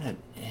I'm like, how did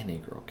any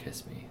girl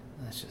kiss me?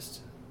 That's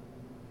just.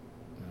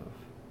 Ugh.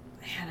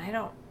 Man, I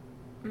don't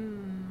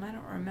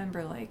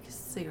remember like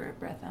cigarette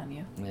breath on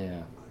you.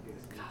 Yeah, I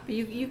guess But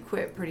you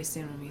quit pretty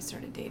soon when we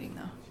started dating,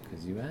 though.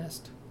 because you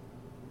asked.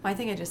 Well, I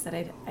think I just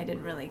said I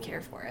didn't really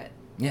care for it,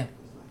 Yeah.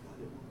 it's like I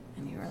didn't.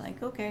 and you were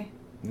like, okay,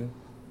 Yeah.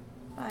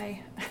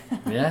 bye.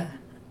 Yeah?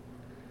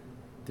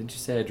 Didn't you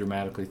say I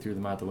dramatically threw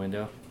them out the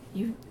window?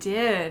 You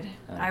did.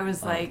 I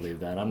was I like, don't believe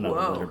that. I'm not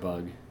whoa. a litter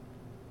bug.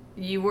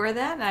 You were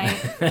that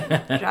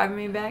night, driving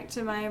me back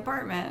to my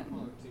apartment.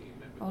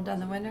 Rolled down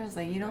the window. I was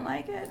like, you don't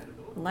like it?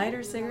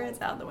 Lighter cigarettes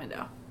out the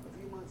window. A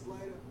few months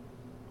later,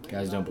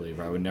 Guys, don't believe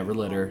her. I would never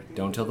litter.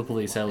 Don't tell the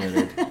police I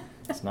littered.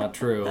 It's not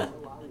true. so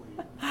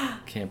I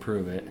waited. Can't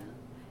prove it.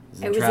 This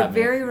is It was a entrapment.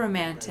 very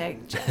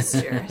romantic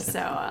gesture, so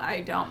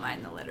I don't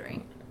mind the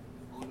littering.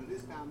 Only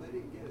this time they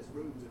didn't get us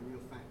rooms in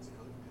real fancy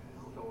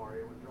hotels. So are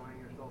you enjoying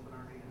yourself in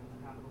our new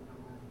capital?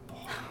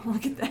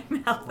 Look at that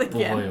mouth Boy,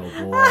 again.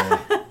 oh boy.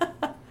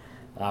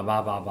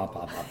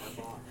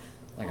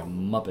 Like a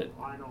Muppet.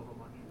 I know of a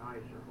much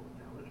nicer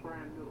hotel. It's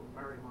brand new,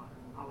 very modern.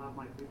 I'll have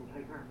my people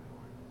take care of it for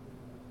you.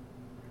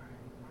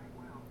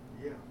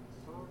 Yeah,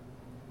 sir.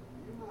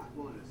 You might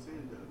want to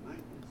send a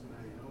maintenance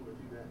man over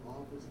to that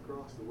office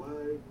across the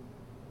way.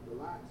 The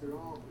lights are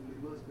off and they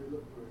must be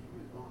looking for a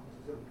fuse box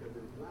or something because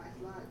them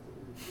flashlights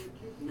are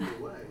keeping you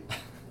away.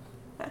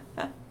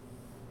 Thank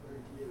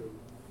you.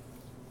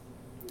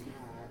 Good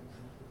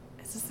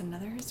night. Is this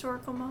another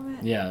historical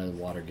moment? Yeah,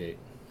 Watergate.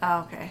 Oh,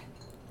 okay.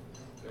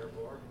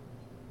 Therefore,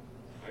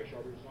 I shall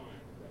resign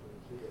the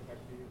presidency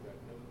effective at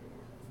noon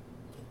tomorrow.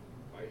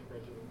 Vice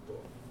President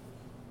Bush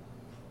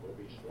will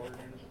be sworn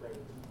in as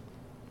president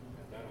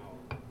at that hour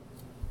by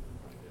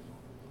this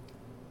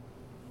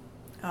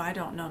office. Oh, I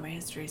don't know my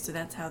history, so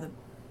that's how the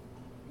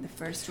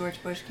first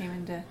George Bush came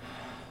into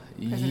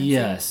presidency?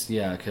 Yes,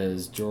 yeah,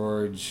 because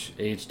George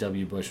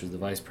H.W. Bush was the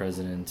vice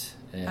president,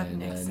 and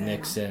Nixon.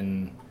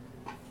 Nixon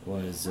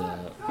was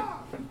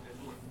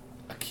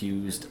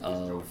accused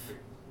of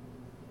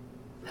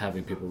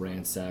having people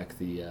ransack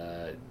the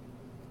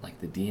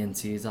the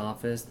DNC's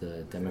office,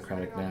 the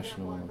Democratic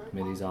National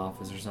Committee's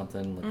office or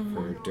something, looking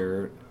for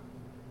dirt.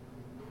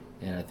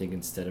 And I think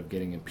instead of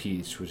getting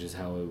impeached, which is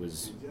how it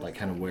was, like,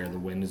 kind of where the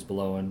wind is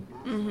blowing,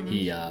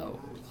 he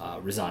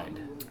resigned.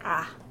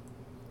 Ah,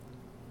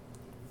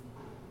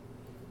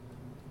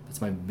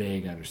 That's my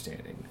vague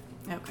understanding.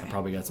 okay. I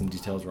probably got some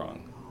details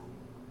wrong.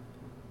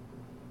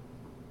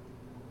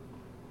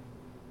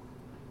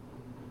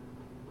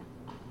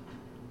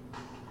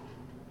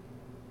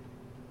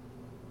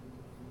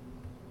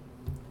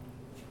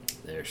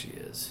 There she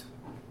is.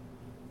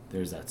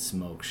 There's that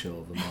smoke show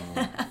of them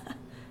all.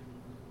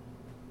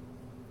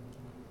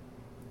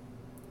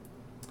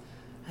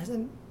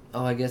 Hasn't?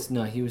 Oh, I guess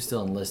no. He was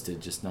still enlisted,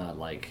 just not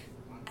like.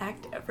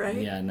 Active, right?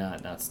 Yeah,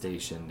 not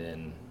stationed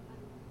in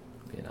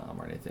Vietnam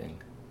or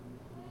anything.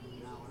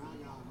 Now, when I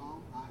got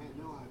home, I had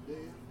no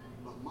idea,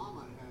 but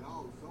Mama had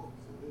all sorts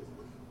of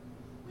business.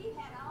 We've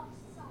had all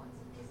sorts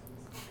of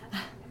business.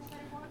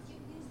 Everybody wants you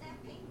to use that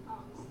ping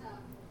pong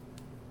stuff.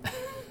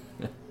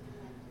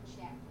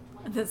 Check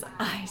for This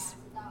ice.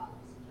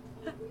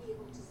 $25,000.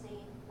 Agreeable to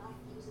saying like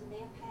using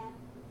their pattern?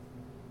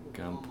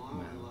 Gump.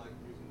 Mama, I like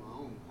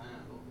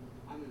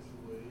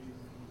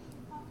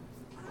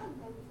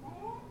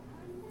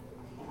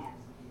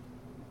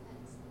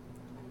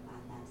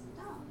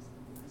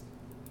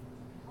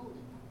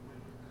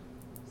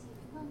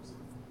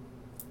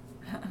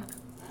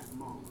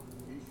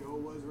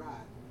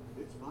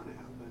It's funny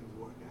how things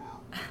work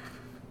out.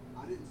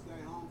 I didn't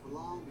stay home for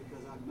long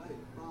because I'd made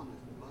a promise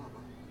to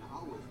Bubba, and I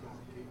always got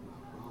to keep my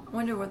promise. I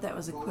wonder what that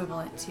was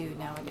equivalent to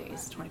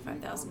nowadays.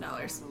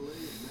 $25,000.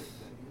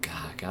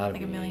 God, gotta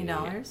Like be $1 million?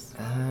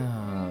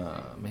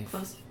 Maybe,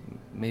 Close.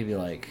 maybe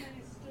like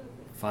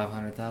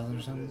 500,000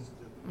 or something.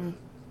 Mm. And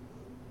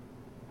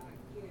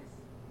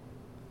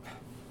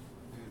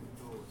of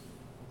course,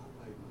 I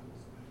paid my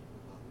respect to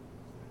Bubba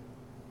instead.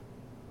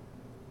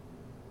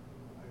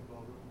 Hey,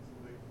 Bubba, it's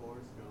me,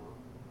 Forrest Gump.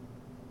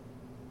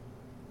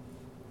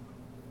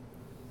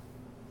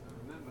 I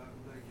remember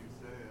everything you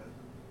said.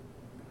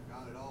 I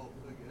got it all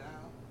figured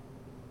out.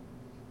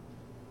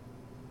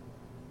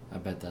 I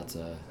bet that's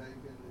a Taken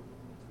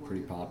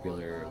pretty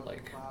popular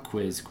like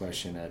quiz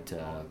question at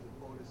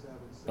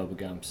Bubba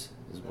Gump's.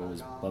 What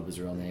was Bubba's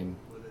real name?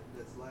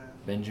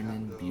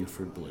 Benjamin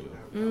Buford Blue.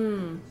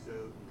 Mm.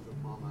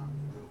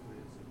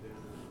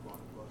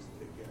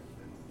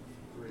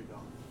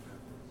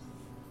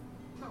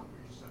 Tell me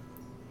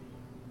something.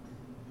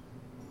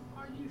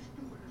 Are you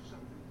stupid or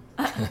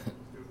something?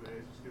 Stupid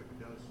is stupid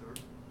does, sir.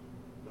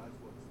 That's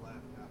what's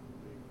left after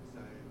me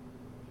saying.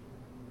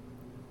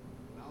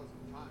 When I was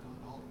in China on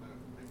all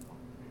American ping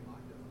pong team,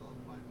 I just loved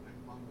playing ping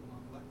pong with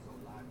my butt so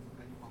light as a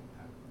ping pong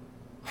hat.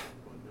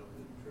 But no, it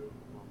isn't true.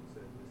 Mama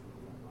said there's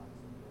no that light,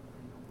 so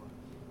there's no butt.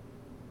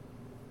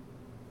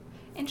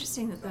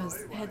 Interesting that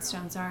those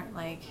headstones aren't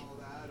like All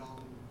that on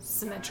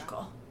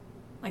symmetrical.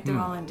 Like they're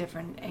all in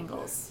different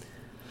angles.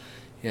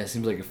 Yeah, it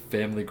seems like a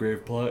family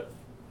grave plot.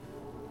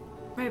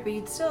 Right, but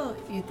you'd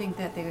think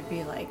that they would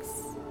be like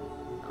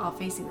all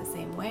facing the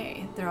same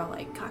way. They're all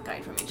like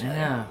cockeyed from each other.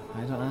 Yeah,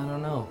 I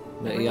don't know.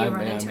 But when you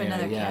run into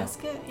another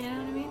casket, you know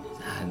what I mean?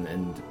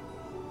 And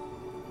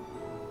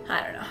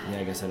I don't know. yeah,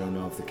 I guess I don't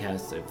know if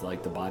if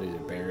like the bodies are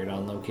buried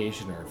on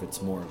location or if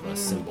it's more of a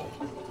symbol.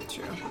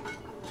 True.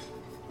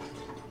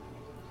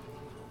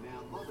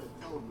 Now, Mother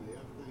told me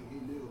everything he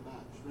knew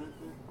about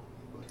Shrimping,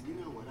 but you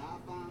know what I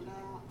found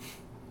out?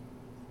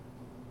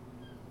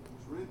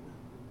 Shrimping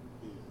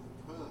is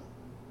tough.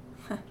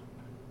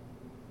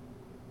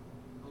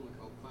 Only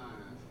called 5.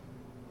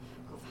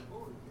 Oh,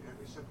 boy, you have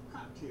yourself a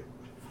cocktail.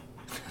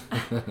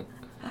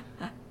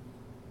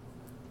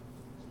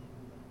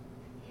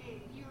 Hey,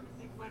 you ever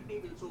think about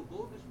David so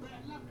bold? It's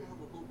bad luck to have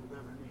a boat with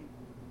every name.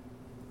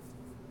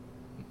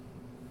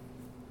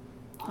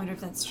 I wonder if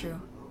that's true.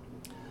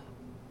 But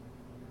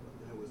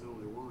there was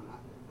only one I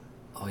could think.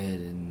 Oh yeah,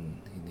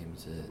 he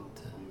names it.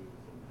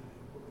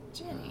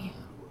 Jenny.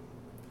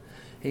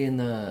 Hey, in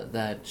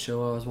that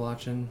show I was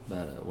watching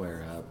about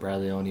where Brad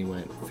Leone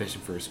went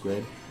fishing for a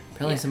squid,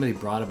 apparently somebody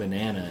brought a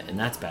banana, and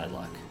that's bad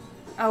luck.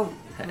 Oh,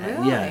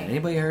 really? Yeah,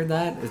 anybody heard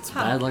that? It's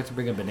bad luck to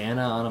bring a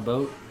banana on a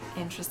boat.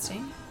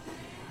 Interesting.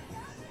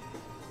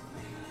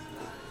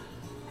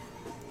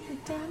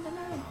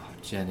 Oh,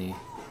 Jenny.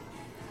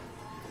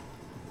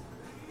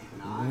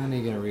 When are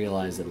you gonna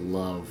realize that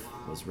love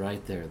was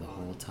right there the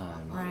whole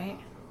time? Right.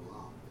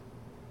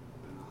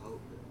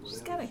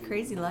 She's got a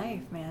crazy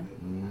life, man.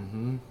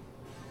 Mm-hmm.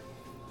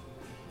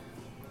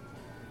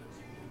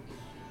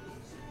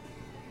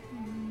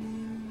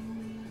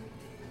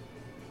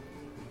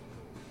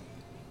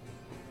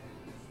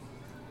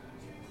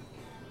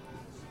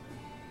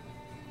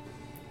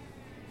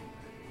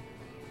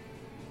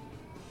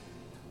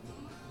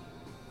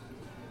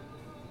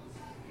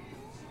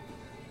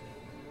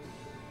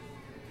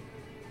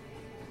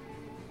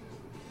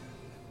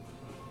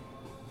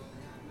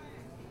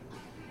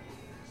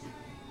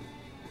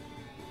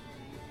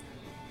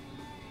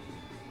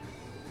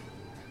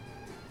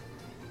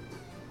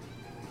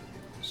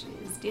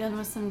 She's dealing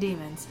with some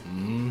demons.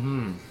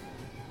 Mm-hmm.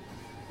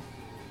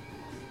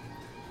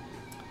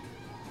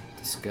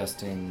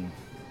 Disgusting,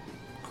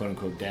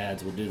 quote-unquote,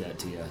 dads will do that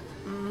to you.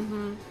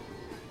 Mm-hmm.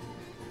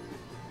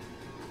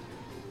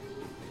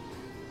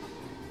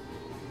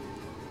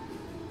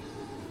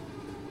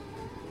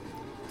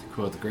 To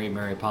quote the great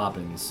Mary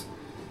Poppins,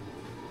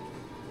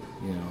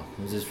 you know,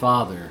 it was his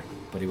father,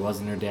 but he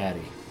wasn't her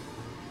daddy.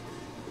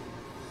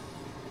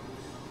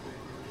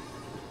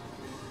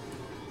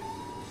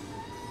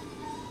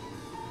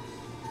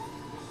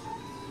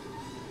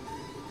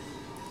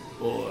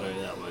 Boy,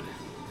 that would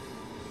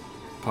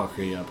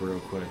pucker you up real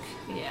quick.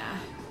 Yeah.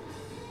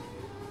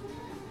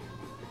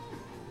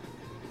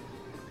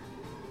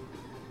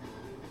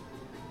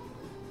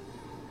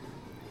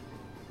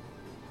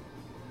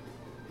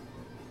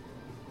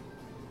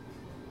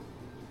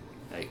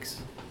 Yikes.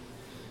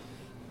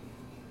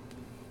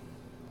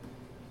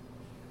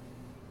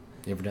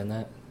 You ever done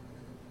that?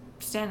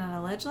 Stand on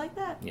a ledge like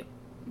that? Yep.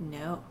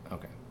 No.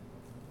 Okay.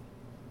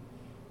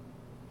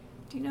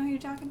 Do you know who you're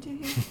talking to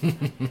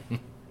here?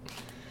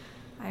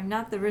 I'm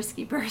not the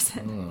risky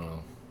person.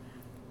 Oh.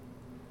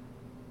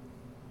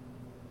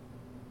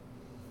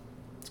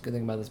 It's a good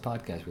thing about this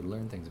podcast. We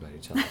learn things about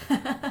each other.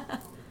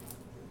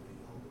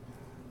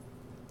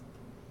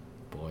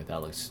 Boy,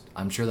 that looks...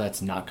 I'm sure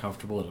that's not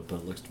comfortable,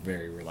 but it looks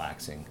very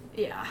relaxing.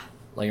 Yeah.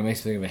 Like, it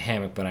makes me think of a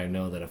hammock, but I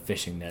know that a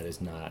fishing net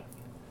is not...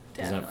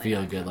 does not Definitely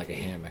feel not good like a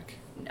comfy. hammock.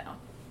 No.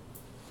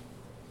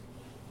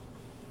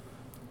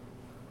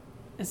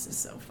 This is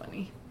so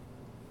funny.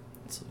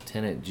 It's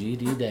Lieutenant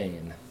G.D.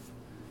 Dane.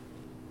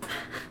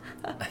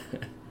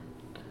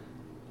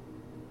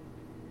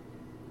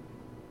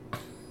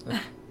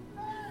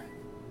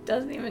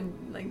 Doesn't even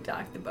like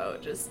dock the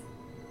boat. Just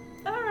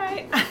all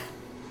right.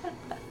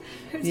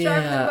 Who's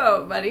Yeah. driving the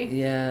boat, buddy?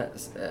 Yeah.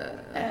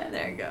 And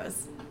there it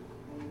goes.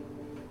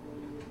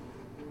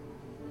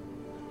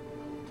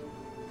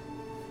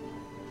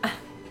 I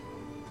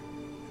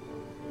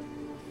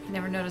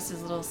never noticed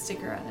his little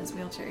sticker on his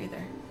wheelchair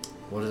either.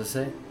 What does it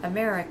say?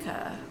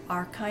 America,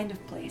 our kind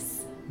of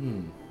place.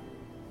 Lieutenant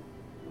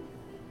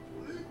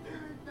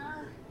Dane,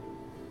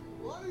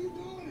 what are you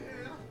doing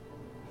here?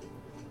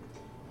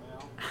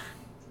 Well,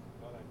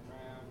 thought I'd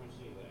try out my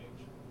sea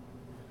legs.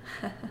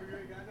 You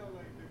ain't got no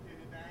legs,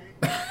 Lieutenant Dane.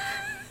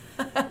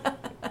 I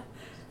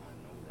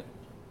know that.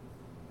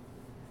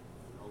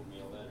 You wrote me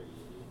a letter,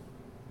 you did.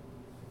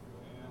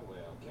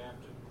 Well,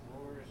 Captain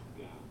Forrest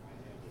Gump. I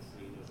had to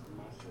see this for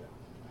myself.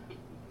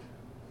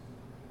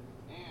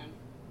 And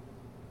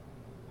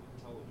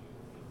I told you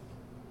if you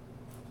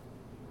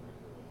were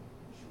ever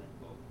a shrimp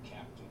boat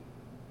captain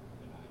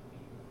that I'd be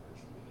your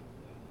first mate.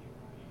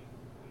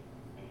 Then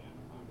here I am.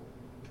 I'm a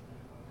man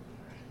of my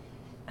word.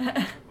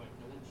 But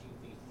don't you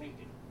be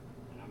thinking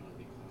that I'm gonna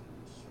be calling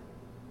you sir.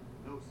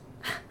 No,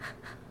 sir.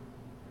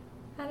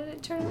 How did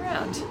it turn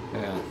around?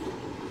 Yeah.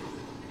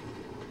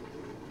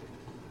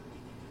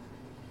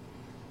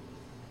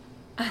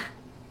 It's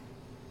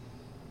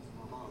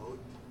my boat.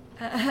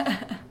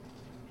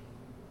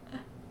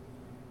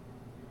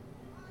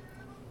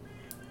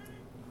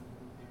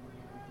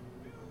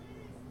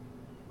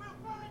 We'll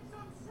find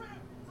some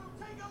shrimp, so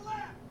take a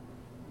left.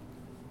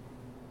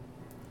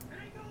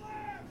 Take a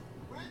left.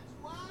 Which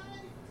way?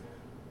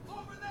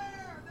 Over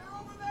there. They're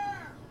over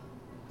there.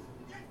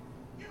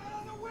 Get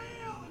on the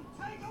wheel and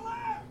take a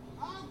left.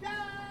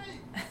 Okay.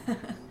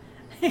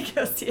 He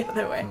goes the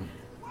other way.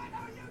 What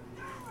are you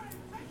doing?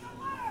 Take a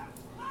left.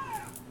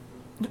 Left.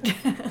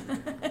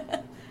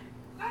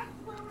 That's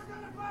where we're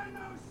gonna find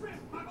those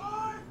shrimp, my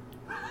boy.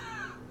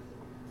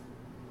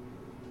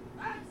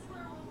 That's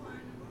where we'll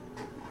find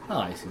them.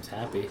 Oh, he seems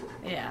happy.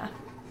 Yeah.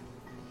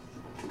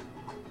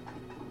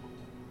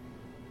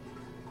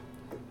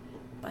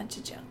 Bunch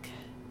of junk.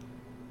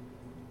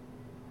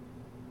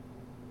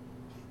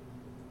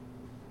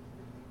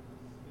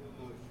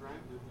 No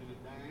shrimp,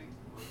 Lieutenant Dane.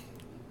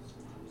 That's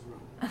where I was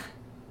wrong.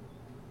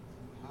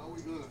 How are we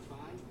gonna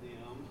find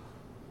them?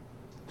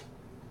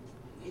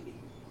 Maybe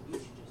you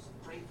should just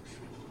pray for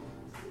shrimp.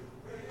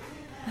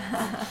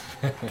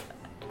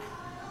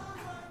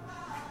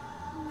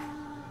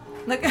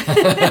 Look. I went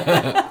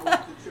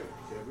to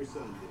church every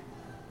Sunday.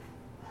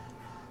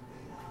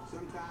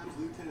 Sometimes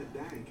Lieutenant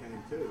Dane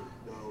came too,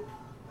 though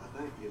I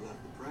think he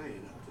left the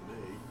praying up to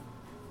me.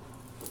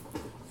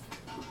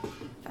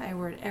 If I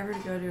were ever to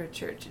go to a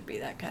church, it'd be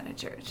that kind of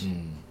church.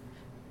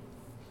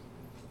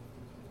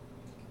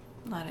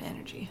 A lot of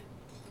energy.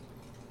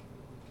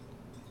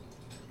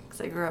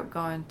 Because I grew up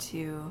going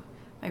to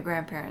my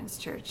grandparents'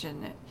 church,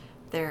 and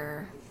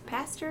their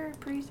pastor,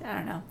 priest, I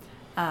don't know,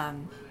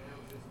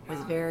 was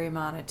very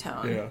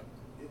monotone.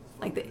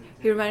 Like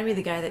he reminded me of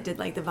the guy that did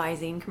like the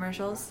Visine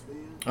commercials.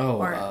 Oh,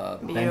 Or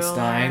Ben Bueller.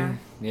 Stein.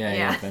 Yeah,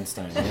 Yeah. Ben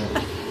Stein.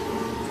 Yeah.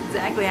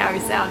 Exactly how he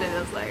sounded. I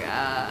was like,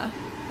 I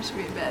should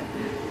be in bed.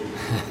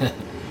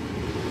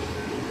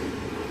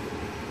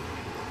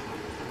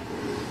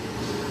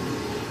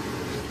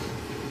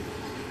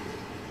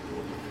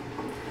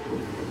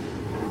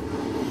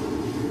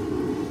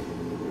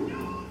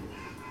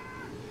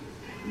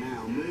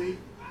 Now me,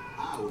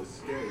 I was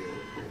scared,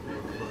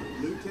 but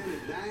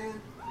Lieutenant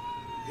Dan,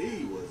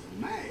 he was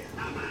mad.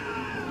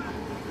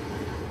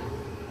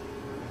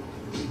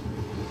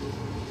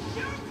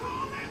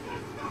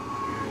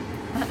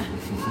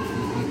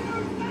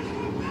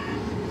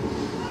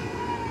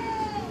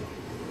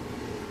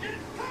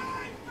 It's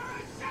time for a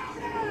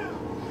showdown.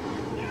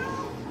 You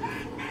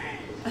and me.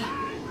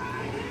 I'm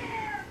right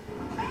here.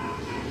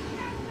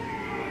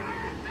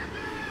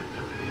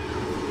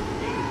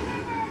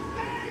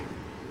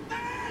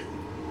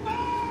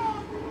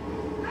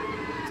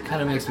 It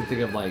kind of makes me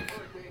think of like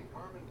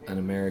an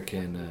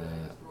American,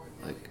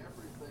 like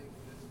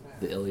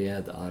the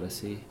Iliad, the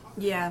Odyssey.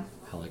 Yeah.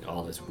 How like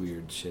all this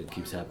weird shit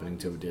keeps happening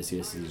to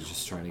Odysseus as he's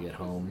just trying to get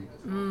home.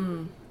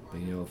 But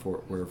you know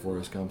where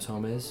Forrest Gump's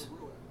home is?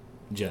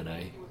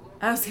 Jedi.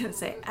 I was going to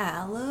say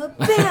Alabama.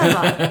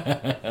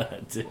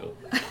 Too.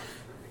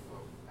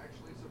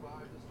 Actually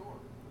survived the storm.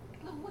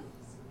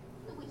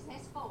 Louise,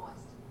 that's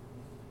Forrest.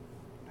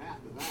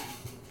 After that,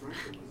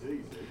 drinking was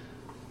easy.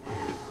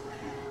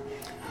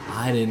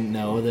 I didn't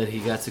know that he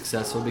got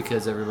successful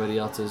because everybody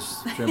else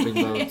is shrimping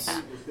boats.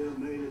 Yeah. We still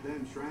needed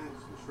them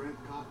shrimps and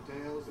shrimp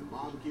cocktails and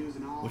barbecues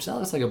and all. Which that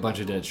looks like a bunch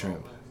of dead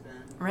shrimp.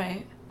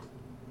 Right.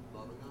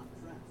 Bubblegum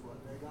shrimp's what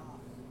they got.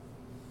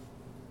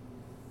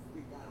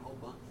 We got a whole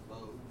bunch of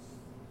boats.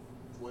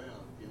 12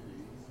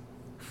 guineas.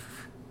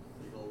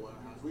 Big old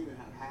warehouse. We even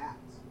had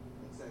hats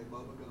that say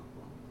bubblegum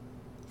on them.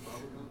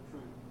 Bubblegum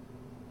shrimp.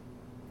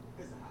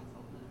 It's a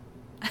household name.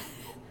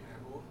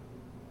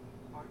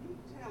 Are you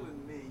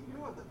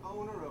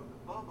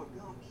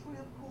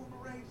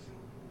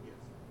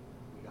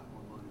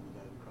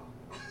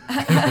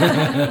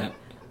I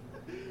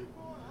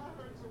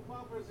heard some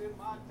whoppers in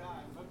my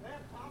time, but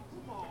that tops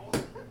them all.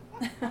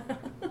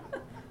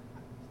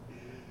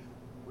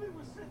 We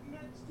were sitting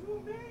next to a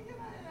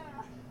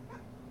millionaire.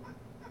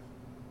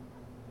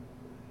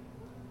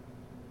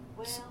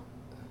 Well,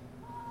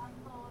 I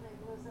thought it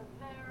was a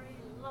very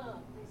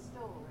lovely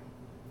story.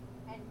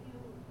 And you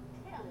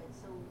tell it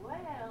so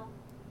well.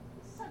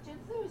 With such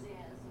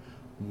enthusiasm.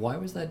 Why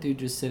was that dude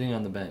just sitting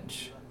on the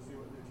bench? See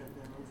what the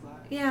check-in looks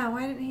like? Yeah,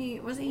 why didn't he?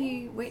 Wasn't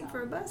he waiting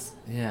for a bus?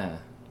 Yeah.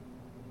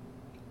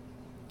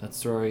 That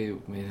story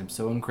made him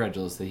so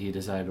incredulous that he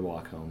decided to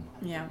walk home.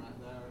 Yeah. Right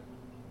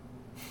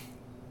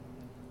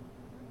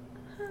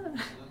there. Let me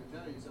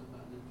tell you something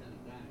about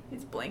Lieutenant Danny.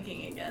 He's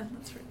blinking again.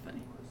 That's pretty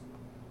funny.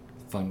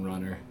 Fun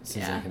runner.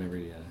 Seems Yeah. like in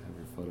every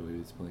photo he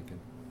was blinking.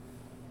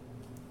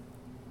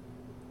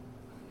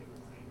 I never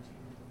thanked you.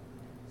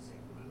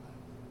 Saved my life.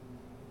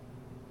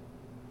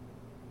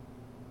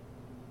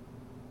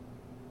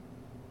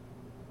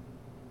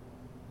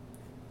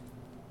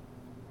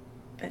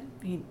 But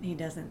he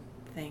doesn't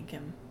thank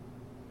him.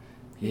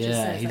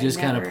 Yeah, he says, just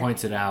 "I kind of never."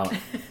 points it out.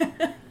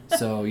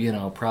 So, you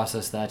know,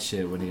 process that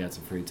shit when you got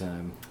some free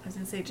time. I was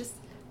gonna say, just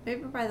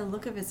maybe by the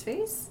look of his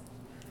face.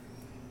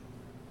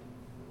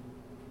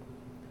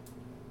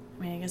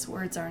 I mean, I guess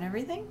words aren't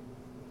everything.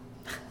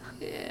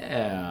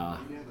 Yeah.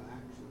 He never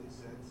actually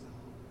said so,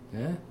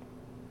 Yeah?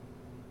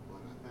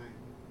 but I think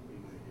he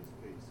made his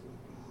peace with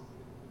God.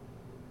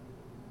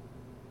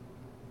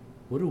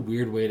 What a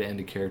weird way to end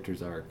a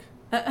character's arc.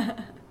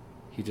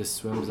 He just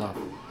swims off.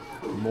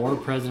 More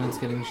presidents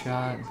getting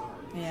shot.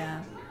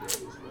 Yeah.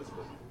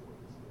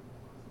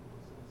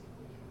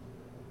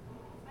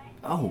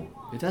 Oh,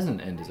 it doesn't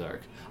end his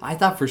arc. I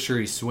thought for sure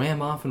he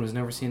swam off and was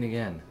never seen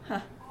again.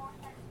 Yeah,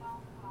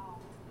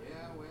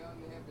 well,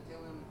 you have to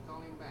tell him to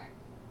call him back.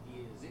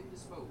 He is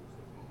indisposed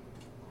at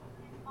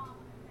the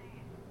moment.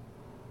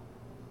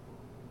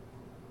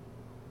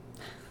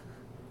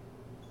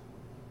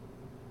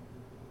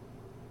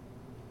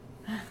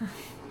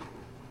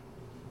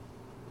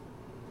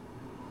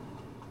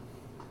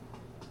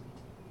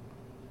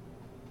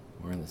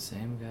 Wearing the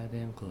same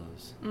goddamn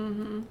clothes.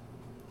 Mm-hmm.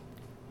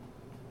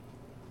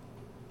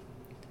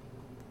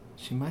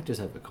 She might just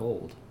have a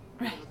cold.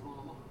 Right.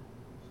 Mama.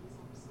 She's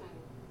upstairs.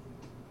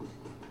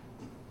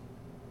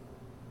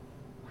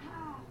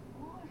 Ah,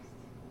 moist.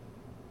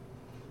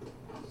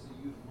 I'll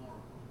see you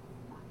tomorrow.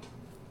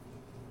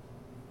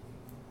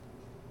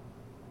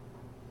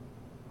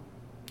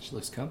 She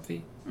looks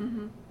comfy.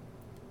 Mm-hmm.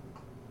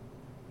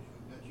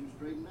 Got you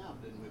straightened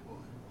out, didn't we, boy?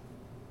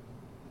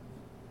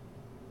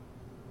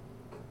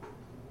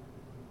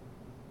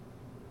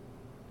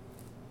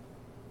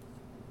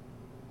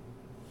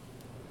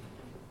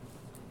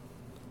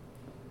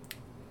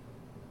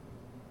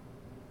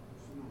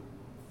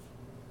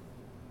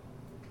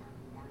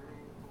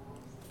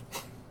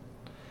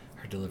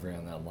 Her delivery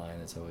on that line,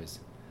 it's always...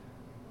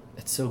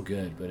 It's so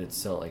good, but it's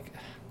so, like...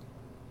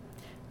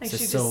 Like It's she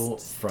just so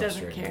just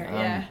frustrating. doesn't care. I'm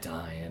Yeah.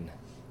 dying.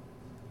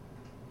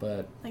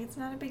 But Like it's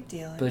not a big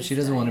deal. but she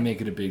doesn't want to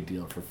make it a big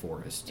deal for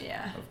Forrest.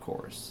 Yeah. Of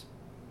course.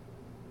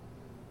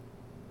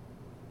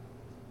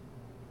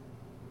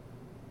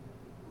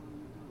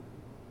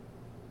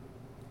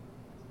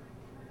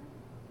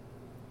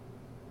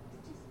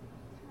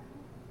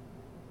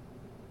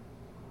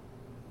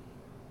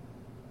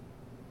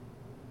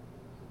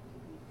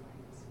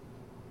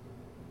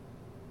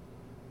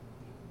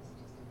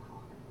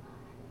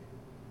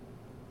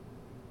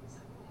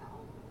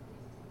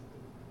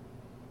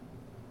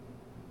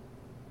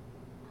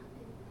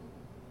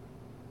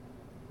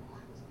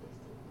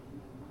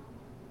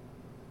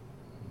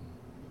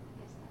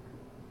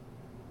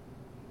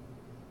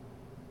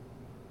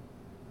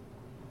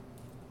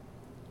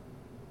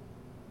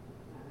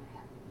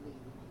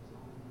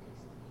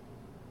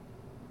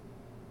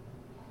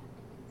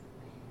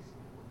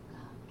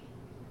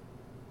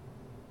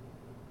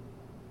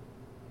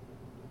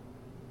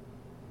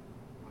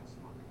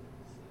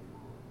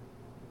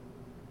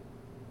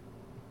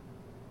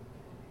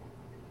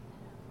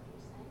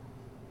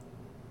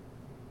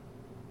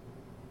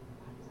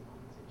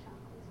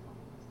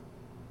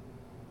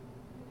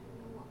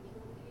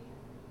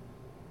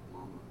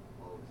 Mama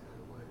always had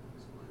a way of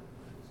explaining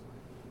things so I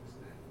could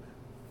understand them.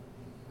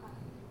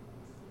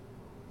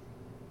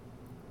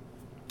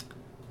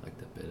 Like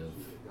the bit of...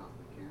 She got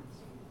the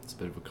cancer It's a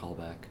bit of a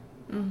callback.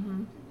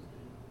 Mm-hmm. Tuesday.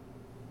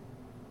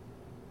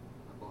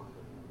 I bought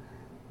her a new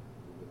hat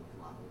with little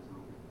flowers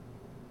on it.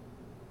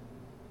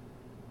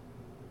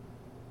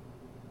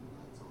 And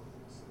that's all I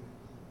can say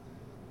about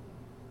that.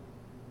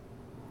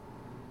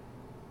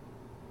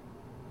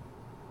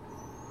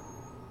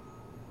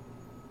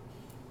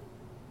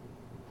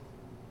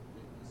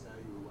 Didn't you say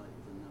you were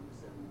waiting for number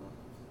 7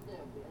 bucks?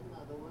 There'll be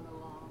another one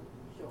along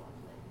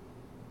shortly.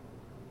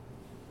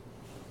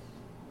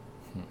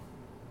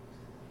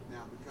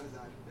 Now, because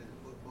I've been a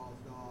football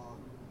star,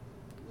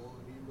 war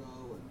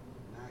hero, and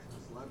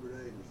national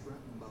celebrity, and a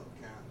shrimping boat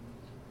captain,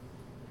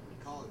 and a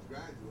college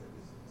graduate,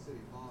 this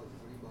City Falls in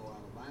Greenbow,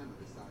 Alabama,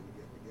 decided to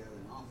get together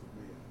and offered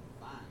me a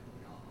fine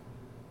job.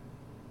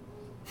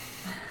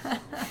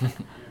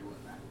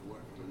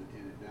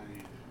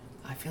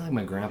 feel like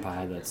my grandpa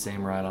had that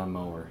same ride-on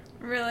mower.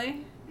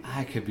 Really?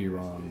 I could be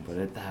wrong,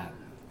 but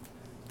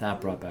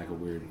that brought back a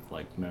weird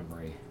like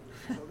memory.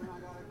 So then I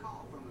got a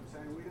call from him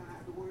saying we don't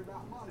have to worry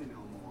about money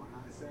no more.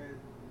 And I said,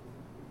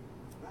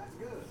 that's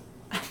good.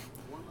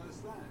 One less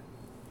thing.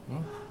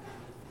 Well,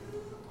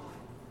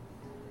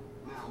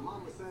 Now,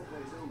 Mama said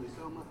there's only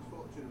so much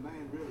fortune a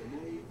man really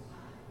needs,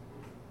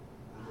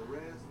 and the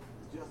rest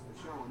is just for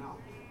showing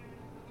off.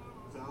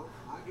 So,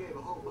 I gave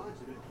a whole bunch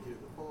of it to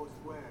the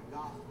Foursquare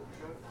Gospel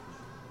Church,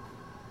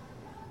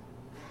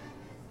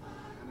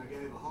 and I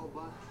gave a whole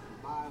bunch to the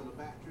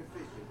Bio-Battery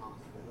Fishing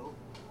Hospital.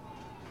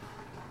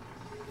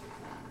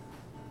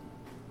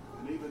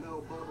 And even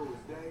though Bubba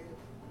was dead,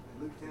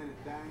 and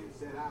Lieutenant Dan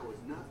said I was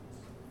nuts,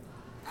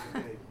 I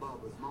gave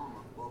Bubba's mama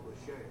Bubba's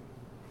share.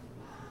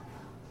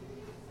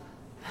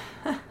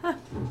 You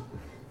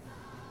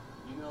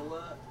know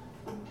what?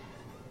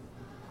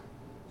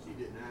 She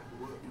didn't have to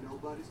work in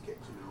nobody's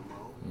kitchen no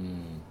more.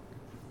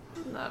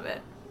 Love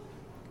it.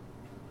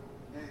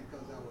 And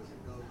because I was a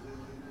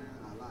Godzilla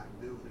and I liked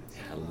doing it.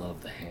 yeah, I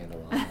love the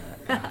handle on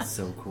that. God, it's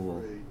so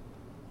cool.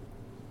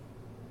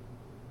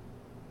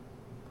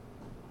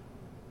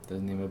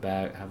 Doesn't even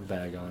have a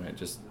bag on it.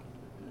 Just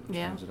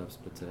Yeah. turns it up,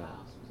 spits it out.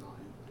 House was all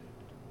empty.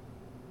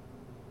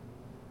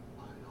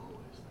 I'd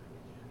always think of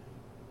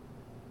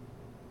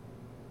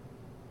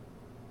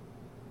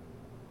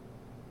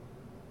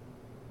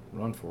Jenny.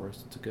 Run,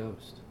 Forrest. It's a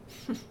ghost.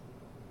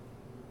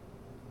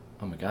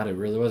 Oh my God! It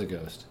really was a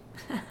ghost.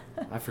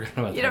 I forgot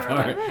about You that don't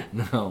part.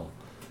 remember? No.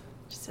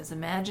 Just his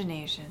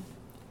imagination.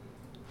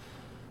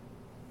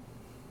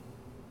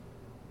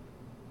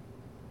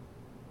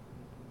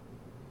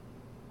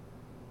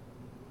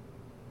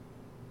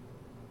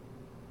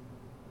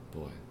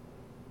 Boy.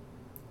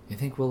 You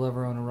think we'll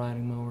ever own a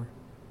riding mower?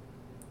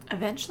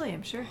 Eventually,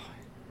 I'm sure.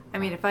 I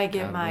mean, if I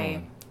get God my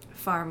willing.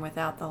 farm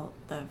without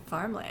the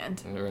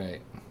farmland,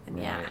 Right. then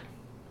yeah.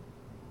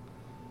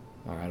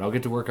 All right, I'll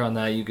get to work on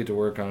that. You get to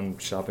work on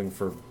shopping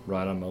for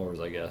ride-on mowers,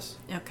 I guess.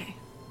 Okay,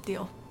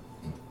 deal.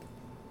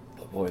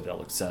 But boy, that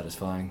looks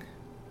satisfying.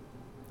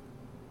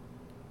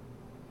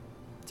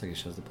 It's like it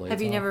shows the blades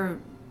Have you off. never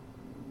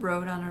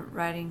rode on a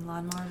riding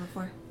lawnmower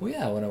before? Well,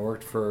 yeah, when I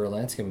worked for a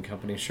landscaping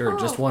company, sure. Oh,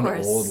 Just of one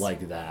course. old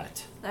like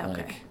that. Okay.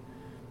 Like,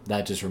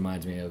 that just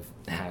reminds me of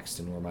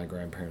Haxton, where my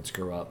grandparents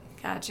grew up.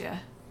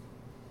 Gotcha.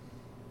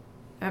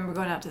 I remember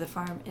going out to the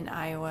farm in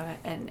Iowa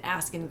and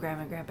asking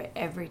Grandma and Grandpa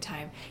every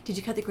time, "Did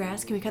you cut the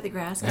grass? Can we cut the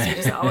grass?" Because we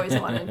just always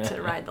wanted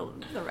to ride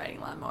the riding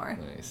lawnmower.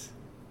 Nice.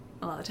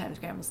 A lot of times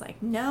Grandma's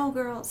like, "No,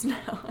 girls, no."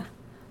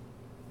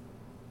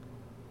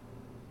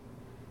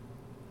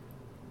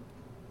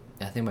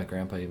 I think my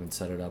grandpa even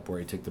set it up where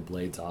he took the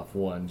blades off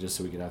one just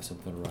so we could have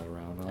something to ride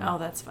around on. Oh,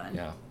 that's fun.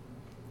 Yeah.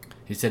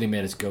 He said he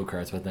made us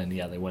go-karts, but then,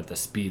 yeah, they went the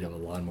speed of a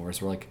lawnmower.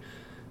 So we're like,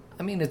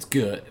 I mean, it's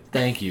good.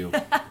 Thank you.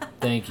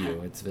 Thank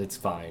you. It's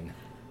fine.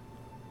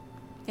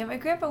 Yeah, my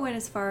grandpa went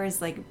as far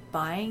as like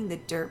buying the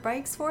dirt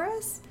bikes for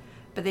us,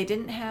 but they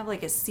didn't have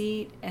like a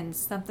seat and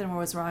something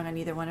was wrong on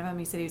either one of them.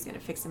 He said he was going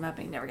to fix them up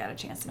and he never got a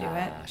chance to do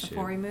it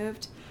before shoot. he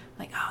moved.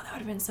 Like, oh, that would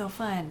have been so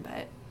fun,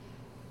 but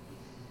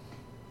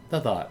The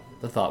thought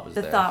was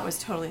the there. thought was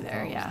totally The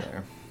there, thought yeah. was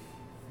there.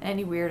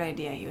 Any weird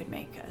idea he would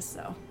make us,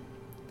 so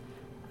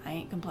I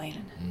ain't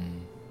complaining.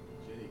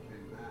 Jenny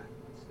came back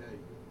and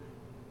stayed with me.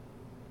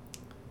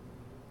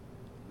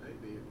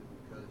 Maybe it was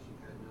because she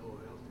had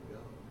nowhere else to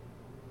go.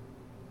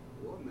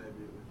 Or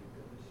maybe it was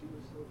because she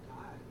was so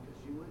tired because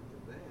she went to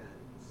bed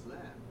and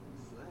slept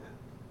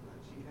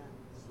like she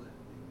hadn't slept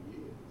in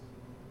years.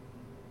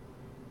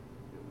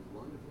 It was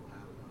wonderful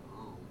having her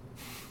home.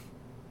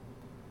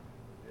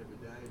 Every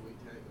day we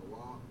take a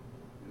walk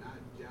and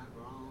I'd jab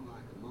her on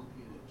like a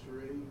monkey in a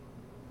tree. And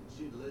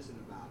she'd listen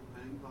about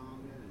ping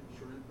ponging and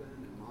shrimping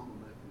and Mama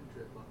making a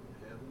trip up to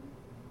heaven.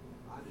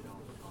 I did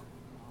all the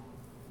talking.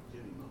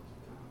 Jenny most of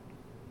the time.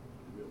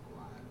 Real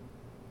quiet.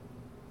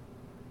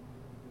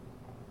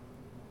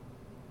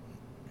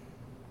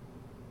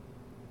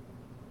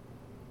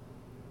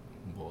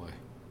 Boy.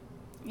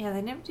 Yeah,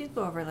 they never did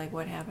go over like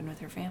what happened with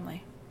her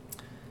family.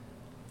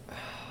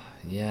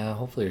 Yeah,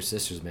 hopefully her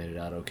sisters made it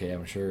out okay.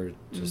 I'm sure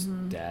just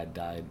Dad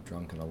died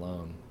drunk and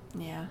alone.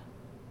 Yeah.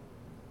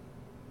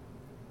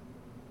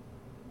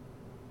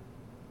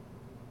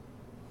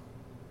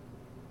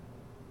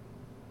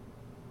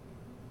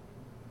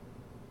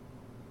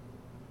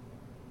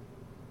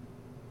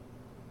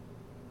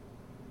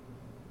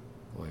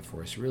 Boy,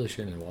 Forrest, you really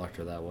shouldn't have walked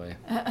her that way.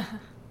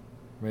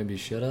 Maybe you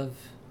should have.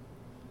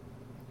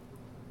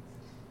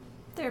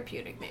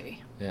 Therapeutic,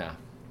 maybe. Yeah.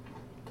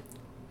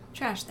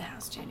 Trash the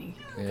house, Jenny.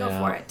 Go Yeah.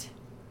 for it.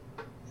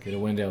 Get a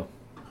window.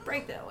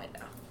 Break that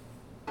window.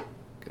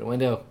 Get a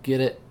window.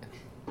 Get it.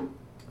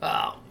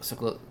 Oh, so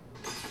close.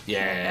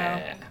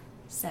 Yeah.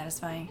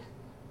 Satisfying.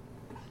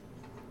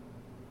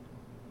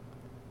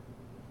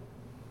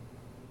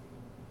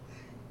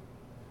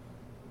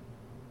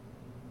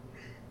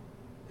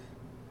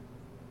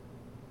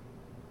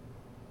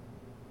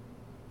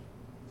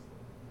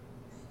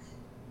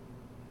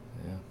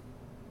 Yeah.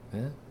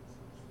 Yeah.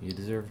 You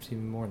deserve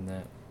even more than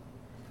that.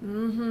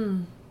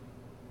 Mm-hmm.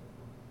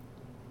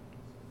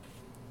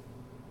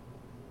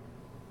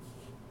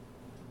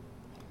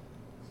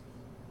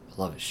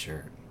 I love his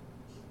shirt.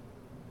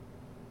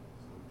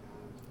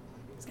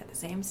 He's got the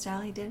same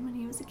style he did when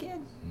he was a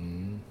kid.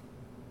 Mm.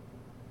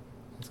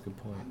 That's a good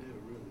point. I never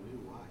really knew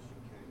why she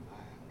came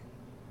back.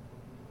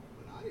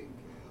 But I didn't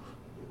care.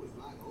 It was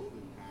like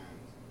olden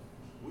times.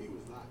 We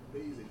was like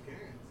peas and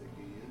carrots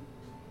again.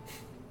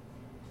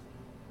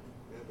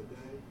 The other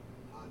day,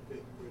 I'd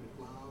pick pretty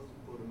flowers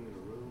and put them in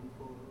a room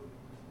for her.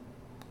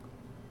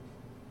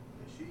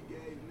 And she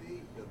gave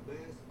me the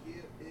best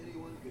gift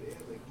anyone could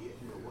ever get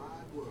in the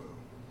wide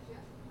world.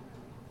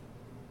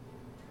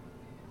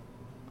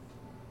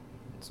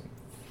 Some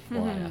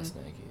fly-ass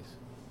Nikes.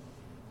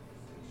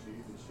 And she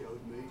even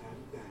showed me how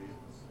to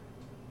dance.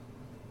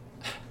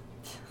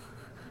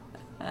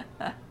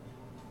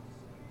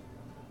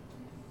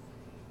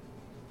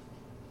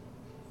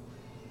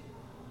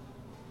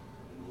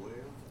 And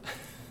well,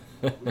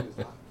 we was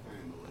like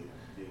family,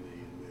 Jenny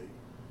and me.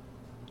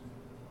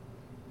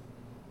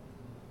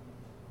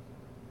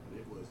 And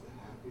it was the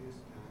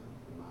happiest time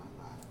of my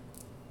life.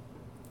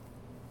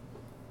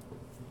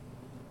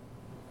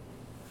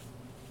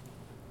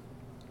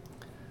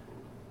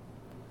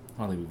 I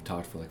don't think we've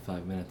talked for like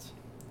 5 minutes.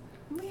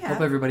 Yeah. Hope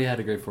everybody had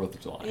a great 4th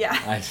of July.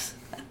 Yeah.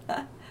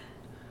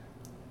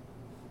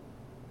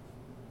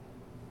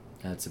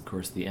 That's, of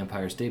course, the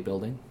Empire State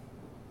Building.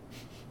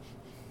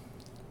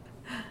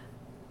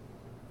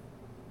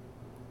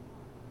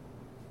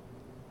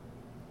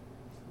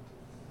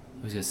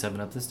 Was he a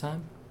 7-Up this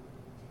time?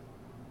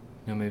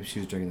 No, maybe she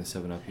was drinking the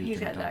 7-Up. He's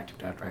got Dr.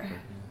 Pepper.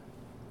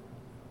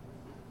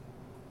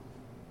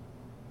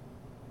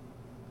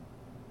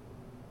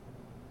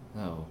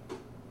 Yeah. Oh.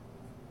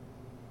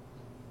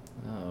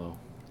 Uh-oh.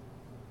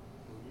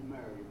 Will you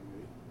marry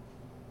me?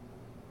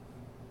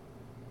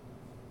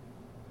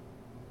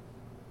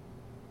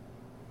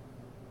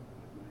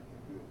 I'd make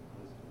a good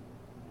husband,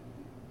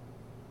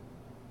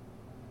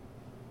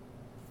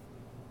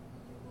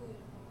 Jenny.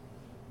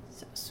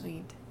 So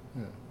sweet.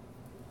 Yeah. You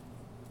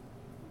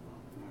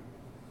won't marry me.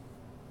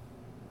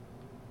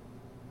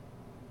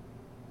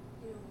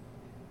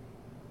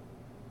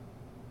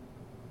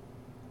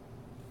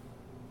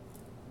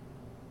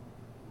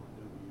 Why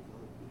don't you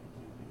love me,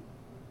 Jenny?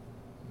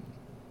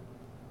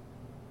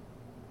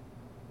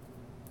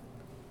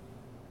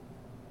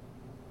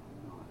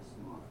 I'm not a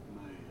smart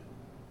man,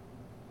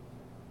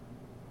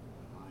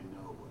 but I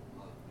know what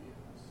love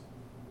is.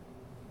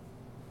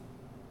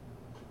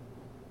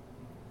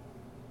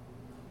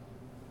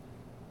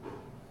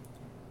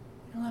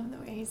 I love the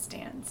way he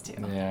stands too.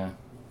 Yeah.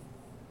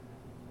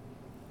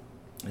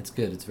 It's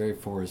good. It's very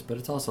forced, but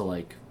it's also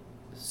like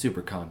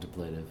super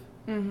contemplative.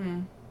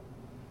 Mm-hmm.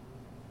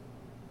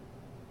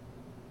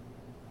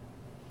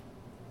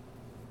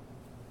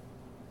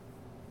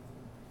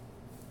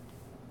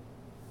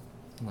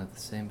 Like the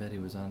same bed he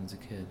was on as a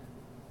kid.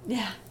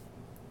 Yeah.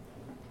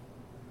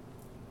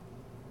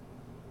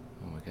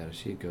 Oh my god, is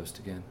she a ghost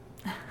again?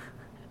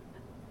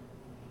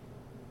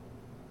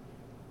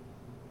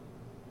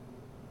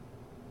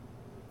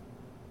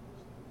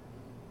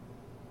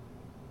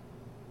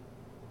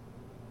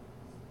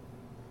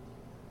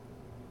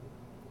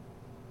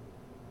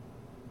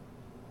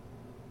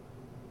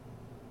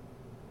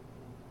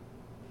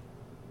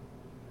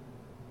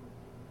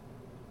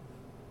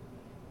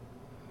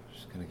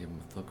 Just gonna give him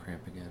a foot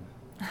cramp again.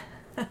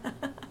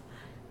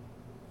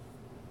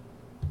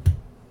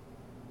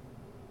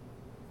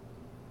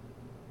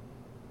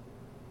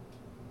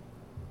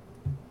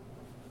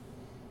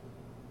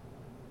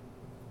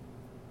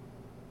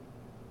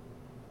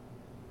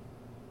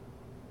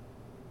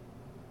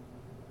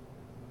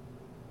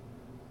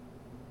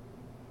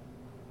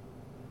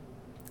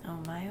 Oh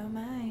my, oh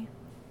my.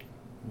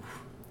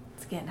 Oof.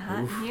 It's getting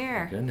hot Oof, in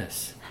here. My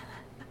goodness.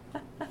 So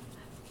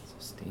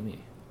steamy.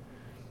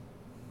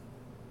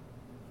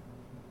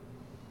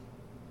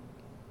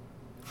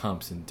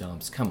 Humps and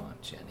dumps. Come on,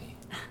 Jenny.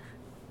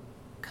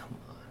 Come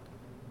on.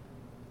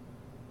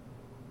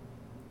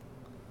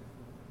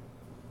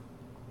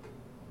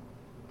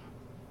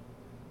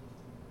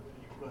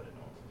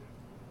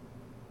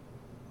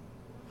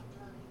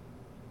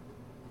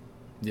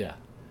 Yeah.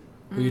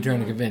 Who are you trying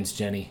to convince,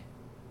 Jenny?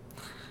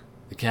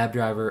 The cab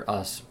driver,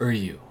 us, or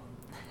you?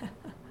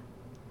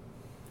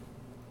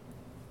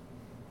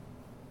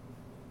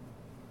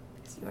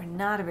 You are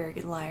not a very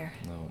good liar.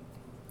 No.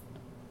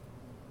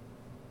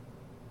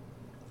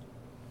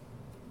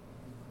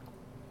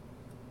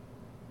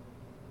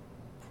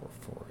 Poor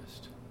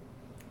Forrest.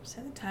 Just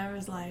had the time of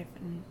his life,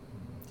 and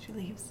she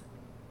leaves.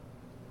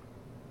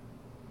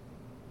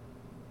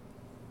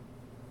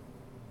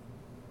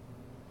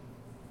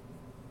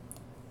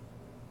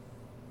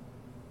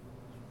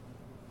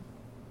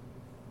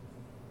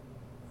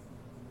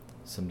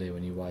 Someday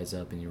when you wise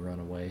up and you run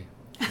away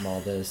from all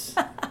this,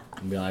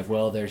 and be like,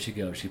 well, there she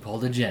goes. She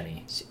pulled a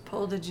Jenny. She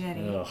pulled a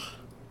Jenny. Ugh.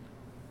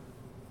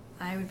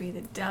 I would be the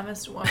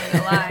dumbest woman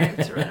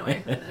alive to run away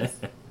from this.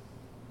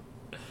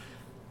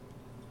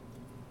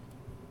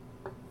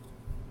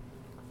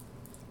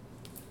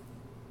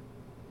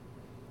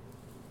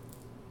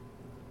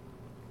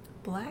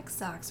 black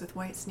socks with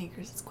white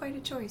sneakers. It's quite a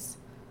choice.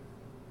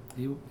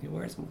 He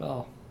wears it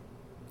well.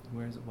 He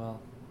wears it well.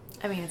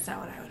 I mean, it's not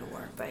what I would have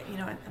worn, but you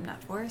know what? I'm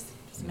not forced.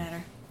 Doesn't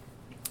matter.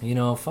 You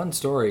know, fun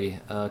story.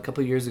 A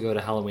couple of years ago at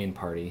a Halloween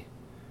party,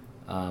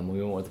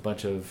 we went with a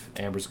bunch of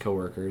Amber's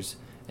coworkers,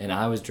 and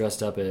I was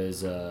dressed up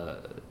as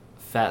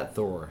Fat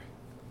Thor.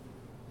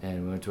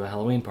 And we went to a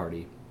Halloween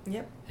party.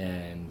 Yep.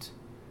 And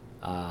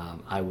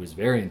I was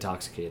very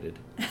intoxicated.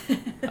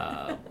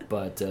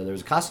 But there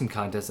was a costume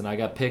contest, and I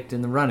got picked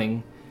in the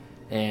running,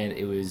 and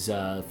it was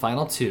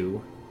final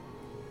two.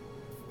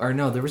 Or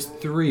no, there was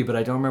three, but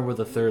I don't remember what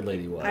the third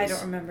lady was. I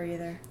don't remember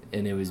either.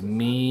 And it was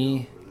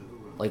me,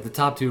 like the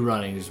top two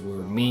runnings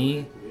were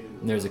me,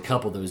 and there's a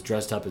couple that was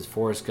dressed up as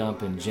Forrest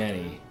Gump and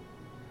Jenny.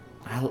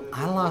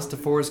 I lost to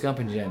Forrest Gump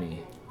and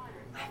Jenny.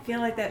 I feel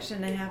like that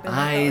shouldn't have happened.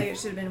 I felt like it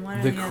should have been one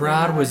or the other. The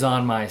crowd was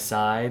on my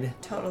side.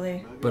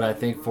 Totally. But I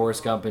think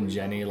Forrest Gump and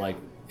Jenny, like,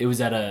 it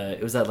was at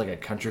like a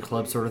country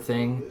club sort of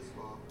thing.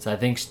 So I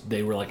think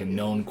they were like a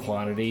known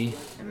quantity.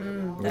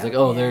 It was like,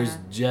 oh, there's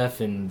Jeff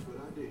and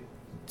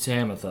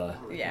Tamitha.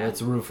 Yeah.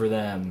 Let's root for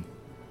them.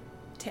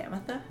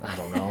 Tamitha? I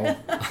don't know.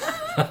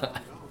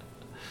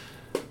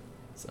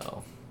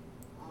 So.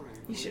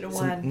 You should have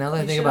won. Now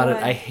that I think about it,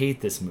 I hate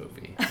this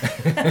movie.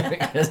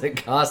 Because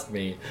it cost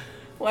me.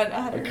 What,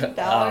 $100?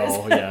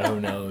 Oh, yeah, who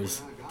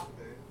knows.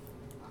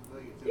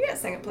 You got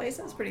second place.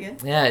 That was pretty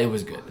good. Yeah, it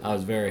was good. I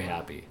was very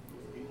happy.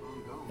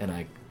 And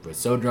I was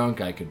so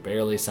drunk I could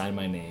barely sign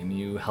my name.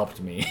 You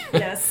helped me.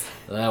 Yes.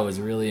 That was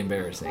really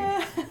embarrassing.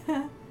 I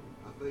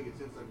figured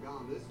since I've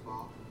gone this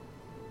far,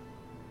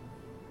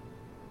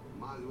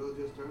 might as well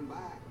just turn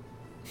back.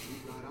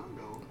 Keep right on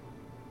going.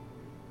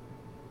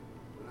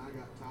 When I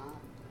got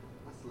tired,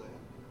 I slept.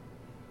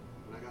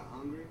 When I got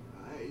hungry,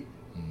 I ate.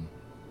 Mm.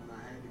 When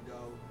I had to go,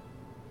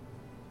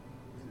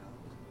 you know,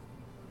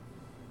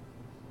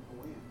 I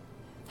went.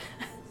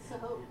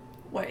 So,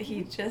 What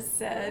he just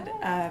said,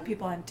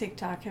 people on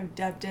TikTok have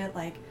dubbed it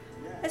like,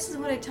 this is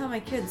what I tell my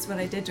kids what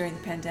I did during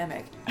the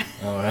pandemic.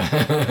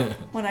 Oh,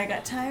 When I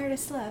got tired, I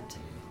slept.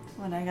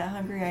 When I got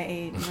hungry, I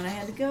ate. And when I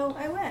had to go,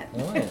 I went.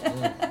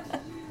 yeah.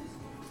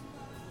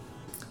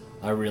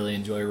 I really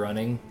enjoy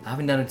running. I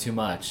haven't done it too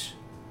much.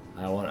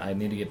 I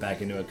need to get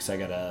back into it because I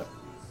got a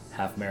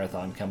half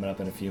marathon coming up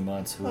in a few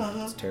months. Ooh,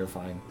 It's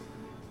terrifying.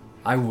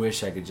 I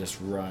wish I could just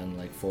run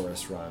like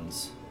Forrest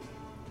runs.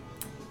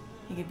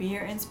 He could be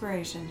your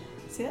inspiration.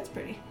 See, that's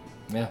pretty.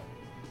 Yeah.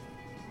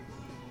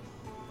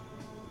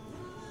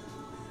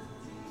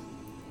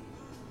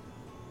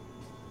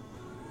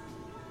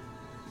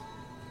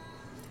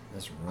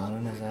 Just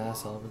running his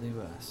ass all over the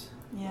U.S.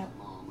 Yep.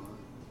 Mama,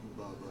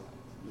 Bubba,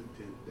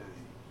 Lieutenant Danny.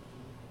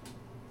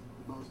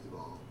 Most of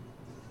all,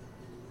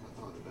 I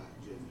thought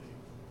about Jimmy.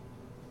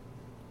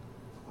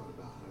 I thought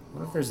about her.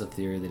 What if there's a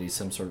theory that he's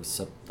some sort of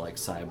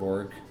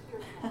cyborg?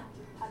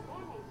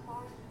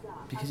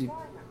 Because he.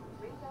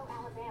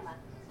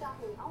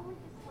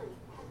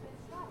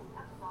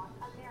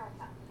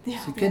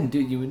 Yeah. So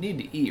you would need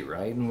to eat,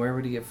 right? And where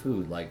would he get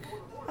food? Like.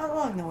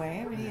 Along the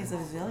way. I mean, he's a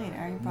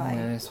zillionaire. He probably...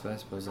 Yeah, I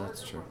suppose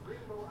that's true.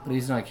 But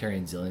he's not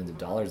carrying zillions of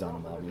dollars on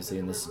him, obviously,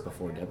 and this is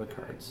before debit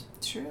cards.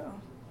 True.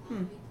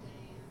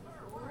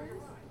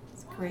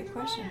 It's a great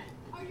question.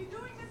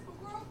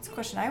 It's a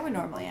question I would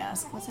normally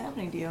ask. What's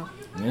happening to you?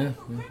 Yeah.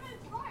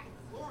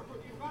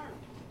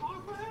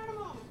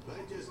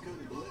 They just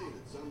couldn't believe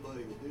that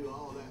somebody would do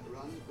all that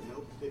running for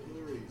no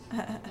particular reason.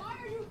 Why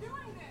are you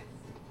doing this?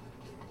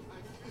 I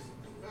just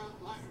felt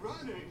like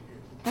running.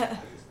 I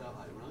just felt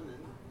like running.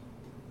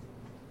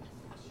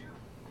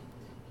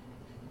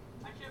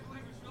 I can't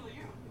believe it's really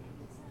you.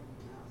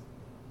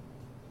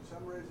 For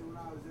some reason, when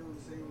I was doing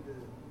it seemed to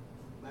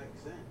make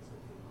sense.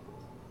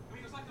 I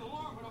mean, it was like an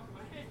alarm went off in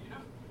my head, you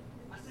know?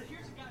 I said,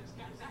 here's a guy that's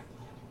got his act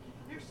together.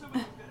 Here's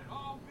somebody who's got it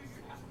all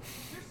figured out.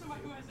 Here's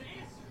somebody who has the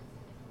answer.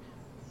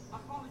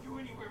 I'll follow you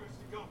anywhere,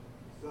 Mr. Gump.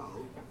 So,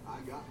 I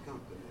got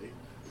company.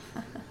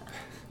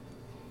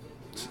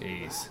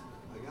 Jeez.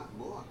 I got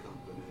more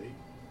company.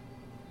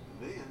 And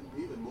then,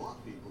 even more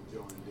people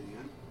joined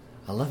in.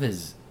 I love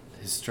his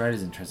stride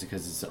is interesting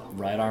because his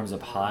right arm's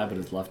up high, but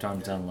his left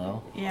arm's down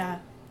low. Yeah.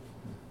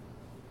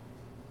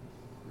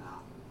 Now,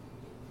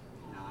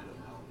 I don't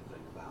know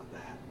anything about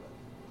that, but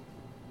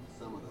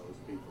some of those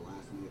people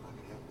asked me if I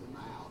could help them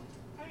out.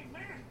 Hey,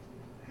 man!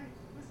 Hey,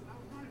 listen, I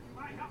was wondering if you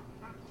might help.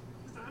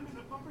 Listen, I'm in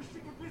the bumper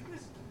sticker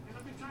business, and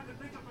I've been trying to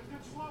think up a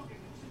good slogan.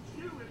 And since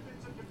you have been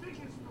such a big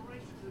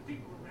inspiration to the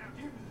people around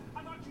here,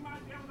 I thought you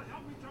might be able to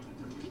help me jump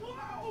into...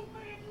 Whoa,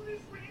 man! You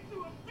just ran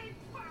through a big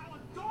pile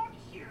of dog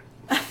shit!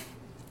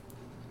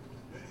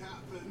 It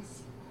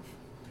happens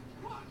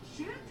What,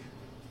 shit?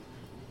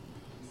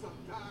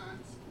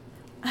 sometimes.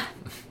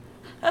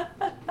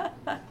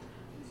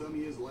 Some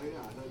years later,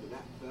 I heard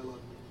that fella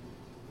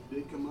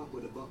did come up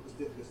with a bumper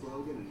sticker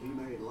slogan, and he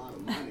made a lot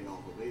of money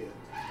off of it.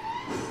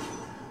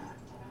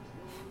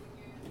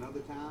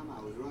 Another time,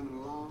 I was running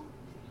along,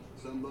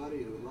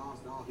 somebody who had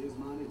lost all his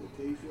money in the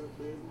t-shirt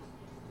business.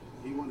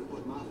 He wanted to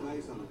put my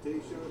face on a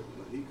t-shirt,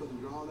 but he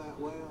couldn't draw that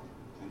well,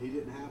 and he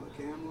didn't have a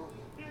camera.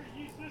 Here,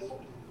 use this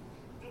one.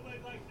 Nobody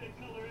likes that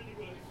color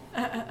anyway.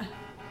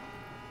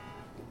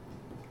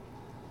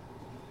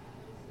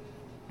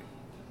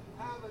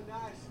 Have a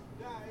nice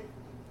day.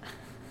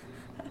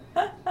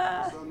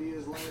 Some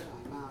years later, I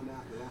found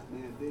out that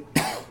man did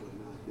come up with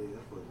an idea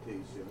for a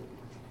T-shirt.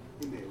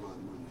 He made a lot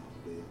of money off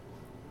of it.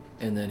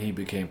 And then he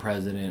became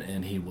president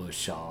and he was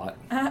shot.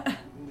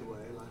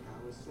 Anyway, like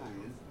I was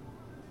saying,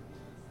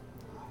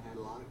 I had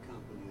a lot of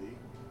company.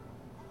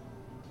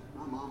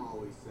 My mom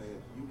always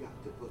said, you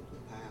got to put the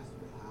past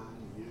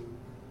behind you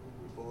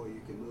before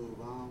you can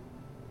move on.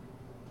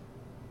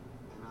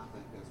 And I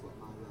think that's what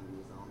my running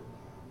was all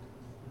about.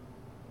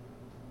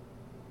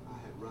 I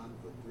had run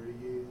for 3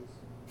 years,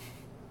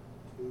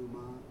 2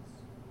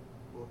 months,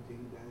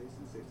 14 days,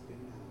 and 16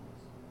 hours.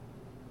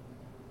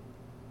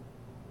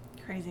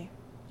 Crazy.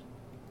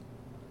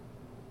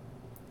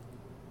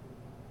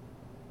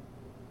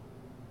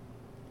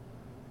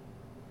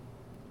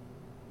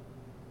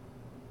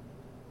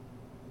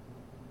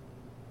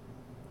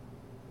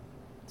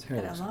 His hair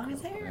Got looks as long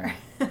as incredible, hair.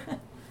 yeah.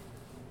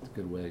 It's a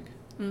good wig.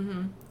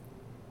 Mm-hmm.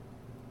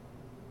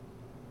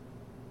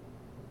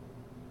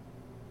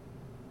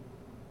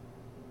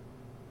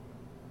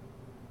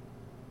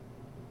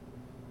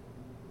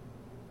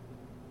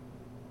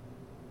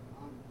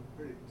 I'm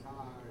pretty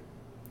tired.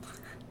 I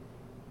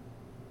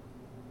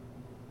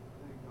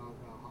think I'll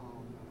go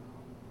home now.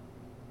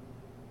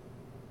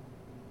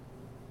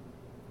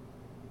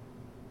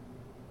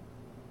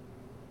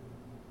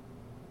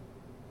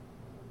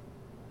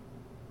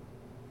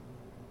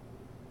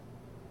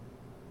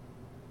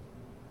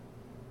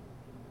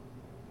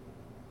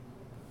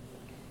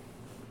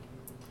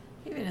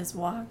 Even his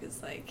walk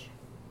is like,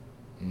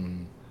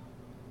 Mm.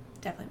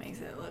 definitely makes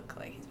it look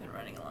like he's been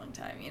running a long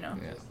time, you know?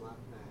 Yeah. Just like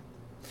that.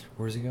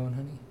 Where's he going,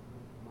 honey?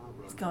 My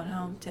He's running going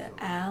home is to over.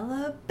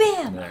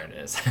 Alabama. There it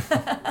is.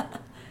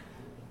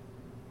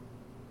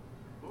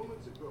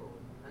 Moments ago,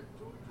 at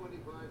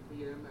 2:25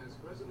 p.m., as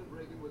President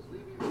Reagan was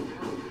leaving the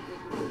Dallas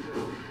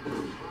Executive Building,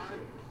 5 or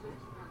 6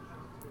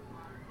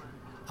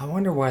 I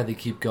wonder why they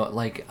keep going.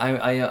 Like,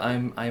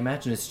 I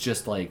imagine it's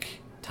just like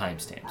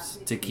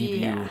timestamps to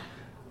keep Yeah. you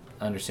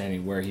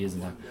understanding where he is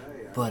in time.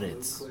 But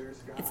it's,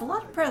 It's a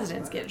lot of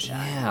presidents getting shot.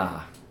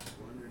 yeah.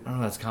 I don't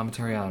know. That's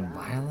commentary on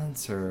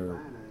violence,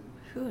 or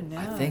Who knows?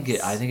 I think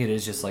it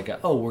is just like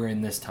oh, we're in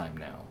this time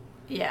now.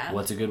 Yeah.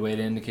 What's a good way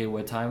to indicate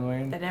what time we're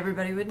in? That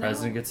everybody would know.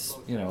 President gets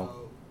Yeah.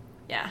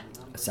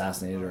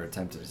 assassinated or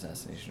attempted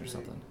assassination or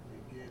something.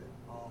 You get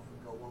off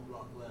and go 1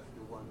 block left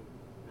to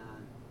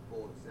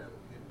 1947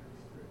 Henry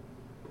Street.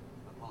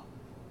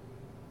 Apartment.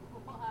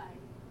 Why,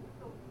 you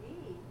don't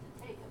need to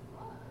take a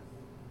bus.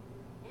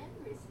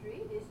 Henry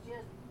Street is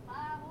just 5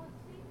 or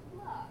 6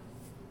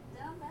 blocks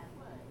down that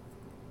way.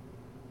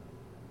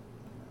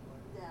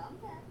 Down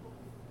that way.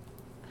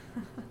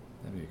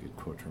 That'd be a good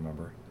quote to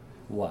remember.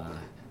 Why,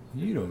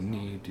 you don't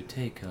need to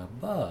take a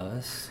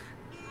bus.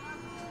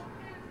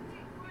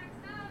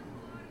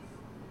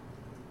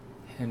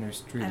 Henry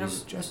Street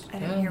is just I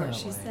down didn't hear that what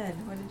she way.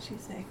 said. What did she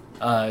say?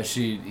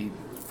 He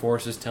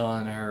Forrest is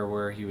telling her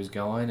where he was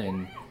going,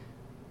 and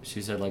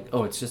she said like,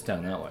 "Oh, it's just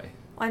down that way."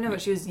 Well, I know,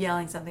 but she was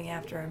yelling something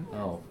after him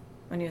Oh,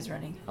 when he was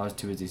running. I was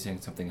too busy saying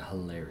something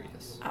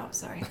hilarious. Oh,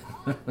 sorry.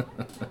 I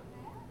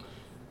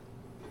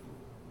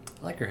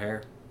like her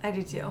hair. I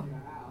do too. Your house.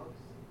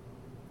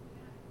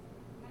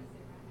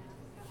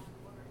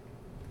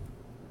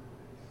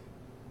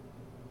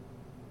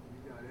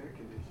 You got air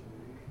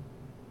conditioning.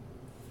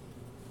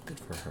 Good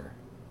for her.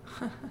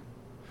 I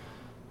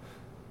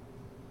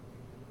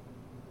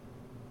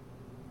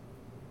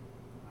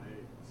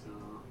ate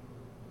some.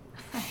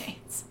 Right.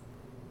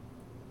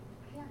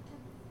 Yeah, I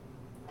can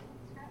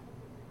scrap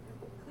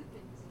the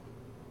clippings.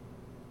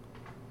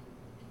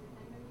 I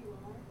know you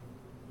are.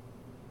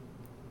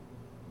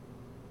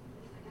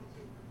 I got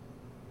you.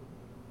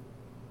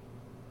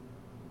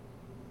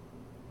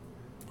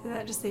 Did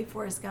that just say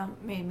Forrest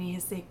Gump made me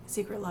his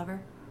secret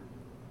lover?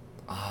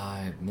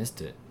 I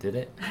missed it. Did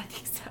it? I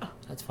think so.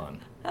 That's fun.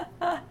 Do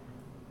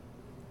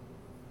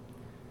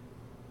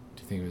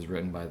you think it was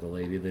written by the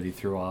lady that he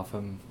threw off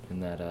him in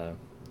that,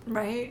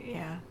 Right?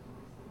 Yeah.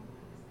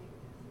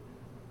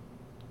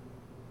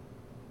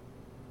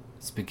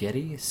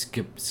 spaghetti?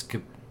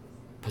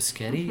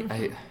 Paschetti?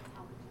 I...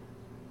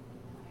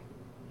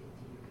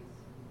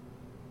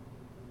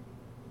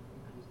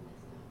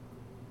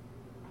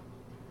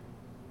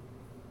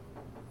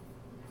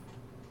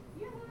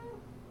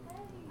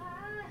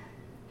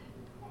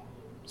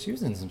 She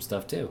was in some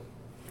stuff too.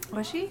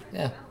 Was she?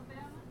 Yeah.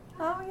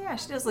 Oh, yeah.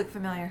 She does look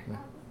familiar. Yeah.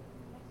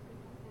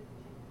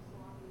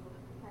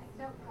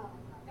 Don't call.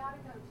 Gotta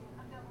go, Jim.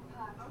 I'm double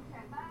packed.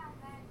 Okay, bye,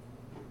 thanks.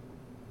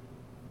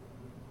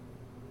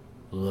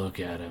 Look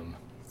at him.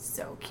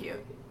 So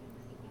cute.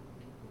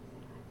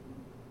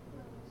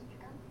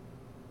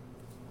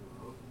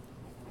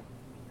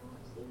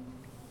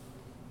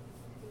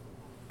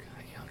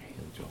 God, young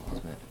Haley Joel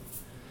Osment.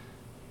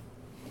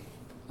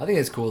 I think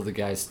it's cool the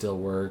guy still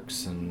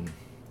works, and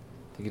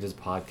I think he does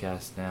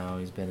podcasts now.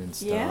 He's been in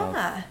stuff.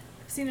 Yeah.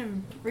 I've seen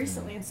him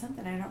recently in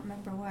something. I don't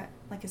remember what.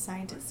 Like a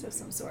scientist of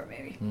some sort,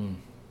 maybe. Mm.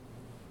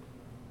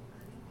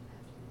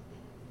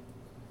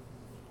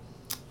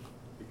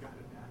 You got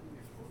it,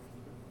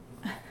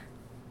 Daddy.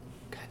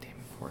 God damn it,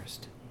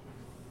 Forrest.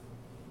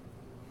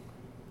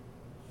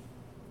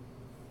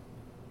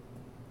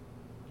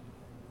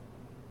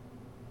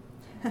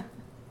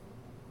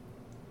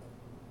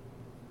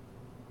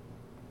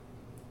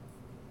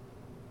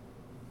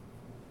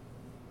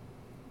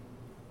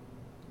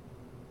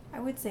 I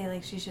would say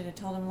like she should have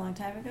told him a long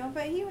time ago,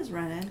 but he was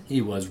running.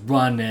 He was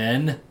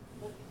running. There's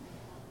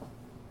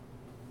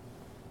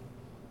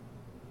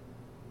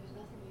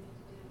nothing you need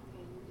to do,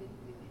 okay? You didn't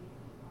do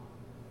anything wrong.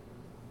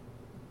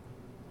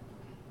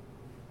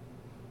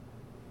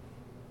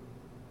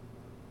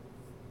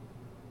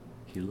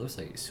 Okay? He looks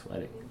like he's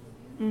sweating.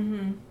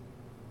 Mm-hmm.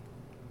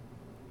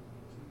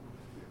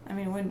 I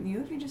mean, wouldn't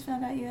you if you just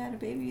found out you had a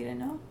baby you didn't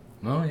know?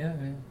 Oh, yeah.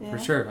 Yeah. For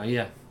sure.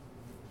 Yeah.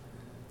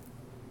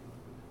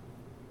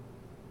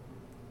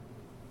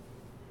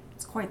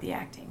 It's quite the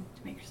acting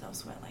to make yourself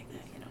sweat like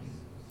that, you know.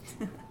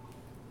 Very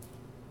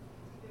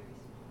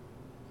smart.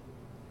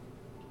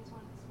 He's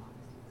one of the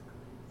smartest in his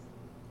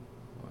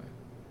class.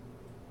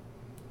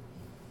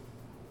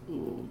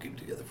 Ooh, get it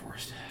together,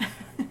 Forrest. Get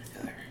it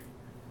together.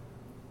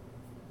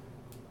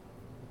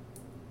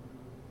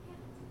 Yeah,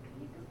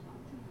 you go talk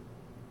to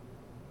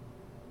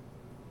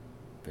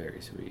him.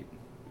 Very sweet.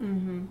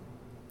 Mm-hmm.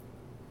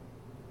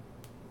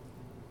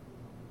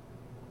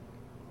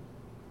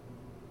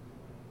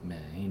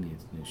 Man, he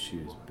needs new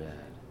shoes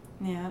bad.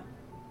 Yeah.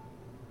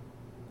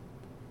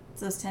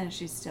 It's those tennis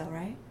shoes still,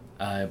 right?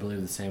 I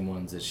believe the same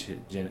ones that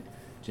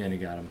Jenny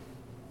got him.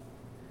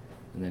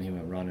 And then he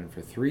went running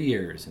for 3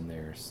 years, and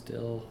they're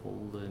still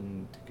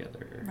holding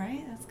together.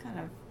 Right? That's kind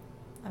of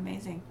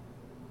amazing.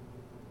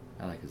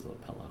 I like his little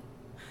pillow.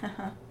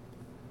 I'm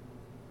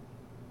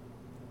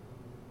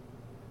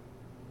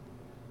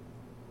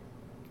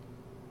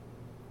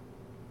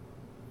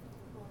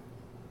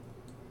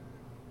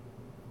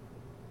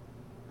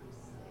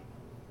sick.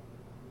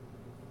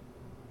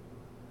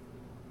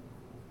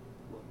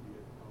 What,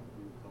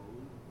 you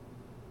cold?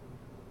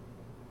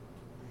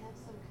 I have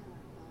some kind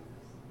of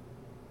virus.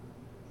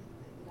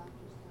 And the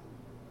doctors don't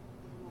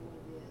know what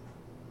it is. They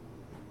don't know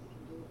anything they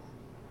can do about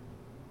it.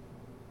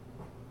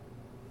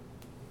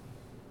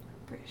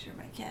 Pretty sure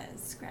my cat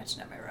is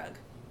scratching at my rug.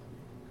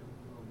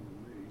 Come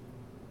with me.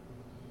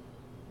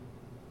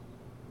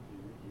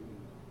 You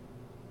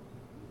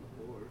the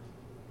Forrest.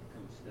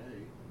 Come stay.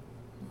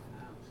 My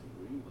house in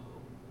Greenbow.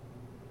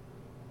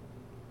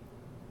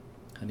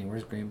 Honey,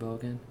 where's Greenbow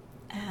again?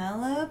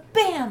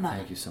 Alabama!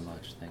 Thank you so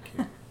much. Thank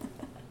you.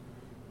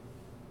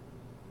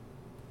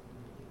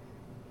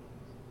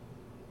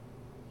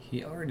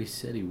 He already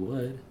said he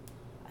would.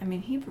 I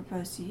mean, he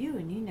proposed to you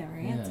and you never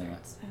Yeah. answered,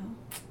 so.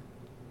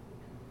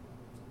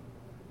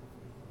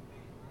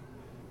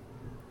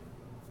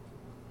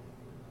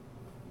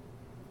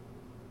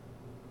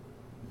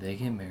 They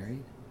get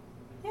married?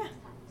 Yeah.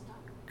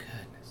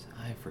 Goodness,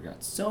 I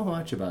forgot so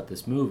much about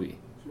this movie.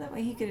 So that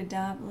way he could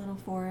adopt little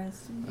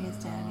Forrest and be his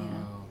dad, you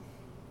know. Oh.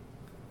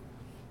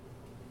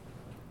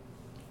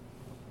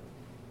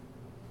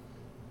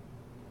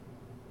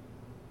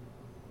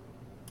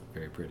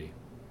 Very pretty.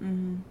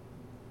 Mm-hmm.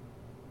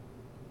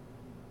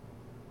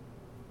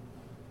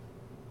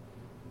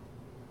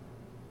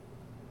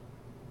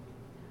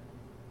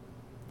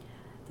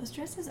 Those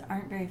dresses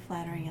aren't very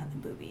flattering on the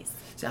boobies.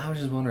 See, I was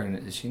just wondering,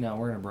 is she not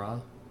wearing a bra?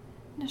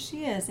 No,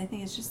 she is. I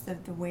think it's just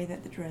the way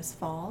that the dress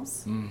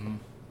falls. Mm-hmm.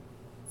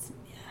 It's,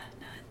 yeah,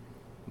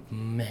 not.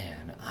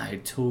 Man, I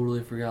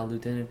totally forgot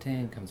Lieutenant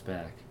Dan comes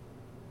back.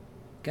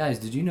 Guys,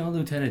 did you know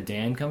Lieutenant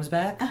Dan comes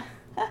back?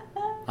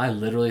 I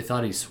literally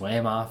thought he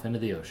swam off into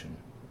the ocean.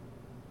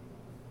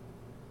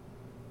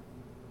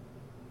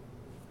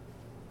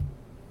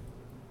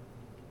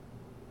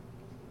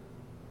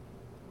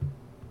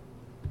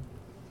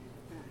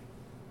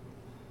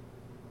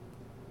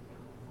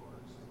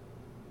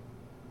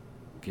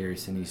 Gary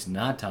Sinise,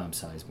 not Tom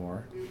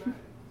Sizemore. New legs. Yeah,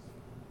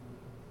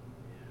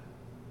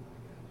 I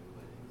got new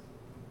legs.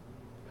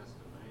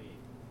 Custom made.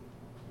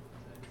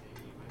 That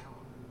TV mail.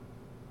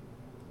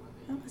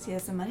 Oh, 'cause he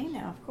has some money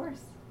now, of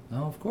course.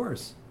 Oh, of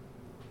course.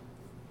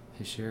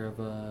 His share of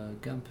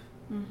Gump.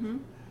 Mm-hmm.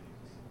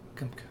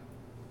 Gump.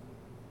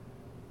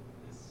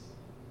 This.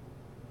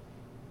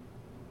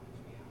 My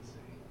fiance.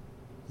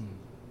 Hmm.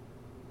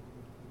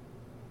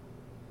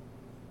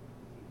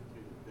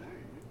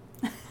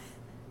 Dang.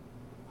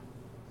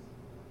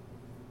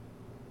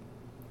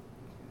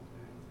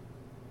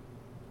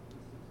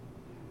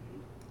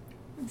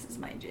 This is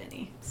my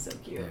Jenny. So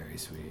cute. Very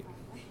sweet.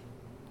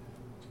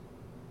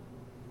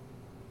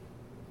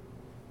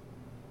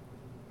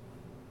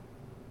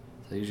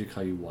 So I usually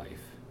call you wife.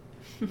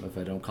 But if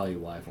I don't call you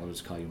wife, I'll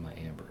just call you my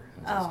Amber.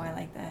 How's that Oh, sound? I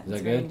like that. Is that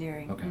It's good? very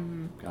endearing. Okay,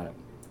 Mhm. got it.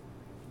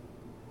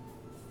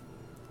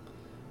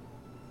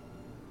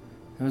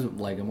 It was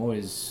like I'm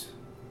always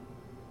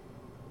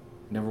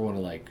never want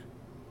to like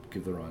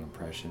give the wrong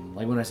impression.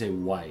 Like when I say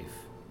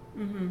wife,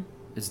 Mm-hmm.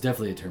 It's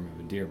definitely a term of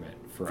endearment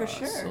for us.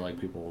 sure. So like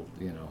people,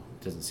 you know,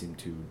 it doesn't seem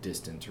too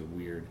distant or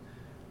weird.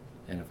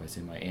 And if I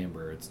say my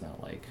Amber, it's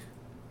not like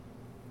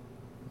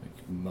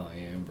my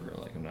Amber,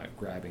 like I'm not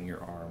grabbing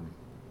your arm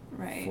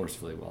Right.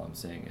 forcefully while I'm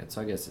saying it.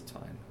 So I guess it's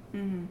fine.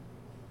 Mm-hmm.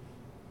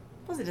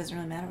 Plus, it doesn't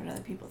really matter what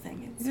other people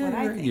think. It's Yeah, what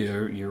I think.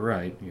 you're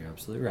right. You're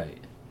absolutely right.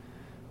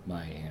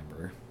 My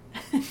Amber.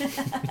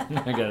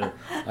 I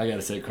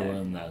gotta say cool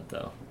on that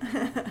though.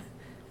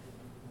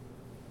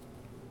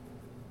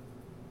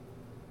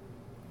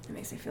 It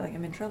makes me feel like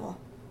I'm in trouble.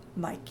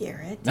 Mike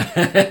Garrett.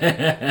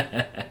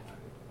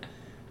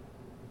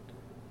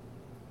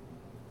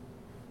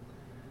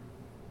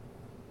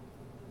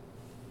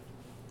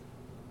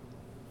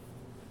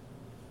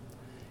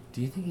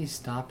 Do you think he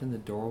stopped in the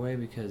doorway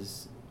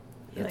because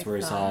He, that's like, where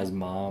he saw thought- his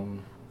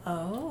mom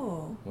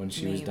Oh. when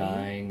she was maybe.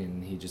 dying,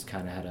 and he just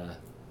kind of had a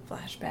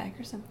Flashback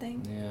or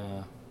something?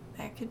 yeah,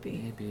 That could be.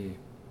 maybe.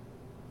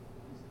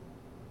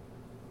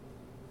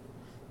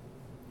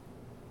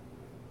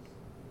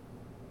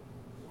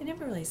 They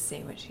never really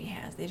say what she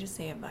has. They just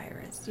say a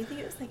virus. Do you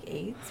think it was like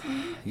AIDS,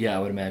 maybe? Yeah,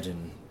 I would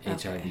imagine Okay.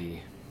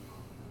 HIV.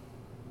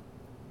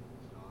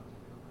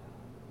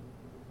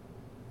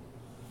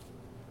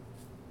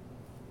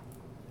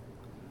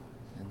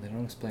 And they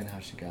don't explain how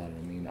she got it.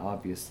 I mean,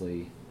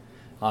 obviously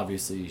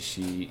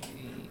she,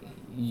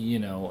 you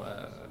know,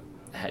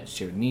 had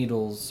shared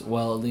needles.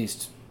 Well, at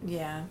least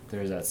Yeah,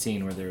 there's that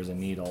scene where there was a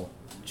needle.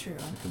 true.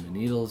 Could have been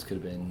needles, could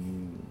have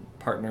been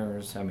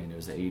partners. I mean, it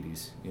was the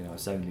 80s, you know,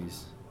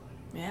 70s.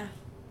 Yeah.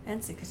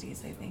 And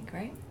 60s, I think,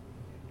 right?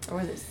 Or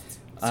was it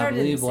I started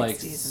in the believe, like,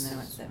 60s and then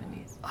went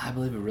 70s? I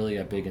believe it really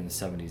got big in the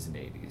 70s and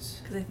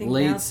 80s. 'Cause I think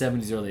late now-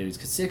 70s, early 80s.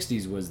 Because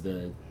 60s was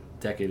the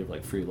decade of,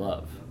 like, free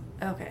love.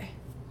 Okay.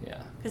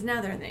 Yeah. Because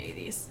now they're in the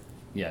 80s.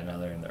 Yeah, now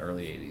they're in the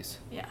early 80s.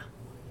 Yeah.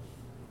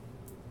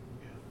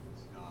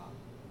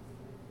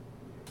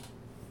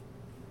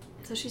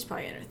 So she's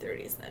probably in her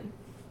 30s then.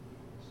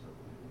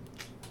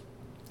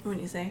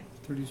 Wouldn't you say?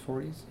 30s,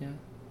 40s, yeah.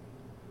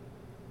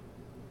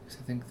 'Cause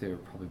I think they were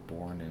probably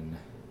born in...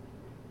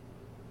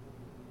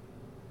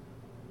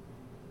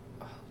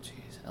 Oh,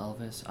 jeez.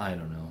 Elvis? I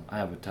don't know. I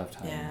have a tough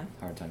time. Yeah.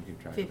 Hard time keeping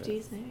track of it.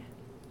 50s maybe?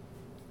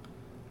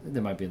 I think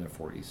they might be in their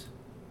 40s.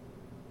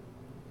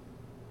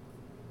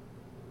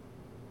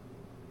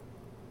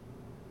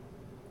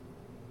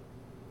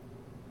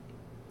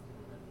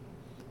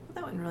 Well,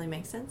 that wouldn't really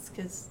make sense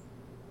because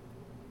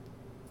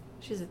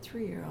she's a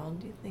 3-year-old.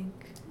 Do you think?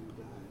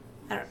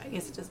 I don't know. I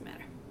guess it doesn't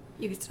matter.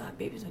 You could still have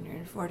babies when you're in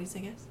your 40s, I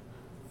guess.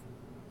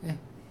 Yeah.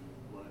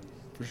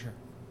 For sure.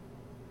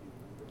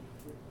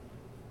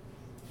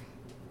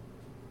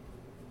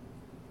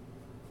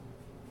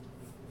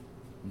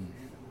 Mm.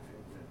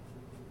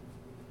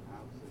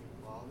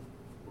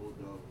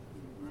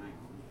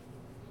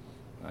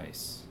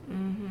 Nice.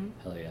 Mm-hmm.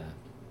 Hell yeah.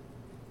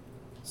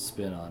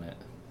 Spin on it.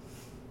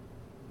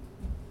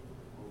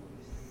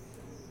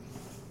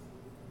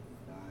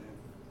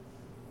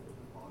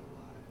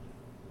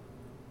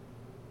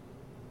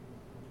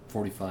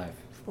 $45.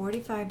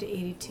 45 to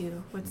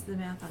 82. What's the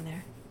math on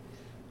there?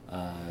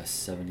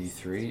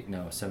 73?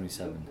 No,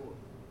 77.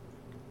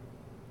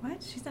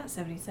 What? She's not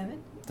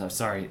 77? No,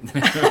 sorry.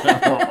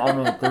 I'm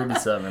on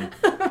 37.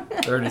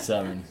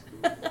 37.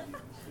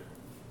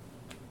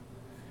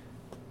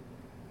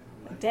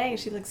 Dang,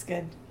 she looks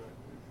good.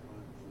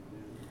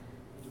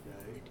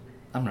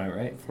 I'm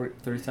right?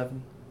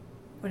 37?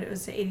 What, it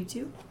was to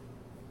 82?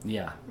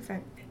 Yeah.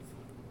 Perfect.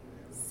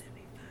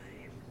 75.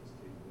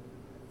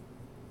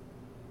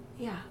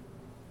 Yeah.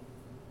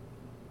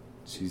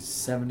 She's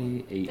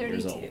 78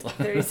 years 32. old.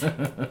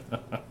 37.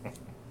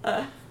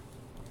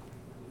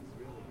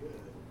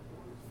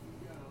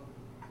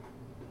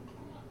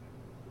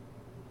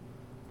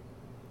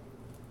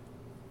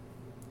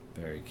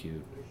 Very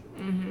cute.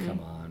 Mm-hmm. Come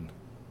on.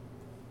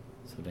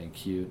 So dang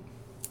cute.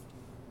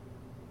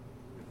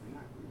 Every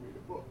night we read a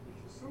book.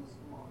 She's so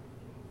smart.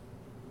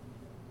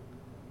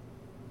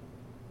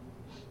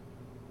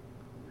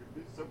 You'd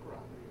be so proud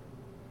of you.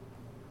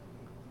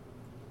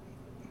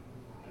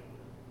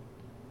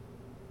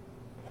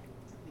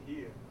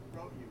 Here,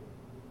 wrote you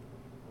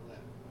a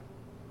letter.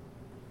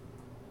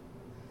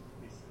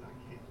 He said I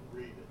can't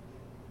read it.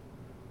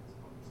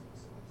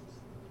 So I just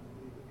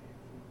leave it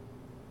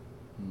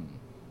here. Hmm.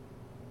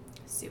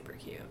 Super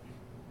cute.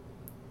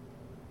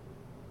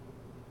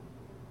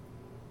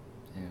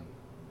 Damn.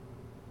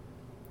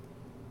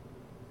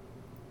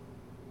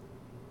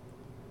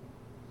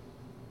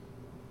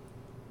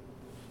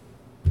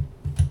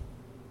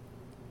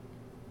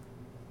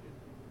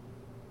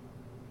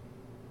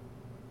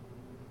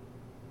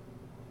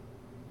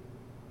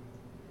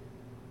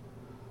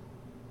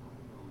 I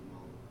don't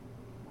know,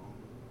 Mom,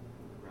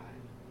 you're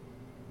right.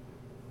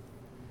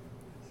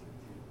 That's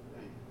the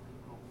thing.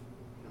 Oh,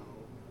 no.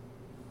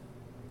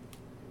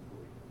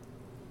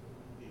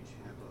 We each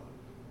have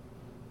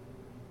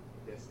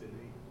a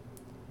destiny.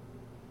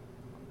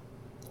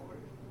 Or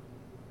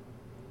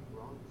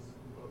rocks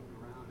floating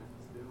around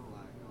accidental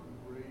like on a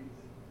breeze.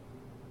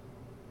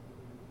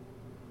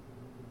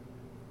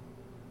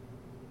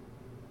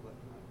 But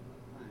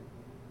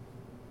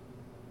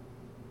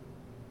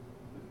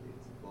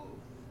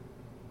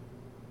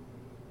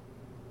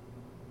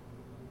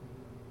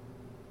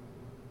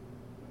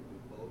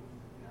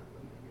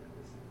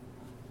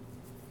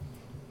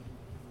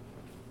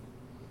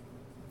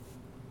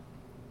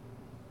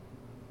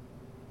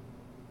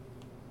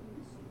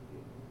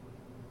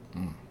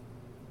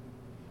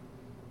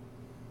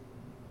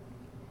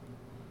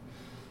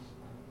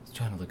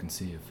trying to look and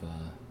see if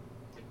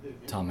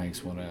Tom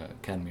Hanks won an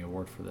Academy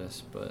Award for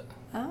this, but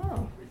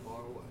Oh.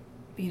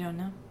 You don't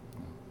know?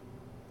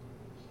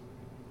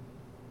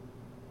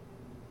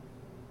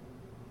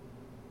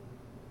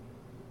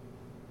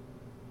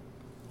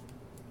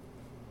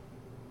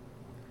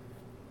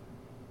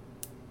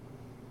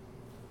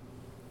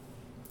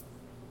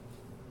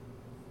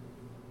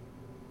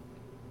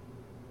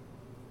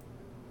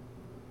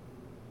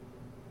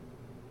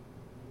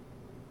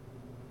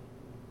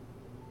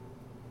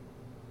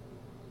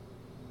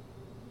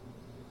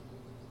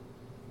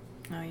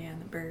 Oh yeah,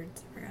 and the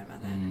birds. I forgot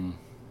about that.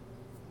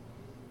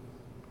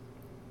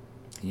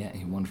 Yeah,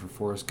 he won for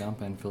Forrest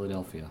Gump and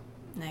Philadelphia.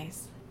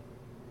 Nice.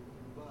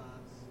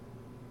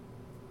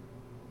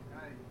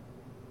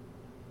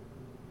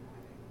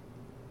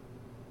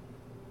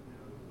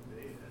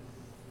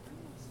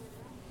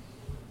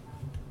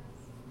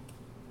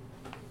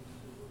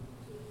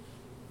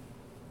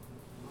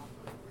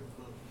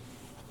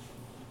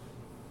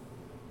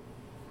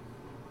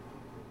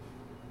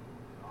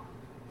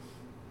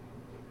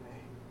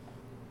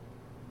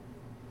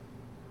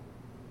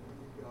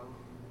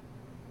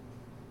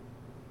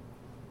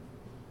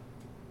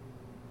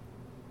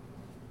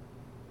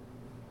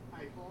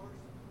 Hey, Forrest.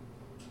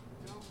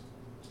 No.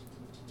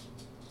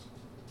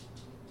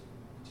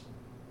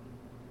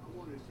 I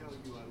wanted to tell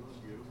you I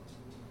love you.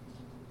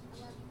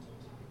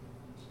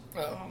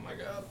 Oh my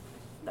God.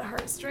 The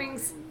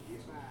heartstrings. When you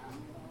get back.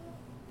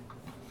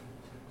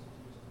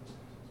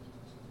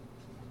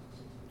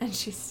 And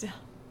she's still.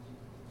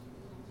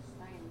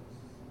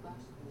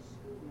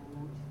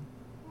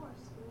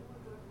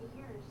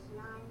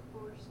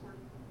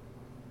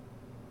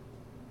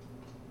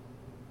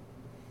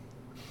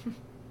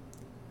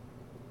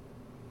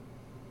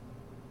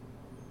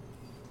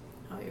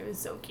 Oh, he was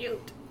so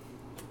cute.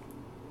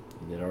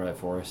 You did all right,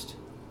 Forrest.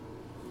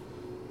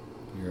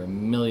 You're a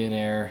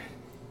millionaire.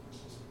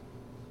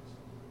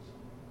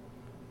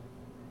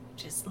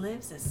 Just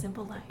lives a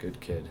simple life. Good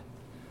kid.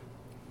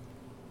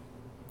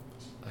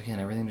 Again,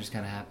 everything just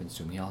kind of happens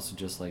to him. He also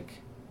just,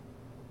 like,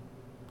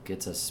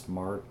 gets a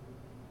smart,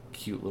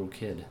 cute little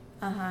kid.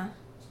 Uh-huh.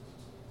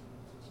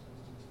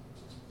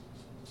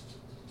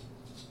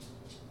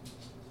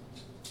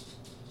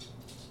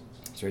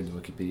 I read the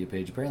Wikipedia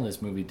page. Apparently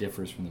this movie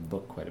differs from the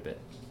book quite a bit.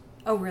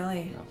 Oh,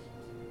 really? Yeah.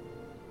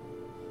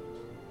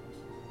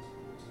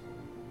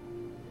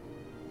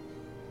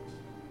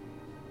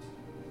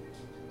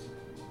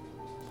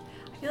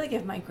 I feel like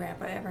if my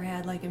grandpa ever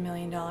had like $1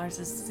 million, this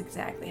is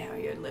exactly how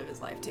he would live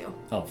his life too.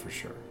 Oh, for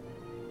sure.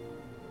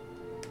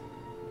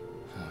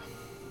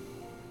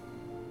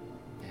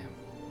 Yeah.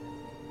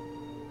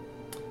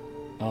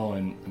 Oh,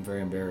 and I'm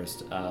very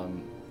embarrassed.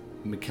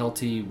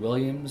 McKelty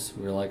Williams,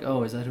 we were like,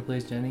 oh, is that who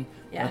plays Jenny?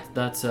 Yeah.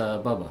 That's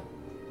Bubba.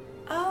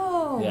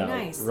 Oh, Yeah,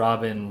 nice.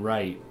 Robin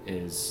Wright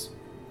is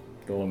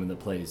the woman that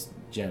plays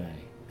Jenny.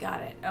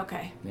 Got it.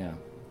 Okay. Yeah.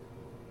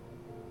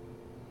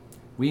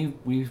 We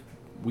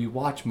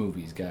watch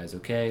movies, guys,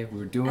 okay? We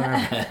were doing our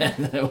best.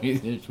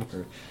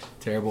 We're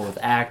terrible with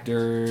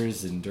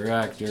actors and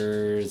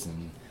directors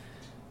and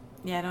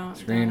Yeah, don't.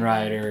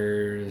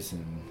 screenwriters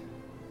and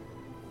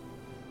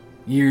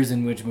years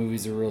in which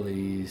movies are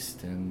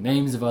released and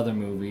names of other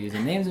movies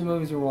and names of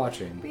movies we're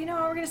watching. But you know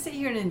what? We're going to sit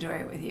here and enjoy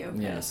it with you.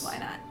 Yes. Why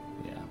not?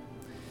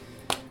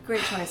 Yeah.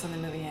 Great choice on the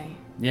movie, eh?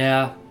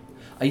 Yeah.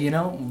 You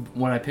know,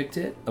 when I picked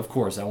it, of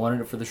course, I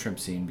wanted it for the shrimp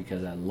scene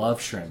because I love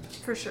shrimp.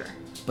 For sure.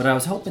 But I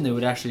was hoping they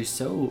would actually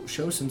show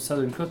some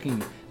Southern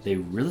cooking. They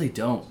really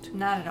don't.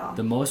 Not at all.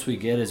 The most we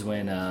get is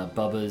when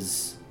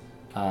Bubba's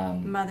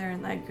Mother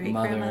and like great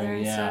grandmother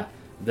and stuff.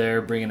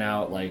 they're bringing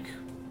out like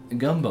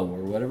gumbo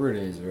or whatever it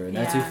is, or an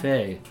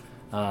etouffee.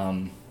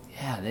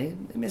 Yeah, they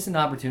missed an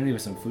opportunity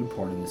with some food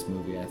porn in this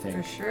movie, I think.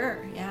 For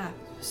sure, yeah.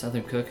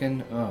 Southern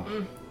cooking,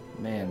 oh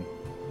man,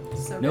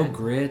 So no good.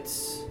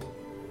 grits.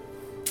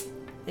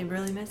 They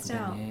really missed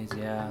out.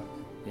 Beignets,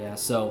 yeah.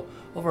 So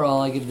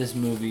overall, I give this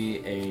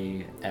movie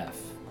a F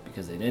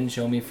because they didn't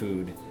show me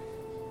food,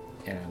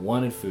 and I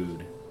wanted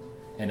food,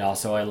 and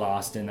also I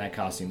lost in that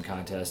costume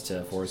contest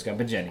to Forrest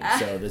Gump and Jenny.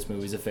 So this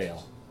movie's a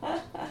fail. Ooh,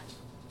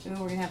 we're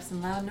going to have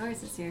some loud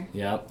noises here.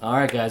 Yep. All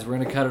right, guys, we're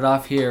gonna cut it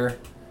off here.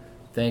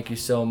 Thank you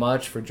so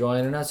much for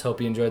joining us. Hope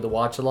you enjoyed the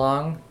watch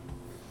along.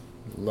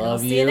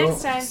 Love see you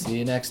next time. See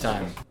you next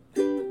time.